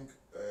 I think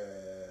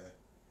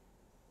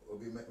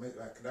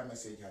like that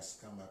message has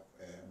come up.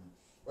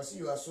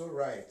 You are so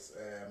right.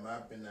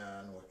 I've been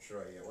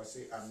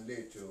I'm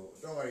late too.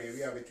 Don't worry,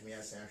 we have it to me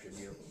as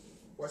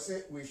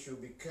we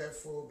should be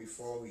careful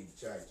before we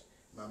judge.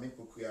 Mami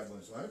Pukuya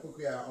Bones. Mami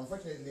Pukuya,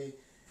 unfortunately,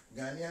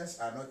 Ghanaians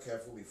are not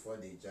careful before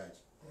they judge.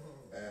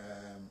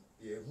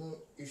 Who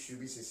issue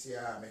be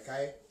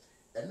Mekai.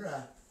 And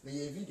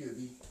me a video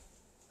be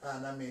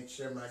and I may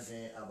share my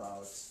dream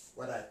about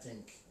what I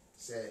think.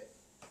 Say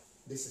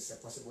this is a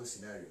possible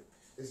scenario.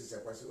 This is a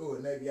possible. Oh,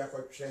 maybe I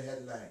could share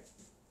headline.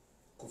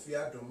 Kofi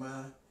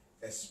Adoma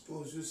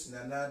exposes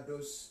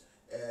Nanado's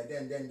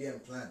then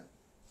plan.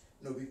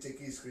 No, we take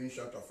a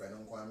screenshot of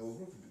an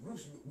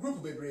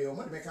group baby.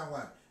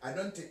 I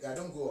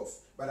don't go off,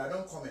 but I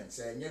don't comment.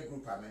 Say your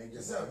group are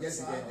managers.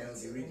 Just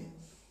be reading.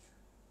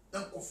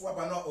 Now Kofi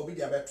Abana obi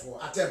dia beto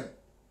atem.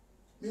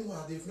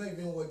 Meanwhile, they've not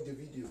even watched the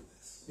video.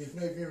 They've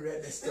not even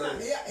read the story.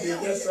 They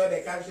just saw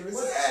the caption. So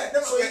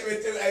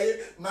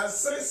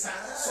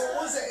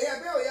once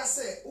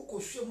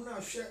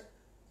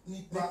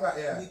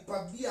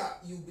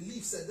you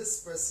believe that this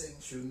person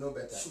should know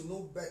better.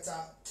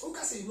 Who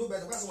can say you know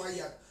better? That's why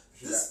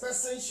this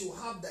person should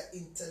have the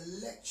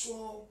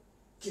intellectual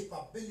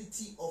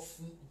capability of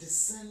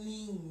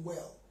discerning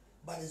well,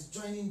 but is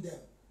joining them.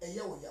 But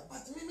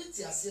maybe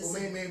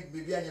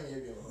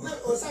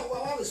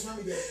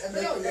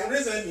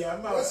recently, I'm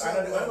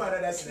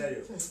another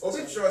scenario.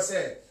 Obi sure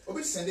say,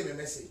 Obi send him a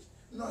message.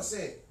 No,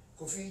 say,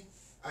 Kofi,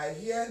 I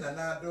hear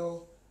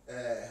Nanado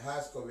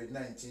has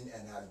COVID-19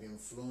 and has been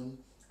flown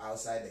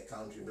outside the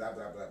country, blah,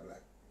 blah, blah, blah.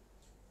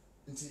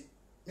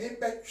 Maybe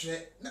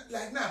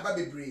like now,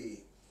 baby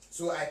bree.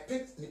 So I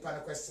picked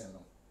Nipana question.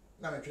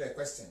 Now I try a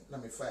question.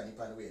 Now I fire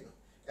Nipana way.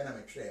 And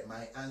I try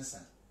my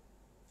answer.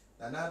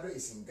 Nanado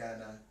is in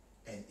Ghana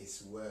and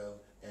is well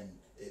and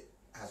it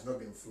has not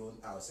been flown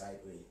outside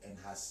way and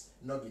has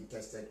not been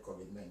tested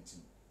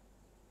COVID-19.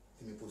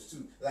 Me post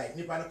two like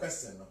Nipana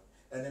question no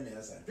and then me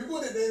answer.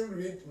 People didn't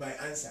read my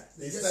answer.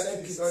 They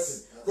started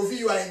discussing. Kofi,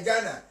 you are in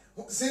Ghana.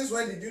 Since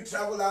when did you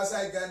travel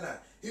outside Ghana?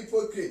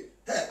 Hypocrite.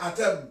 Hey,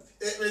 atom.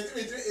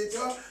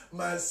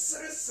 My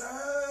sister.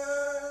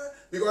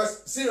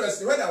 Because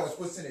seriously, when I was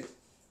posting it,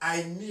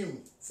 I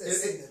knew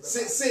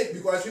say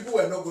because people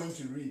were not going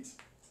to read.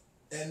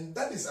 And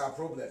that is our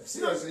problem.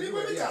 Seriously,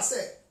 people can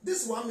say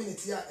this 1 minute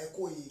here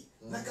echo ye.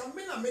 Like I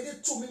mean, I made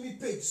it 2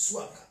 minute page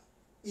swap.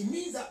 It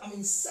means that I'm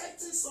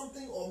inserting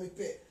something or me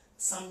pay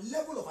some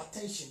level of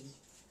attention.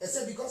 I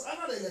said because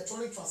under the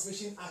Electronic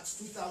Transmission Act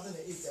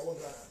 2008,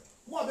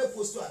 what I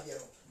post to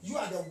adhere. You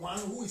are the one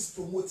who is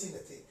promoting the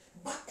thing.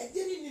 But I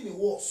didn't need a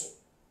war so.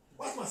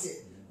 What must I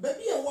say?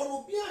 Baby, I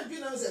want to be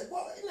and say,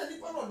 well, in a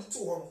different on the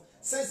two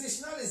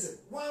sensationalism.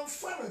 One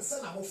fan and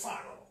son of a fan.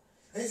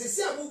 and say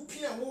see amu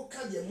pin amu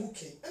can the amu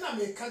king and I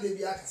may can the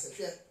be aka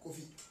say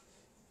kofi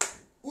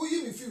who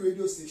you me free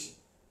radio station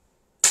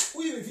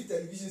who you me free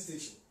television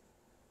station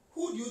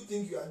who do you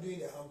think you are doing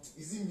the harm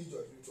to? Is it me,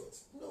 George Lutterodt?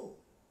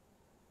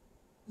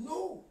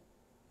 No.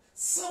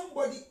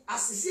 Somebody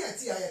as see I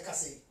can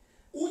say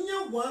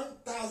unya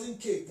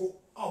 1,000 for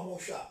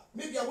almost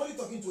maybe I'm only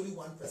talking to only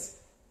one person,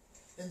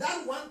 and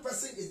that one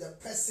person is the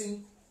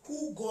person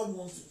who God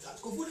wants to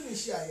touch.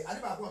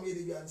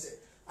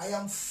 I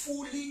am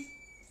fully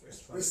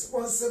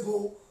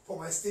responsible for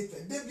my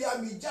statement.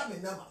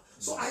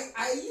 So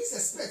I least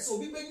expect so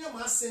be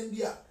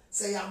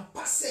say I'm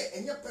passe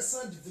and your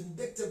personal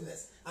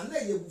vindictiveness and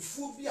then you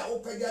fool be a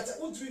open theatre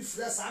won't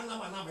refresh and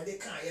nama they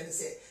can't and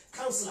say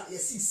counselor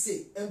yes he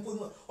say and put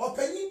or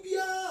penny be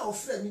or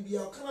friend me be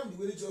or come the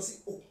village or say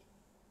oh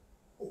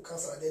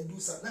counselor then do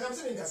something. Now I'm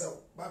saying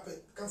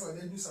counselor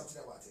then do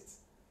something about it.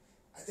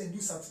 I then do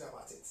something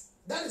about it.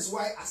 That is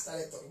why I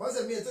started talking. But I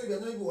said me I told you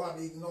no people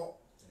have ignore.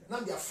 Now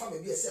their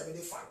family be a say they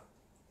fan.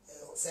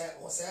 Say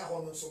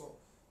home so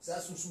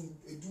soon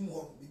do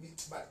more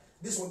but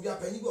this will be a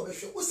penny go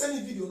show. What's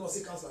any video no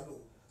say counselor no.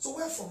 So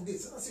where from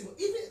this? And I say no.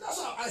 Even that's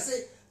why I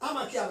say I'm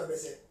a kia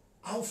say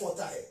I'm for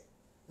tahe.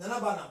 Nana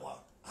banamwa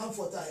I'm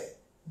for tahe.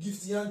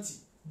 Gift Yanti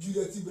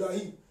Juliet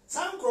Ibrahim.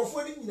 Some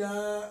Crawford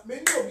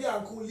many of you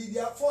uncle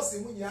Lydia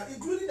forcing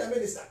including the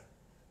minister.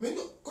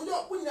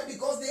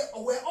 Because they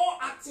were all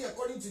acting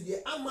according to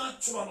their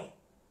amateur.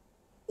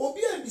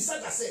 Obi and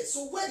Bisaga said,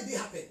 so where did it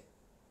happen?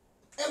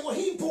 And what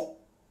he put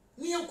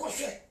near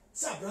Koshe,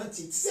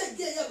 Sabranti, said,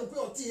 Gay on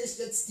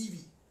THX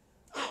TV.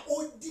 I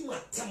owe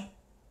Dimatam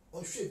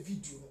on share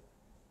video.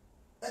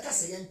 Like I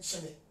say, young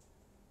chimney.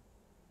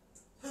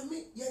 I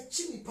mean, your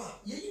chimney pa,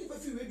 your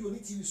university radio on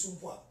TV soon.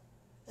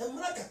 And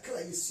Malaka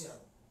Kala is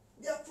young.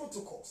 There are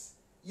protocols.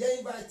 You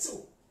invite to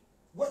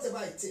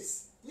whatever it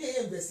is.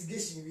 Near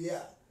investigation, we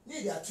are.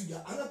 Near the two,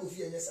 I'm not going to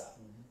yes,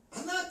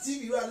 I'm not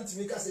TV running to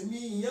make us a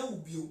me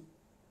young view.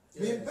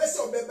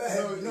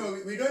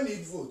 No, we don't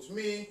need votes.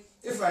 Me,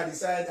 if I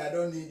decide I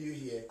don't need you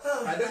here,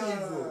 I don't need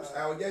votes.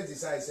 I will just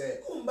decide, say,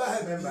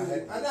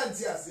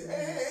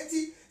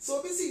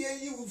 so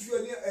basically, you will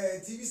feel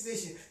TV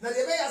station. Now,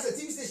 the way as a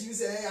TV station, you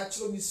say,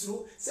 actually, Miss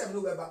Ru, 7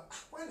 November,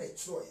 when they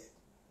try it.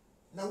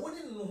 Now, what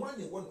didn't know when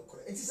they want to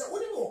correct? It is a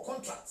what more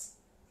contract.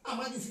 I'm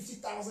adding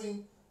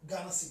 50,000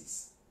 Ghana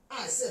cedis.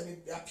 I said,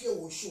 maybe appear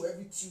will show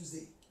every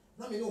Tuesday.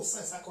 Now, me no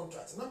sign that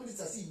contract. Now, me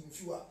let's see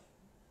if you are.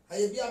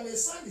 I be a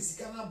sign this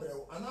Sikana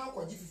Brel, and now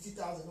I give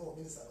 50,000 no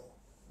minister.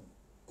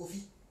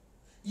 Kofi.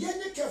 You're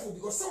not careful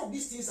because some of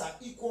these things are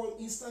equal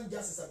instant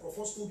justice and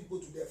force two people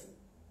to death.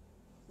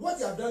 What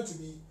you have done to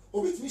me,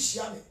 or with me,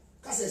 Shiame,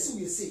 because I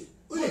see we say,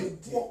 I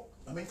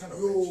mean, kind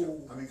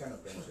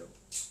of pressure.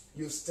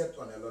 You stepped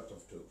on a lot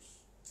of toes.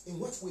 In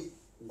what way?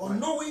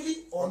 Unknowingly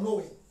or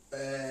knowing?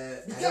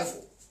 Be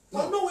careful.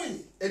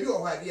 Unknowingly. If you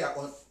have idea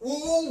on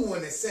who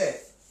want to say.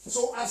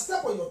 So I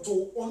step on your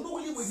toe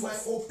unknowingly with my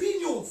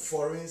opinion.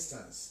 For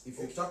instance, if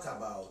you talk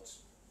about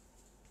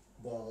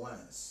born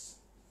ones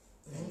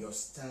and your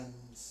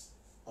stance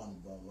on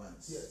born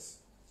ones, yes,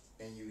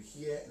 and you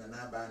hear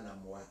Nanaba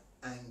Namwa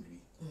angry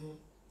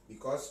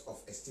because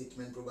of a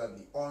statement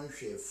probably on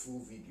share full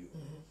video,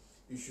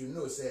 you should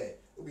know say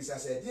Obisa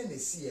said then they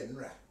see and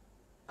ra.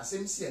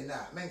 Asem see and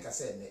na menka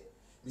said ne.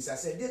 Bisa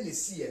said then they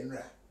see and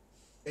ra.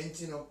 And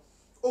you know,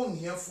 on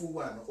here full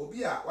one,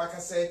 Obia waka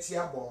say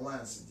tia born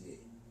ones day.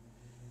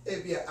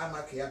 Ebia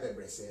Amakia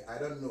Bebre say, I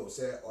don't know,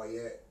 say, or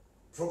yeah,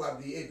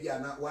 probably Ebia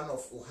not one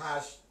of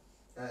harsh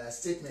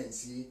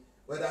statements,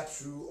 whether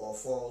true or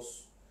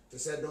false, to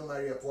say, don't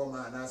marry a poor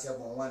man and answer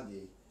one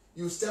day.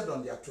 You stepped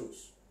on their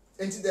toes.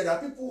 And there are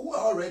people who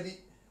are already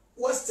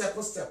one step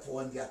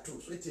on their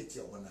toes. We take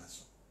your one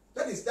answer.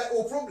 That is that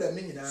whole problem.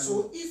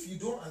 So if you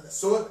don't understand,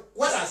 so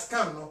what has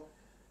come no?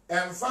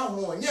 And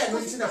found one, yeah, no,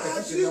 I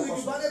agree with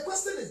you, but the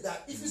question is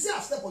that if you say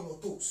I've stepped on your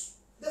toes,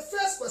 the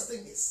first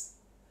question is,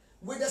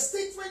 with the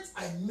statement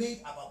I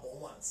made about born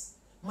ones,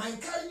 my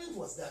encouragement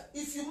was that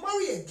if you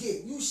marry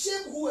again, you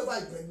shame whoever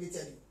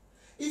impregnated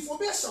you. If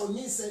Obia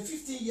Shaonin said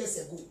 15 years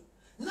ago,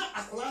 now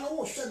Akolana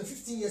was sharing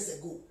 15 years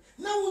ago.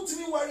 Now want to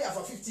me worry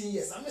for 15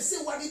 years. I may say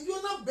what if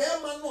you're not bear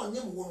man on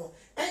yam wono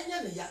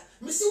and ya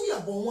me say we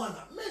are born one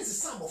men's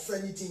some of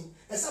anything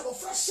as some of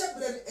fresh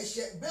shepherd a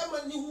share bear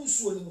man ni hu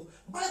so ni mu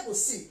Bible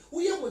say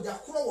we are with the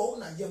crow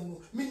na yamu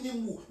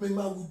minimu me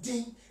ma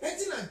wudin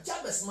enti na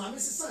Jabez ma me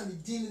say ni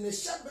din ne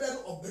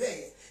shepherd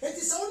obre enti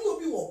say only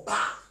obi wo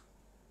ba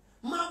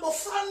ma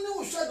bofra ne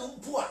wo hwe no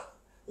mpo a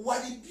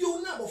wadi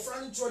bio na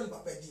bofra ne tro ni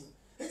papa din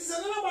enti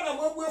say na ba na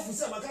mo abu afu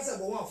say maka say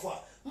bo wan fo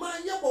a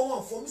man ya bo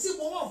wan fo me say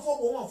bo wan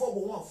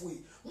fo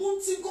e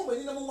munti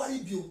nkomani na mo wari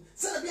bio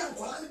say na bia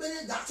nkwala ne be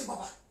ne dachi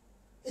papa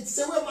it is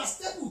a way must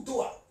step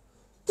to a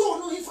to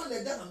no he fan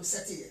the dam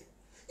set here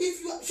if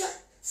you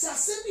say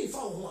asemi fa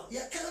ho a ye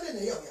kan na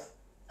ye ya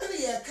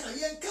ene ye kan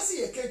ye nkase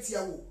ye kan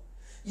tia wo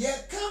ye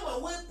kan ma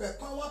we pe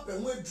kwan wa pe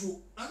ho aduro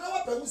ana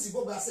wa pe mu si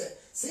bo ba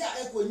say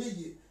a ekwo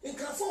nyeye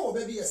nkrafo wo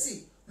ba bi ye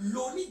say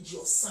loni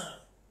jo san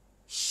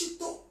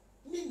shito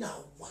ni na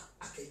wa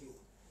akayo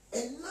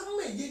enam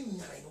ye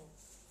nyan no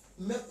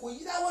meko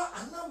yirawa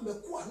ana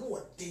meko ano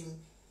wodin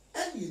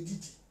ene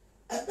edidi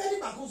ebedi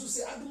ba ko so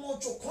se adomo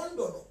cho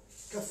kondo no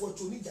kefo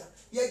cho nija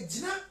ye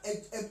gina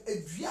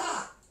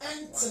edua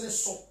entene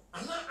so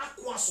ana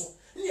akwa so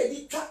ne ye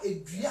di twa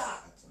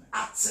edua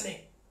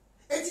atene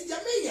eti dia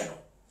meye no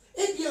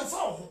ebia fa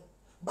ho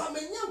ba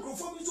menya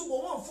nkrofo bi so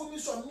bo wan fo mi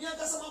so amia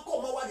kasa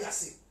makọ ma wade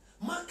ase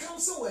ma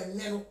counsel we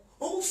ne no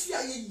omu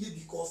fia ye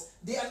because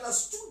they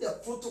understood the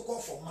protocol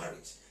for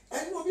marriage.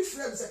 And no be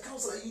friends, a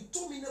counselor, you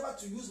told me never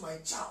to use my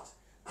child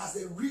as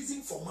the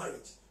reason for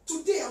marriage.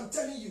 Today I'm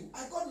telling you,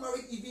 I got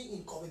married even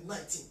in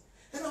COVID-19.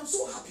 And I'm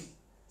so happy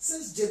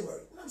since January.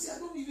 And I'm saying, I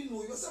don't even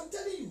know you. So I'm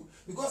telling you.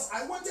 Because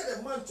I wanted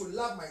a man to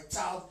love my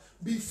child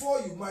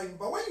before you marry me.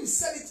 But when you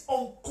said it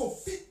on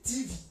kofi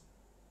TV,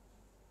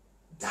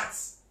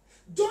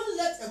 don't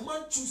let a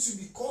man choose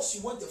you because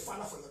you want a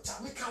father for your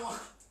child. Make our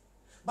heart.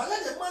 But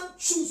let the man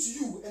choose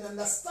you and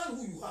understand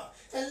who you are.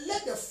 And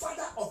let the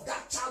father of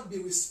that child be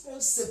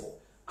responsible.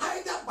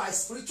 Either by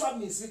spiritual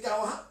means,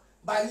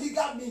 by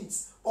legal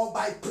means, or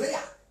by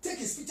prayer. Take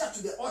his picture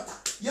to the altar.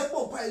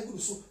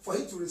 For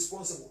him to be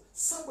responsible.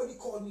 Somebody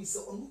called me and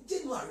said, on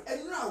January,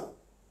 and now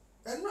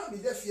be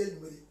there for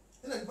anybody.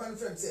 And then one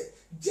friend said,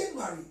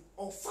 January,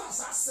 or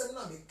fast as 7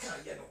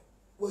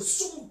 was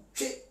so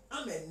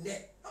I'm a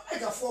net. I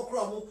make a 4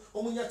 crown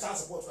on your child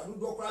support. I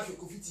do crash your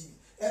coffee TV.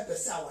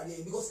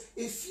 Because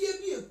if you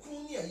be a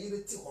crony a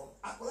year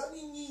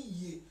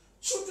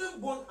children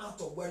born out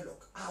of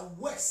wedlock are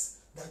worse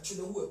than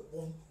children who are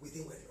born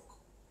within wedlock.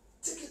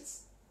 Take it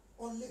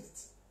or leave it.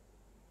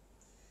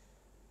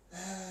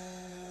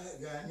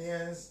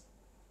 Ghanaians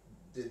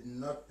did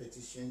not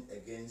petition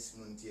against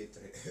Muntie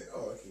 3.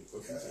 Oh, okay.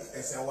 Kofi.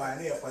 It's a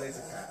one year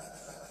political.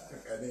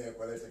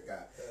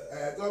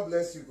 God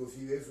bless you,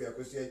 Kofi. If we are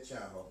question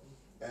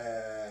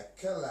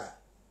Keller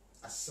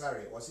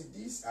Asari, was it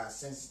these are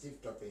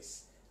sensitive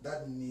topics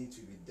that need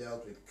to be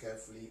dealt with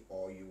carefully,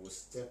 or you will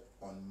step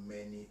on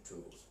many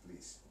toes,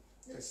 please?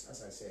 Yes,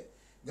 as I said,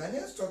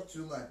 Ghanaians talk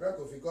too much.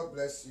 Kofi, God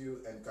bless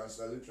you, and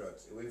Councillor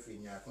Lutterodt, away from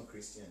Yakon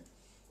Christian.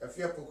 If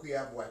you're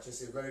Pokuya watch,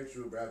 it's very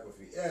true,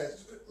 Kofi.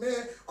 Yes, me,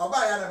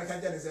 Obaya,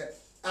 and say,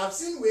 I've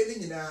seen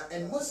waiting in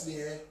and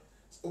mostly,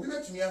 we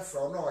met me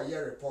from no a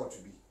year report to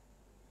be.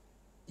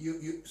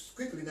 You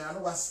quickly now know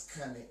what's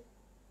scanning.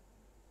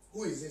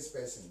 Who is this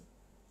person?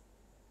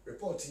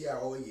 Report here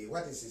all year.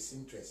 What is his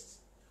interest?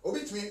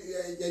 Obit me,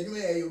 you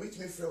may obit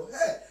me from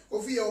hey,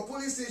 over your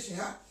police station,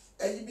 ha,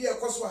 and you be a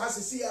cost for has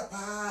to see a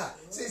pa.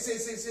 Say,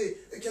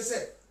 you can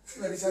say,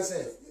 let me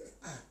say,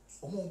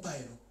 Omo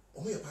Pino,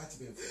 Omo party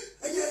bill.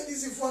 Again,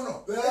 this is for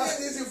no,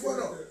 this is for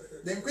no.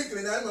 Then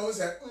quickly, I know,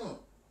 say,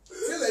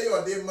 feel like you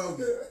are the mouth,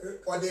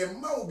 or the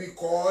mouth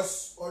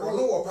because, or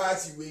no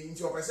party way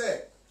into your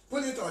percent.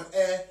 Put it on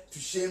air to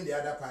shame the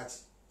other party.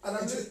 And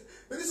I'm just,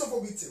 but this is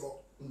for bit.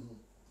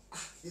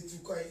 It's too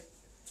quiet.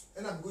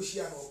 And I'm go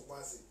share no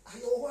once. I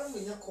one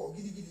when you call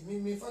giddy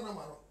me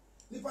fanamano.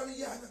 Nipani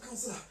ya na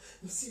councillor.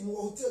 Me see mo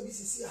hotel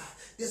BCC.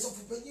 There's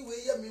of penny way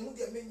me who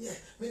dey me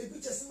the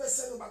pictures me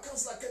send about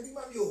councillor can be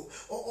mami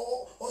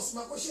or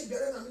smako she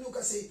bere na me no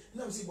ka say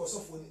na me see boss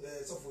of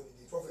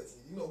the prophet.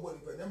 You know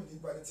what the name the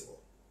party go.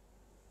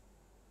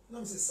 Na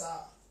me say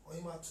sir o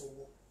him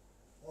atowo.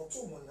 O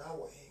to mo na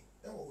wo hen.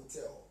 E wo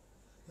hotel.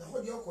 Na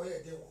ho dey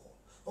okoye dey wo.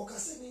 O ka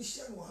say me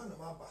share no ha na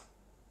maba.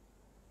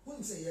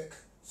 When say yek,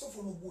 so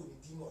for no good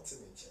in not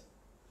mention.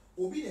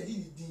 Obi na di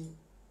din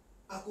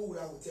ako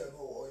wura hotel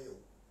no oil.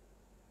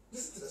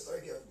 Listen to the story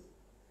carefully.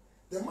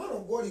 The man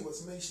of God he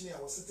was mentioning, I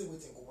was sitting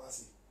with in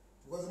Kumasi.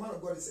 Because the man of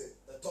God is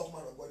a top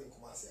man of God in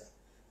Kumasi.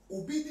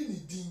 Obi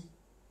di din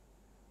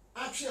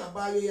actually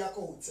about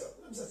yako hotel.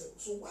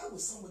 So why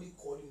would somebody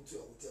call you to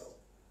a hotel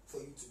for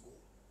you to go?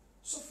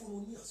 So for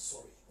no near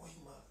sorry, why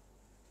man?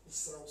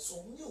 Mr.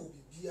 So near will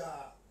be beer.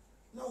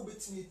 Now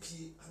bet me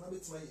pee and I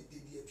bet my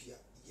baby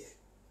appear.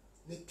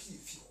 Ne pie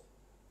fio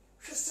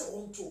hwese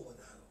won to mo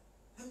na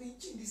no I mean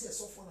this is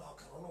so for now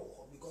can no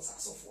because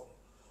as of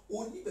no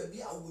oni ba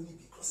bia wo ni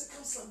bi because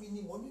council me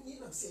ni won ni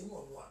na say ni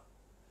ono a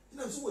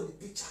na so wo the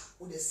picture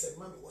wo dey send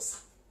ma me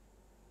WhatsApp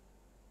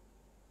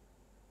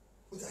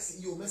wo ta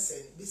say yo me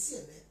send be see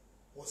ene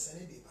wo send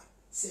dey ba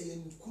say ye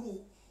nkuro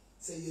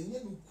say ye nye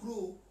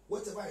nkuro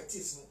whatever it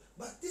is no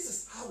but this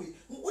is how we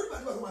what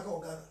about ma ka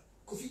Ghana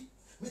Kofi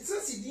me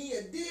trust din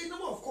ye dey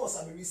no of course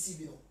I be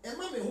receiving no e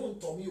ma me ho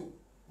ntom yo.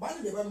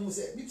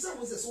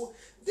 So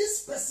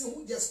this person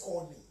who just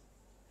called me,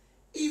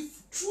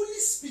 if truly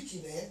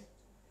speaking,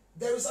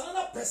 there is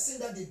another person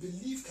that they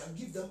believe can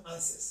give them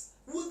answers,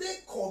 will they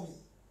call me?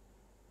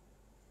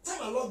 Time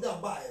I lock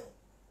down by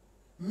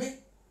me.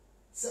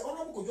 Say, oh,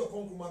 no, go to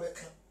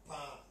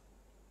pa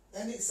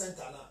any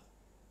center now.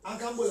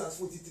 Ambulance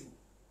 43.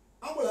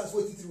 Ambulance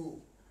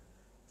 43.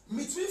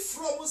 Meet me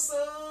from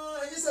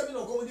and yes, I've been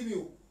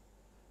on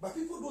but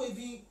people don't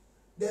even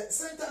the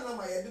center now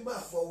my head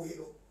for we.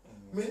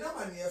 Me na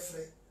ma ne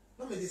efre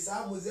na me de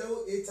sa mo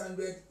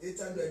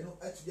 0800 no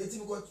at yeti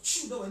me ko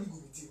chew na wani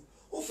gumiti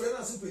o frɛ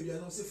na so pedua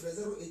no say frɛ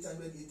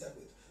 0800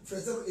 800 frɛ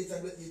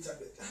 0800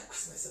 800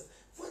 ask myself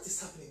what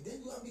is happening?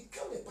 Then you have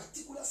become a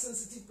particular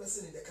sensitive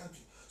person in the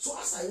country. So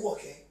as I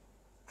walk,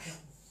 I am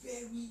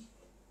very,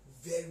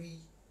 very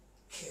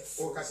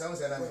careful. Oh, Kassan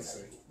said I'm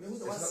sorry.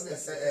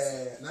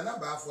 Nana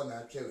Bafo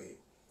na Chewe,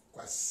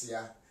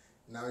 Kwasia.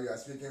 Now you are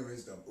speaking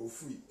wisdom. Oh,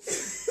 free.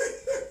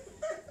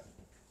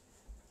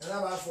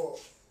 Nana Bafo,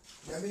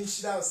 I mean,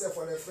 she herself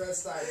for the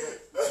first time.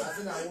 I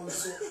think I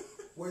also,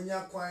 when you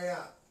acquire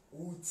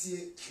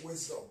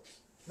wisdom.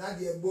 Now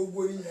the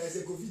Boboni as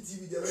a coffee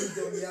TV, the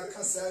wisdom, the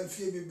Akasa and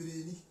Fear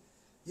Baby.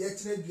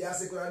 Yet, maybe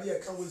as a Korea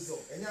can wisdom.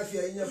 And if you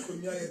are in your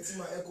community,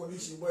 my air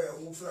condition boy, a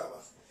whole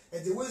flower.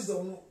 And the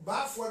wisdom,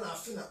 bath one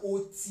after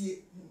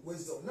OT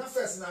wisdom. Now,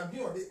 first, and I've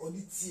been on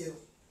the tier.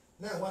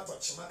 Now, what a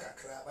chamaka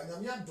crab, and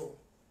I'm young dog.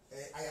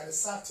 I had a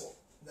sato,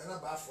 Nana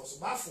Bafo, so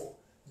Bafo,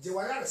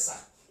 Jawayarasa.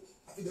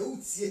 I feel the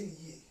OT any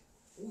year.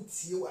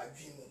 OT, I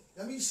dream.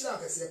 I mean, she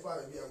like I say,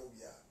 part of the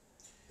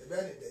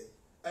very day.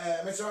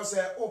 Mr.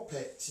 say,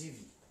 Ope TV,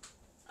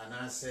 and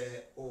I say,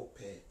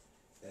 Ope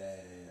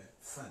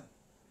fan,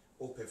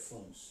 Ope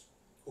phones,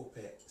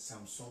 Ope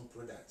Samsung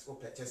products,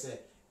 Ope, just say,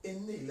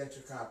 any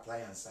electrical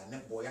appliance, and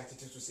net boy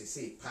attitude to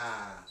say,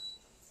 pa,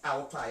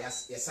 our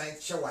players, yes, I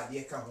show a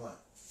dear Kahua,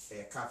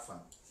 a car farm.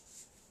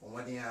 On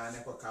one year,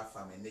 Nepo car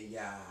farm, and the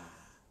ya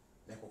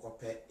Nepo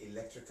pet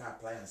electrical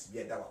appliance, be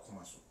a dawa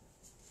comaso.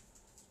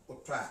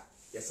 Opa,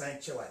 yes, I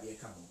show a dear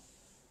Kahua.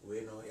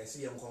 We know, yes,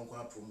 young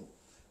Conquer promo.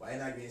 Why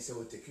not being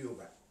so take you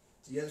over?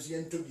 Yes,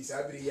 young to be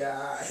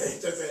Sabria,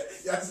 just say,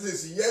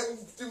 yes, young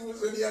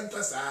to young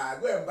Tassa,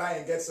 go and buy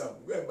and get some,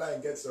 go and buy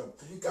and get some.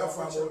 Car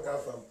farm, car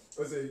farm.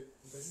 Was it?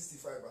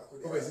 65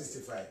 over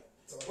 65.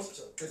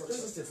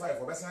 65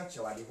 for that's not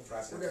Chawadi who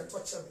process. We're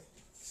touching me.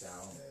 So,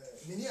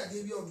 many a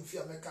day beyond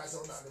fear my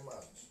cousin on the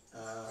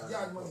man.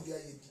 Yeah, one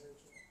day.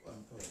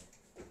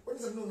 What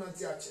is a no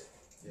Nantiache?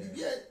 You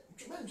get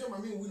to mention my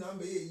mean when I'm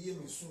a year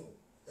soon.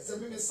 As a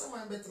minute,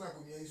 someone better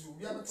not be as you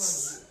have a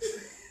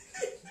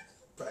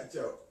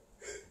Pacho.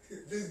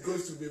 This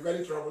goes to be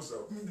very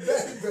troublesome.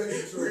 Very,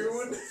 very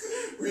true.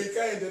 We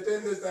can't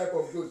entertain this type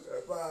of goods.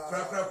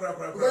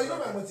 Because you know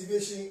my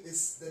motivation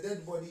is the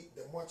dead body,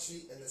 the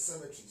mortuary, and the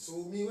cemetery.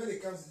 So me, when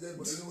it comes to dead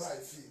body, you know how I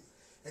feel.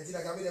 And then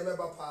I can be the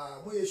member pa,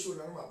 more you show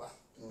than mama.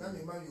 Now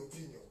me man your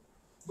opinion.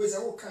 But it's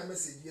a what kind of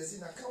message? Yes,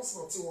 in a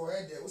council to our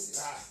head there, we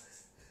say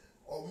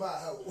oh my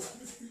how.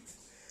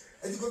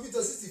 And you go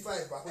to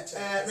 65 back.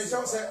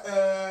 Michelle said,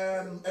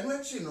 and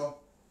when you know.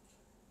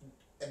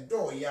 A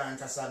door ya and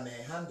Cassane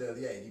handle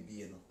ya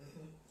EDB,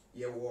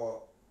 you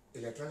wore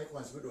electronic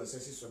ones with one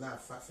so now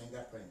fat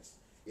fingerprint,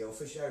 your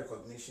official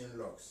recognition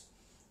logs,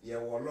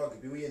 your log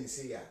be we and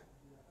say ya,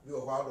 be a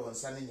wild on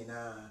Sunday in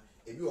a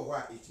be a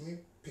while it me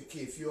pick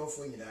a few of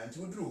you and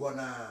to drew one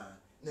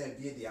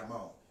be the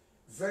amount.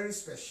 Very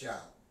special.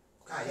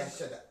 Ah,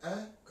 yes,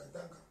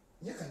 Kantanka.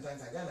 You can thank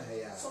Agana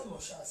here. Some no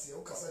chassis,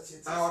 or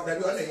Cassati. Oh,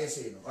 that one I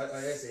say, or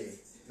I say,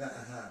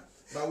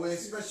 but with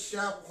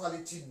special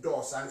quality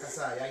doors and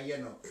Kasa,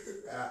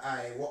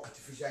 I work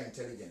artificial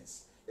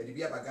intelligence. The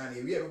Bia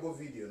Bagani, we have a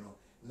video, no,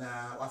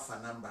 na wafa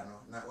number, no,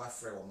 na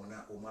wafre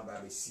womana,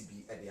 umaba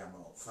CB at the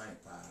amount, fine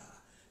pa,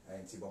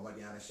 and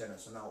Tibomadiana Shannon.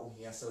 So now,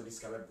 here so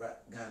discovered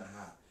Ghana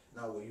ha.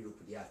 Now we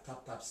Europe, they are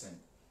tap send,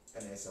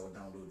 and I will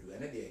download you.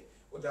 And a day,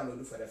 we'll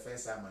download for the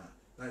first time.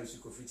 Now you see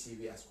Kofi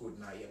TV as code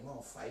now, you're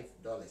more $5,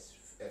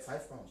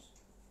 £5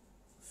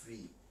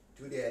 free.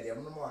 Today, the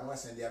more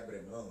was in their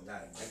brain long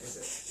line. Like I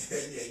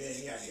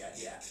said,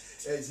 yeah.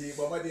 See,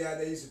 Bombardier,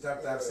 they used to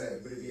tap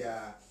send,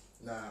 Brivia,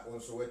 now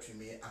also what to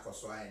me,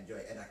 I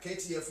enjoy. And a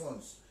KTA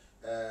phones,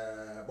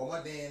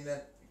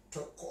 Bombardier,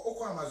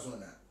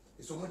 Amazona,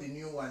 it's one of the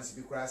new ones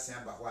because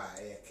Samba,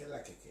 a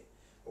killer kick.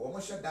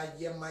 Almost that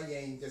year, my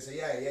aim to say,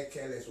 yeah,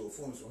 careless or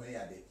phones when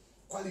I did.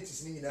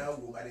 Qualities mean now,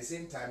 at the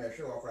same time, I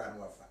show a crown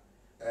wafer.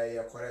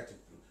 You're correct.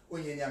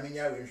 When you're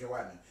Yamiya, when you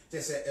want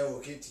to say, oh,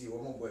 Katie,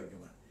 or more boy,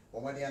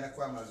 Omadiana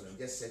Amazon,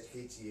 just set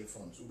KTA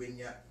phones,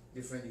 Ubenya,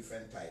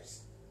 different types.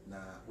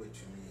 Now, wait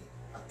to me,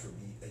 up to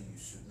me, and you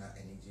should not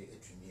any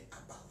to me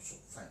about so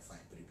fine,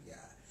 baby.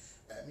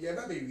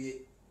 Yeah,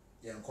 baby,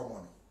 young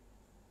common.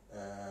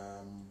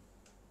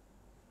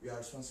 You are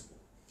responsible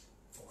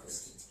for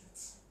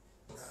questions.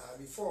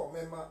 Before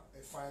remember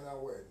a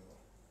final word, no,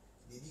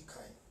 they be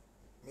kind.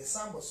 Me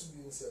samba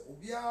subi say,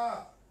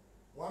 Ubia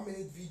 1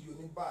 minute video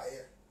ni buy.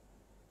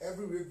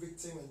 Every rape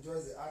victim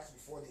enjoys the act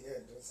before the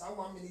end. So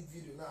 1 minute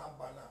video na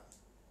abana.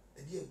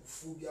 Edi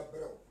ebufu bi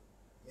abrel.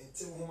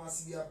 Mentem ho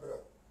masi bi abrel.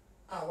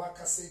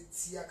 Waka say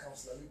tia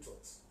counselor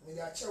Lutterodt. Me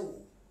dey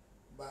achewo.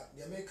 But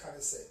the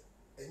American say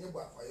enye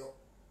bakwayo.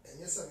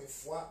 Enye se me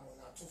foa mo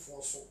na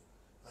atofo so.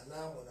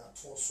 Ana mo na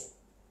to so.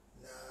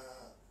 Na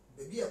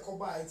baby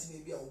akoba enti na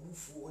bi a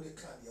obufu o de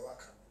kan de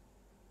waka.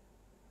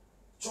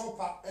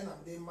 Chopper and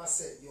I'm dey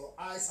say your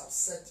eyes have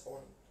set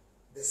on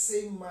the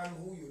same man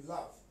who you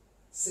love.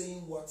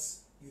 Saying what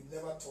you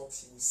never thought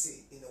he would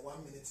say in a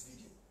 1 minute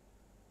video.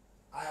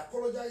 I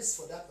apologize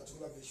for that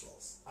particular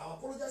visuals. I'm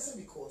apologizing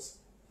because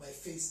my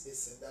face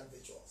is in that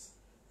visuals.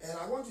 And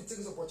I want to take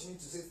this opportunity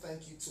to say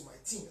thank you to my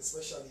team,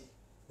 especially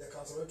the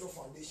Conservatory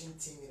Foundation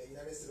team in the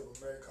United States of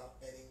America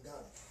and in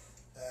Ghana.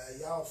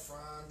 Yao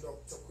Fran,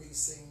 Dr.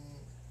 Quising,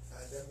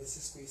 and then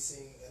Mrs.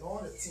 Quising, and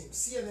all the team,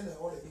 CNN and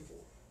all the people.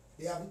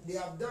 They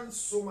have done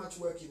so much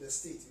work in the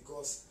state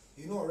because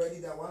you know already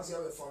that once you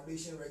have a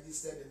foundation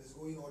registered and it's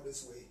going all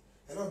this way,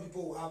 a lot of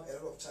people will have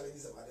a lot of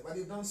challenges about it. But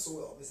they've done so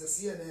well. Mr.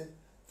 CNN,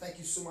 thank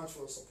you so much for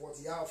your support.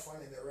 Yao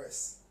Fran and the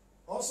rest.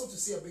 Also to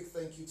say a big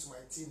thank you to my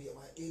team here,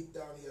 my aide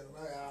down here,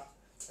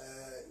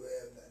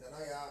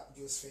 Nanaya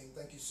Josephine,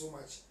 thank you so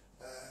much.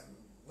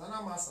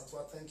 Nana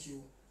Masantua, thank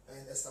you.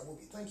 And Esther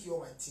Bobi, thank you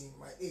all my team,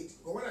 my aide.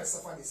 Because when I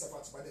suffer, they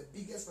suffer too. But the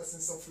biggest person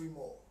suffering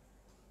more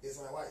is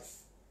my wife.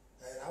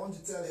 And I want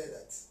to tell her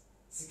that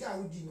Sika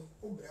Udino,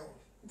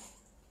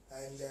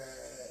 and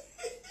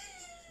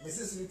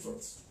Mrs.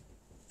 Lutterodt,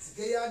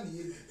 Sika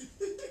Ni,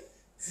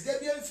 Sika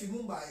Bian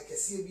Fimumba,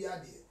 Cassia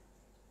Biadi.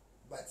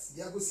 But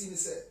Diago Sini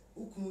said,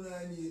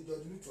 Ukuna ni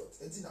George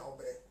Lutterodt, and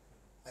Obre.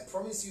 I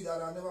promise you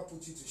that I'll never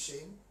put you to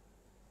shame.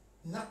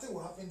 Nothing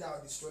will happen that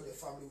will destroy the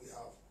family we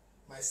have.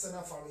 My son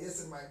and family,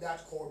 yesterday my dad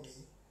called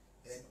me,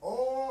 and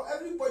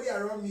everybody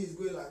around me is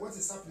going like, what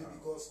is happening?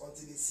 Because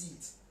until they see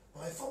it,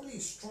 my family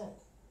is strong.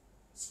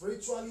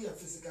 Spiritually and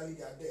physically,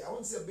 they are there. I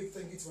want to say a big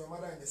thank you to my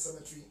mother in the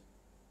cemetery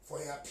for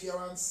her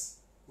appearance,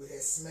 with her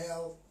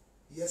smell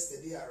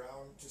yesterday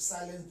around, to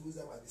silence those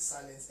that must be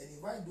silenced and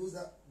invite those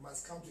that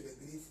must come to the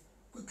grave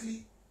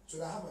quickly so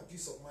that I have my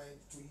peace of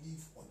mind to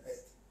live on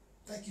earth.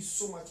 Thank you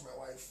so much,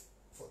 my wife,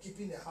 for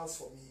keeping the house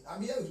for me.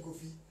 I'm here with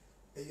Kofi,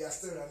 and you are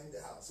still running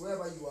the house.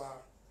 Wherever you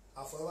are,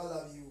 I'll forever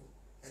love you,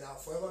 and I'll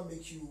forever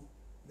make you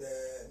the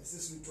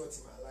Mrs. Lutterodt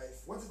in my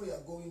life. Whatever you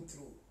are going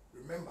through,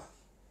 remember,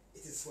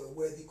 it is for a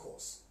worthy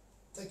cause.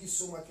 Thank you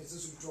so much,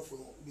 Mrs. Lutterodt, for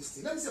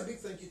listening. Let me say a big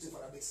thank you to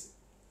Father Dixon.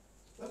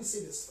 Let me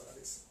say this, Father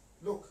Dixon.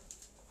 Look,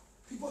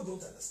 people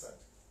don't understand.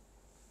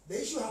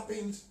 The issue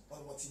happened on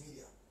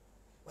multimedia.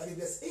 But if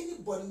there's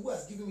anybody who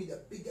has given me the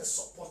biggest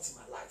support in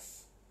my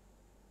life,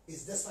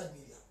 it's Despite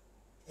Media.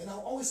 And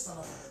I'll always stand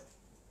up for them.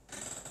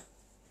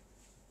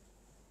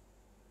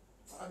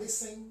 Father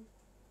Dixon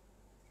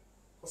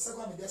was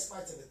going to be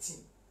Despite and the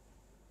team.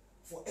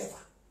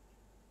 Forever.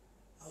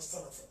 I'll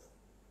stand up for them.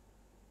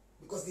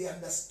 Because they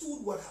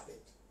understood what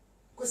happened.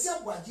 Because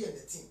Yabwaji and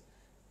the team,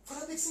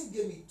 Father Dixon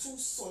gave me 2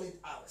 solid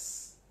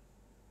hours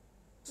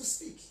to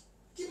speak.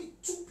 Give me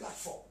 2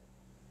 platforms.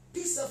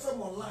 Peace FM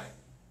Online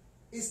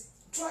is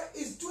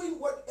doing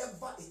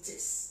whatever it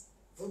is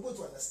for people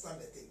to understand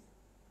the thing.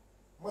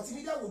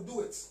 Multimedia will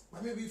do it,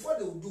 but maybe before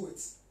they will do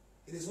it,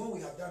 it is when we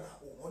have done our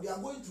own, or they are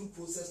going through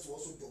process to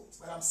also do it.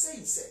 But I'm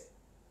saying,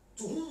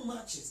 to whom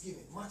much is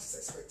given, much is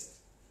expected.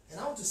 And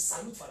I want to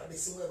salute Father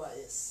Dixon wherever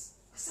he is.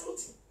 I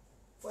salute him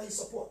for his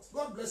support.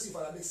 God bless you,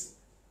 Father Dixon.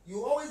 You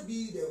will always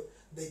be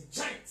the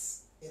giant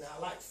in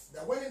our life,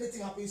 that when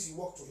anything happens, you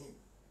walk to him.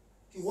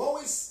 He will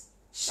always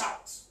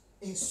shout,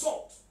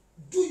 insult,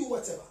 do you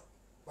whatever.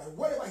 But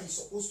whatever he's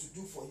supposed to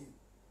do for you,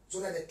 so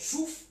that the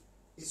truth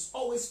is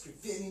always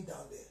prevailing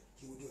down there,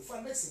 he will do it.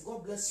 Father Dixon,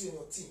 God bless you and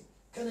your team.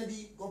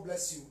 Kennedy, God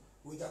bless you.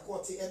 With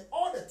Jacote and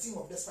all the team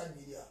of Despite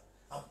Media.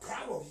 I'm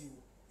proud of you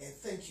and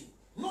thank you.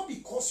 Not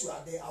because you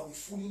are there, I'll be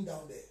fooling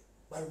down there.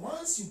 But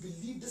once you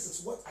believe this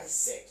is what I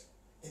said,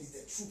 and it's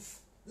the truth,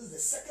 this is the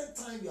second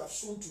time you have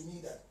shown to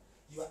me that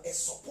you are a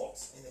support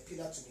and a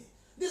pillar to me.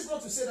 This is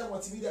not to say that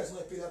multimedia is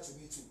not a pillar to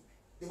me too.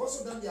 They've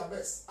also done their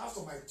best.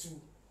 After my 2,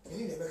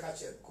 in the Becca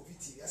chair, Kofi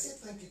TV, I say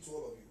thank you to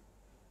all of you.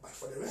 But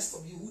for the rest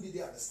of you who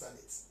didn't understand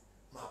it,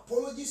 my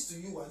apologies to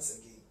you once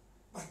again.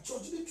 But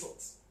George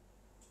Lutterodt,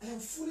 I am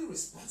fully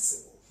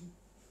responsible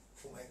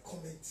for my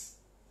comments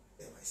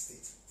and my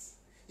statements.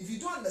 If you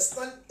don't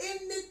understand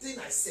anything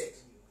I said,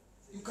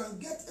 you can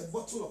get a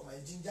bottle of my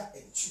ginger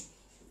and chew.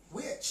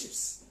 Wear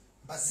chips.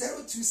 But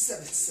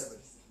 0277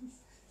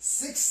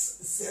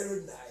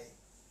 609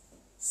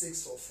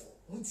 644.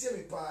 Muntie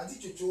me pa Auntie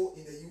Chocho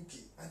in the UK,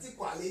 Auntie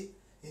Kwale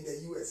in the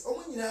US.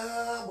 Omo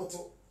nyina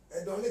bottle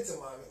don little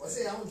mama. O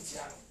say ya won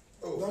tia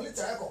no. Don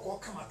little e kokko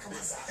kama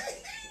sa.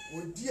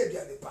 Odi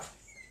aduane pa.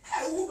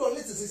 Hey, who don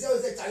little say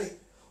say Charlie.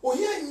 O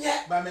ye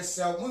nye ba me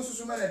sell mun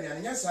susu ma na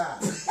aduane nya sa.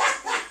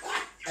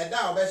 E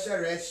da o be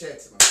share red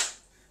shirt no.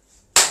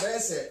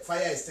 There's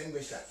fire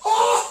extinguisher.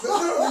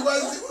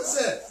 Because people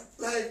said,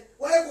 like,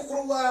 why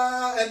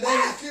Kukurwa? And then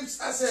he keeps,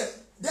 I said,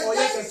 the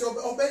guy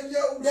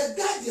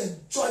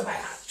enjoy by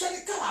heart.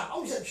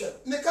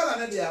 The color,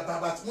 and they are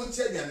Babat,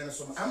 Muntia, and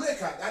so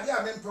America, I did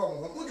have a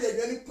problem. Would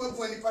they any point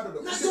for any part of the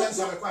president's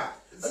car?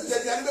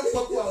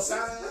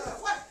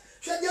 What?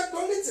 Should you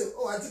don't little?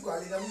 Oh, I think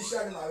I'm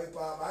sharing my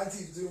power. I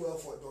think doing well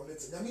for don't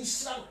little. I mean,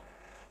 Shan.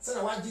 Said I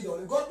want you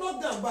don't. God not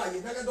done by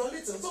you. I don't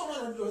little. So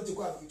I'm not to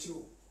go with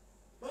you.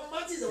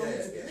 Marty is a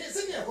way to be.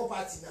 Send me a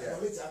party now.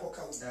 Later, I will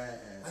come.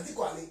 I think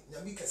Wally,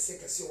 Yamika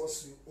Sekasi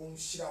was own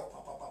shroud,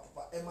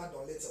 Papa, Emma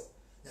don't little.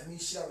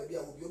 Yamisha will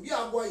be a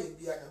boy in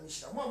Bia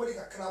Yamisha. Mamma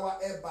Krawa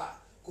air bar.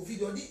 Kofi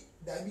Dodi,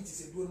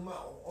 diabetes a good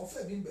mouth, or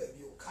Febin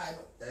baby, or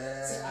Kaino.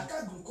 Say, I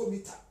can't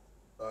glucometer.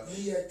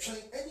 You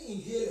train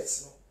any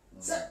inhalers, no.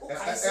 Say,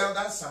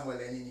 that's somewhere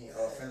in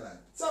Finland.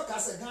 So,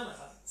 Casa Ghana,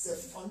 say,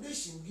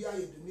 foundation via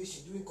a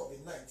donation during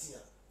COVID-19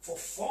 for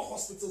 4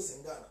 hospitals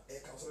in Ghana, a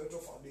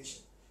conservative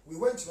foundation. We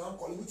went to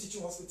Ankolibu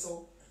Teaching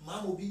Hospital,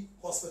 Mamobi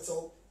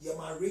Hospital,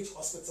 Yama Rich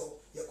Hospital,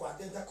 Yakwa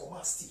Dental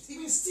Command Steve's.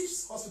 Even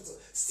Steve's Hospital,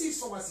 Steve's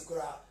Pharmacy could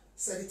have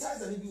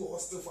sanitized and be a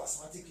hospital for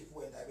asthmatic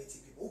people and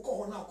diabetic people. Who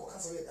call now,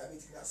 cancel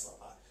diabetic nurse.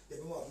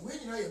 When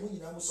you know your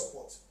money, no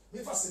support. Me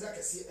first I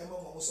can see Emma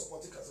Momo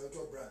support the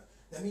brand.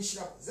 That means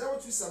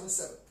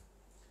 0277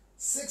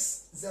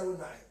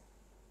 609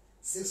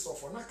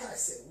 644. Naka, I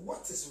said,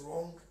 what is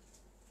wrong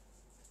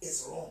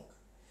is wrong.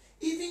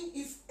 Even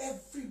if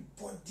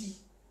everybody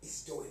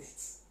is doing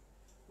it.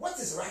 What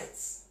is right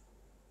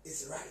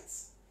is right.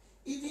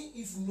 Even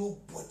if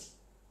nobody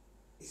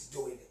is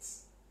doing it.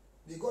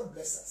 May God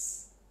bless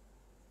us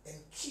and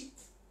keep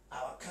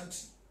our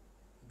country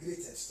great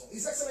and strong.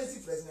 His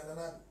Excellency President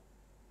Nana,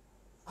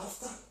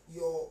 after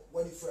your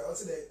what if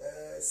also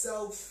the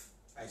self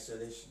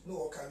isolation.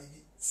 No, can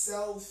be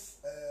self.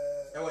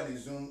 That one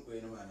is Zoom.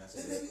 We know, man.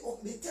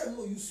 The term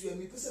no use you.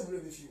 Me person will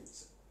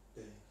refuse.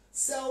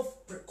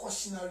 Self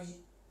precautionary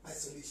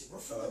isolation.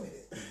 What for a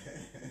minute?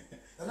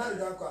 And now the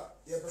danka,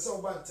 the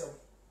person want tell.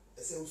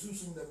 I say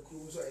ususum them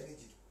cruise or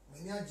energy.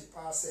 Many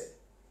pass said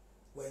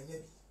when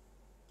maybe.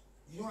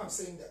 You know I'm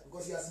saying that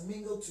because he has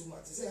mingled too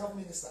much. He say health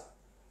minister.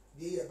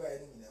 They are by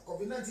any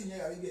COVID-19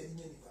 year Arabia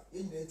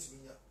in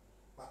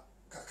but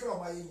kakra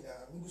my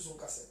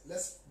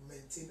let's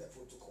maintain the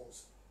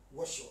protocols.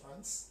 Wash your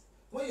hands.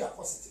 When you are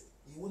positive,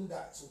 you won't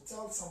die. So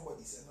tell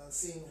somebody and I'm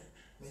saying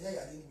men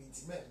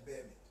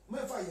bear me.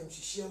 Men fire him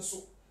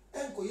so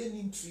enko ye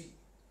nim tree.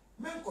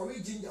 Men ko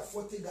ginger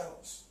 40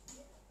 gallons.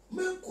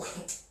 Men ko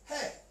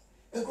hey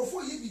enko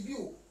for ye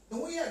bibio.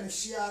 And when you are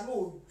share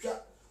no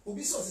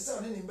obi so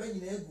se na ne mba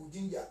nyina egu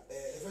ginger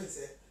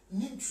say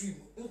nim tree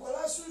mu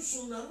nkwala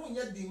sunsun na no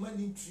nya de ma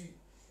nim tree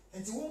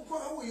enti won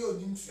kwa wo ye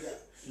nim tree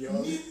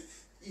nim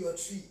your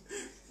tree.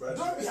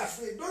 Don't be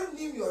afraid. Don't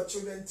name your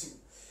children to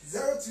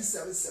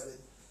 0277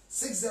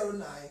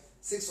 609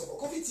 644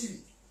 Coffee TV.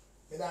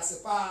 And that's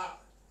a pa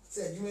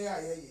say you may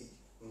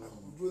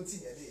don't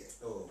think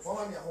oh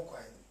for me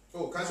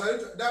oh cancel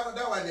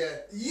that one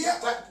there yeah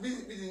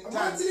I'm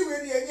actually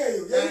when you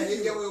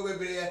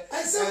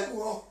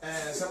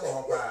and some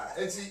pa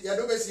enti ya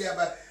do be see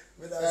but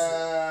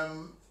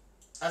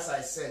as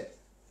I said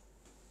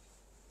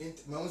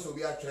moments will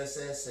be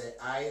say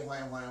I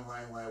why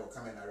will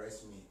come and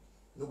arrest me.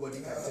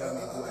 Nobody can tell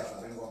me who I should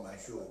bring on my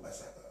show.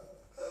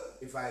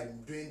 If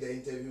I'm doing the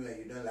interview and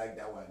you don't like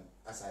that one,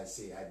 as I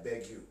say, I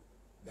beg you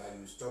that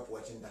you stop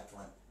watching that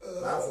one.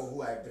 But for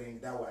who I bring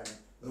that one,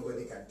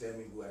 nobody can tell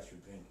me who I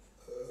should bring.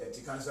 And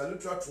to cancel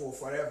Lutterodt will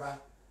forever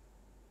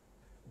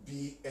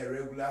be a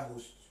regular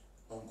host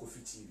on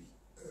Kofi TV.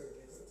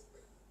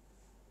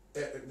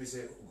 We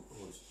say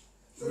host.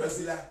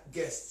 Regular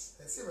guests.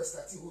 And see,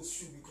 starting host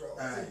should be crowd.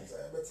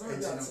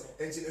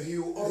 And he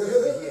will always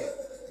be here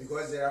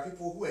because there are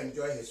people who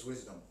enjoy his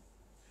wisdom,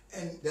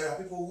 and there are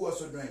people who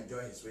also don't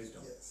enjoy his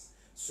wisdom. Yes.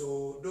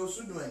 So those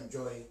who don't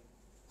enjoy,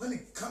 when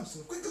it comes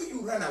in, quickly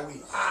you run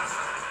away.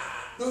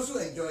 Those who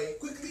enjoy,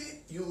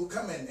 quickly you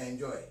come and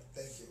enjoy.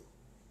 Thank you.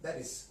 That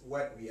is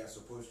what we are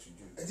supposed to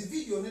do. And the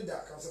video need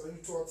that comes on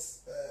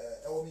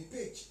our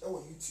page,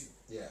 our YouTube.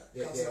 Yeah,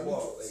 they're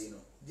more, you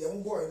know. The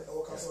young boy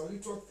or Council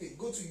Lutterodt page.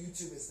 Go to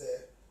YouTube, it's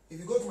there. If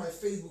you go to my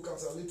Facebook,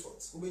 Council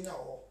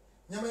Lutterodt,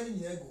 Nyamani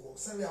Nyego,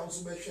 send me out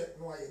to be check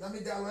no way. Nami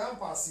da I am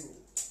pass you.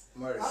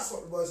 That's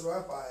what was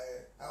rapper.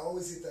 I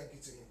always say thank you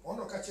to him.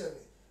 One catch me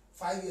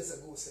 5 years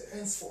ago, say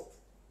henceforth,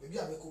 maybe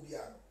I make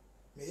Obiano.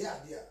 May ya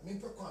dear, me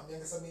pekwan me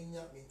ngasa me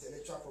nya me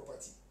intellectual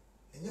property.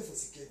 Enye for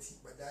security,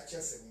 but that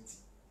just 70.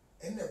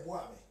 And the boy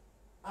me.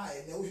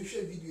 I na wo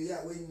hwehwe video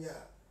ya we nya.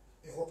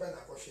 Me hope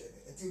na ko share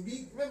me. Until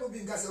be remember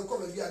being gas e ko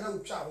ba bia na wo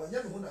twa ho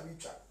nya me ho na me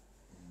twa.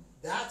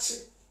 That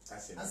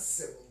that's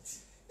 70.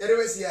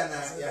 Anyways, yeah,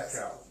 na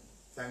crowd.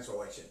 Thanks for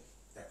watching.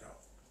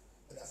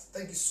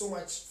 Thank you so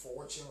much for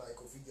watching. Like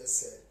Kofi just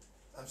said,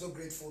 I'm so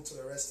grateful to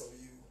the rest of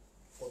you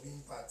for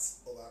being part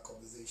of our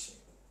conversation.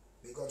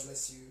 May God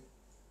bless you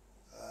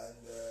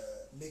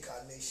and make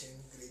our nation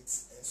great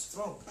and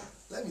strong.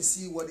 Let me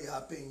see what is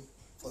happening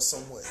for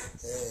somewhere.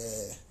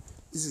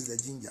 This is the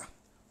ginger.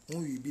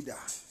 When we be there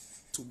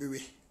to be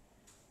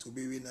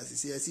with us.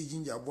 I see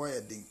ginger boy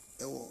thing.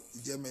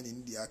 Germany,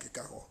 India,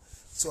 Kekako.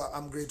 So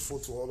I'm grateful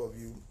to all of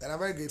you, and I'm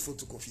very grateful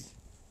to Kofi.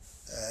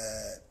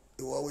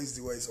 He will always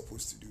do what he's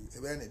supposed to do.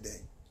 Every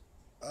day.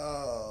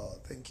 Oh,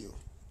 thank you.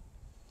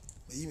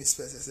 Maybe Miss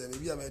Spencer said,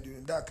 maybe I'm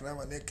doing dark now,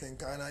 my neck can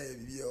kind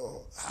of be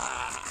oh.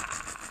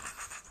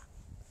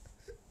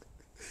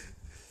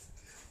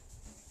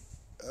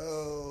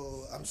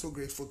 Oh, I'm so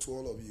grateful to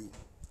all of you.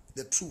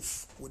 The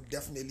truth will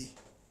definitely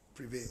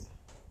prevail.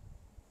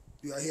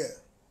 You are here.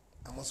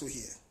 I'm also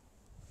here.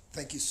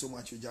 Thank you so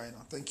much,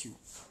 Regina. Thank you.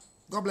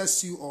 God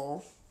bless you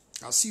all.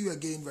 I'll see you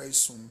again very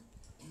soon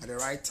at the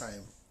right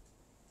time,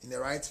 in the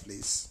right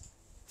place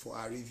for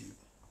our review.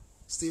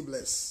 Stay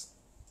blessed.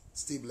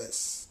 Stay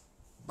blessed.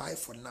 Bye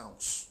for now.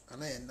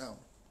 And I am now.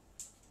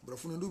 But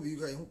if you do, you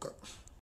can